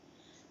ኬሳ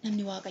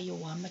ነምኒ ዋቀዮ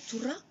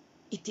ዋመቹራ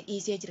ኢት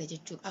ዲሴ ጅራ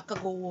ጀቹ አከ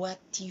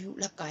ጎዋቲዩ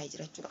ለካይ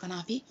ጅራ ጀቹ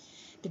ከናፊ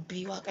ድቤ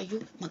ዋቀዮ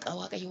መቃ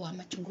ዋቀዮ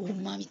ዋመቹን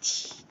ጎማ ሚቲ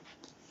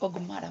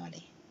ኦጉማዳ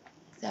ማለት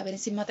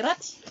እግዚአብሔርን ስም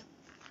መጥራት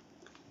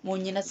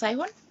ሞኝነት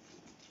ሳይሆን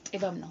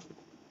ጥበብ ነው።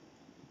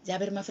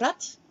 እግዚአብሔር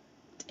መፍራት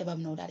ጥበብ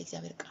ነው ዳር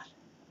እግዚአብሔር ቃል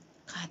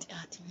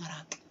ከኃጢአት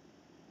መራቅ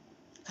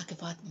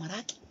ከክፋት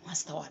መራቅ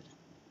ማስተዋል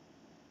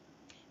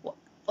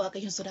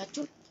waaqayyoon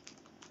sodaachuun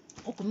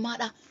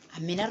ogummaadha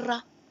amminarra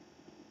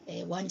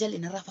waanjal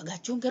inarraa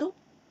fagaachuun garuu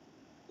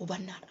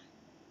hubannaadha.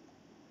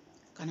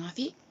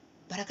 Kanaafi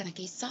bara kana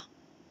keessa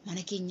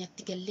mana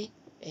keenyatti gallee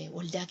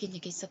waldaa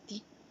keenya keessatti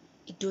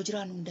iddoo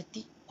jiraannu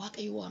hundatti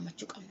waaqayyo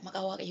waamachuu qabna.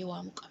 Maqaa waaqayyo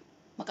waamuu qabna.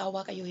 Maqaa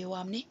waaqayyo yoo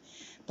waamne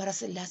bara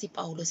Sillaasee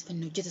Phaawulos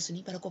finne hojjeta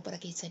suni bara kobbara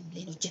keessan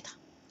illee hojjeta.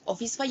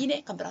 Office fayyine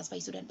kan biraas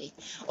fayyisuu dandeenya.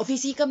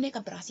 Office hiikamne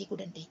kan biraas hiikuu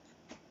dandeenya.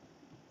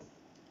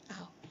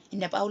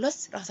 እነ ጳውሎስ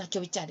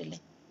ራሳቸው ብቻ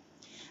አይደለም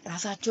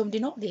ራሳቸውም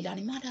ድነው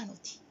ሌላንም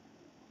አዳኑት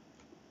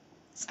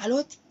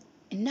ጸሎት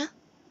እና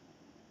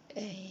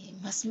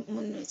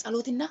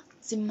ጸሎትና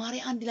ዝማሬ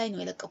አንድ ላይ ነው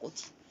የለቀቁት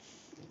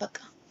በቃ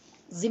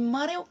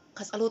ዝማሬው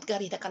ከጸሎት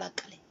ጋር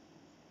የተቀላቀለ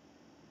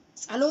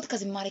ጸሎት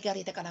ከዝማሬ ጋር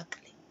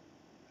የተቀላቀለ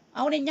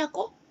አሁን እኛኮ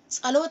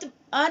ጸሎት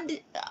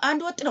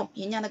አንድ ወጥ ነው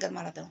የኛ ነገር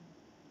ማለት ነው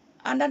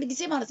አንዳንድ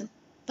ጊዜ ማለት ነው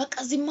በቃ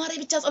ዝማሬ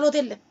ብቻ ጸሎት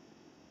የለም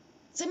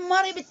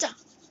ዝማሬ ብቻ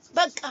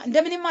በቃ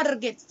እንደምንም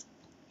አድርገት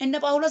እነ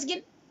ጳውሎስ ግን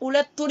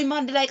ሁለቱንም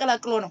አንድ ላይ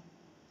ቀላቅሎ ነው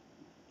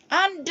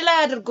አንድ ላይ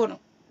አድርጎ ነው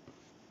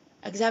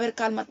እግዚአብሔር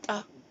ካልመጣ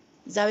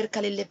እግዚአብሔር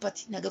ከሌለበት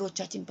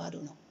ነገሮቻችን ባዶ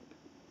ነው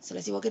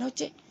ስለዚህ ወገኖቼ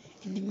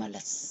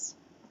እንመለስ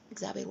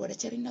እግዚአብሔር ወደ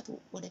ቸርነቱ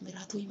ወደ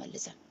ምሕረቱ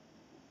ይመልሰን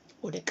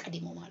ወደ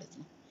ቀድሞ ማለት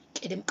ነው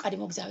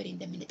ቀድሞ እግዚአብሔር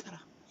እንደምንጠራ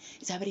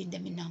እግዚአብሔር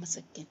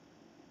እንደምናመሰግን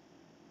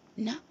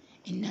እና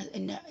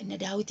እነ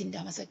ዳዊት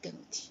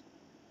እንዳመሰገኑት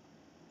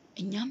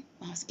እኛም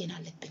ማመስገን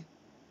አለብን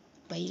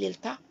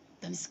በይልልታ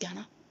በምስጋና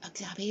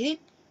እግዚአብሔርን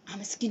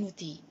አመስግኑት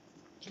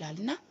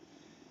ይላልና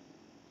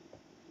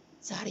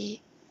ዛሬ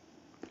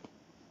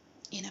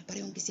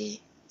የነበረውን ጊዜ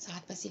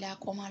ሰዓት በዚህ ላይ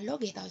አቆማለሁ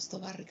ጌታ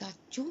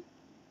ይባርካችሁ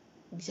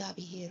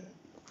እግዚአብሔር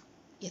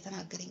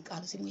የተናገረኝ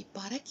ቃሉ ስሙ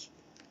ይባረክ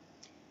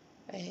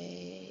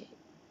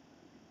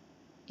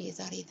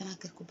የዛሬ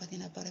የተናገርኩበት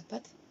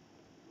የነበረበት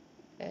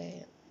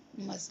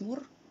መዝሙር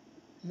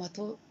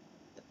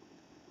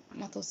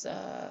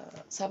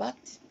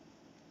 107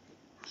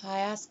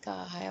 20 እስከ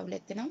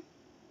 22 ነው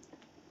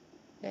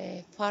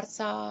ፋርሳ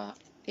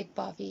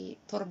ኢባፊ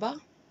ቶርባ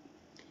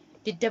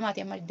ድደማት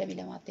የማልደም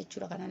ለማተቹ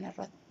ለካናን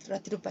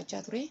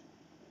ረትዱባቻ ቱሬ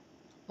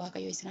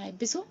ዋቀዮ ይስና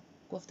ይብሱ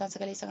ጎፍታን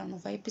ሰገሌ ሰጋኑ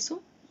ፋይብሱ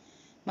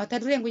ማታ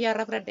ዱሬን ጉያ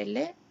ረፍረደለ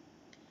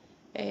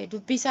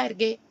ዱቢሳ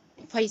እርጌ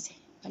ፋይሴ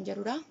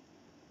አንጀሩዳ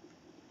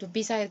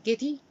ዱቢሳ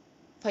እርጌቲ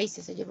ፋይሴ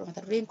ሰጀሩ ማታ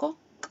ዱሬን ኮ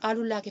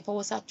ቃሉን ላከ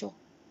ፈወሳቸው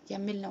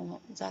የሚል ነው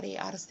ዛሬ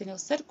አርስት ነው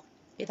ወሰድኩ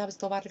ጌታ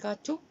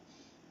ይባርካችሁ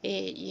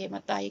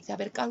የመጣ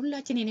የእግዚአብሔር ቃል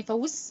ሁላችንን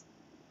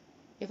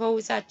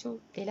ይፈውሳችሁ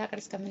ሌላ ቀን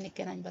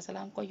እስከምንገናኝ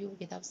በሰላም ቆዩ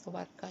ጌታ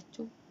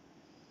ይባርካችሁ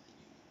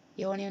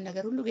የሆነውን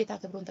ነገር ሁሉ ጌታ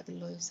ክብሩን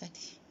ተክሎ ይውሰድ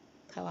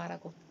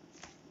ተባረኩ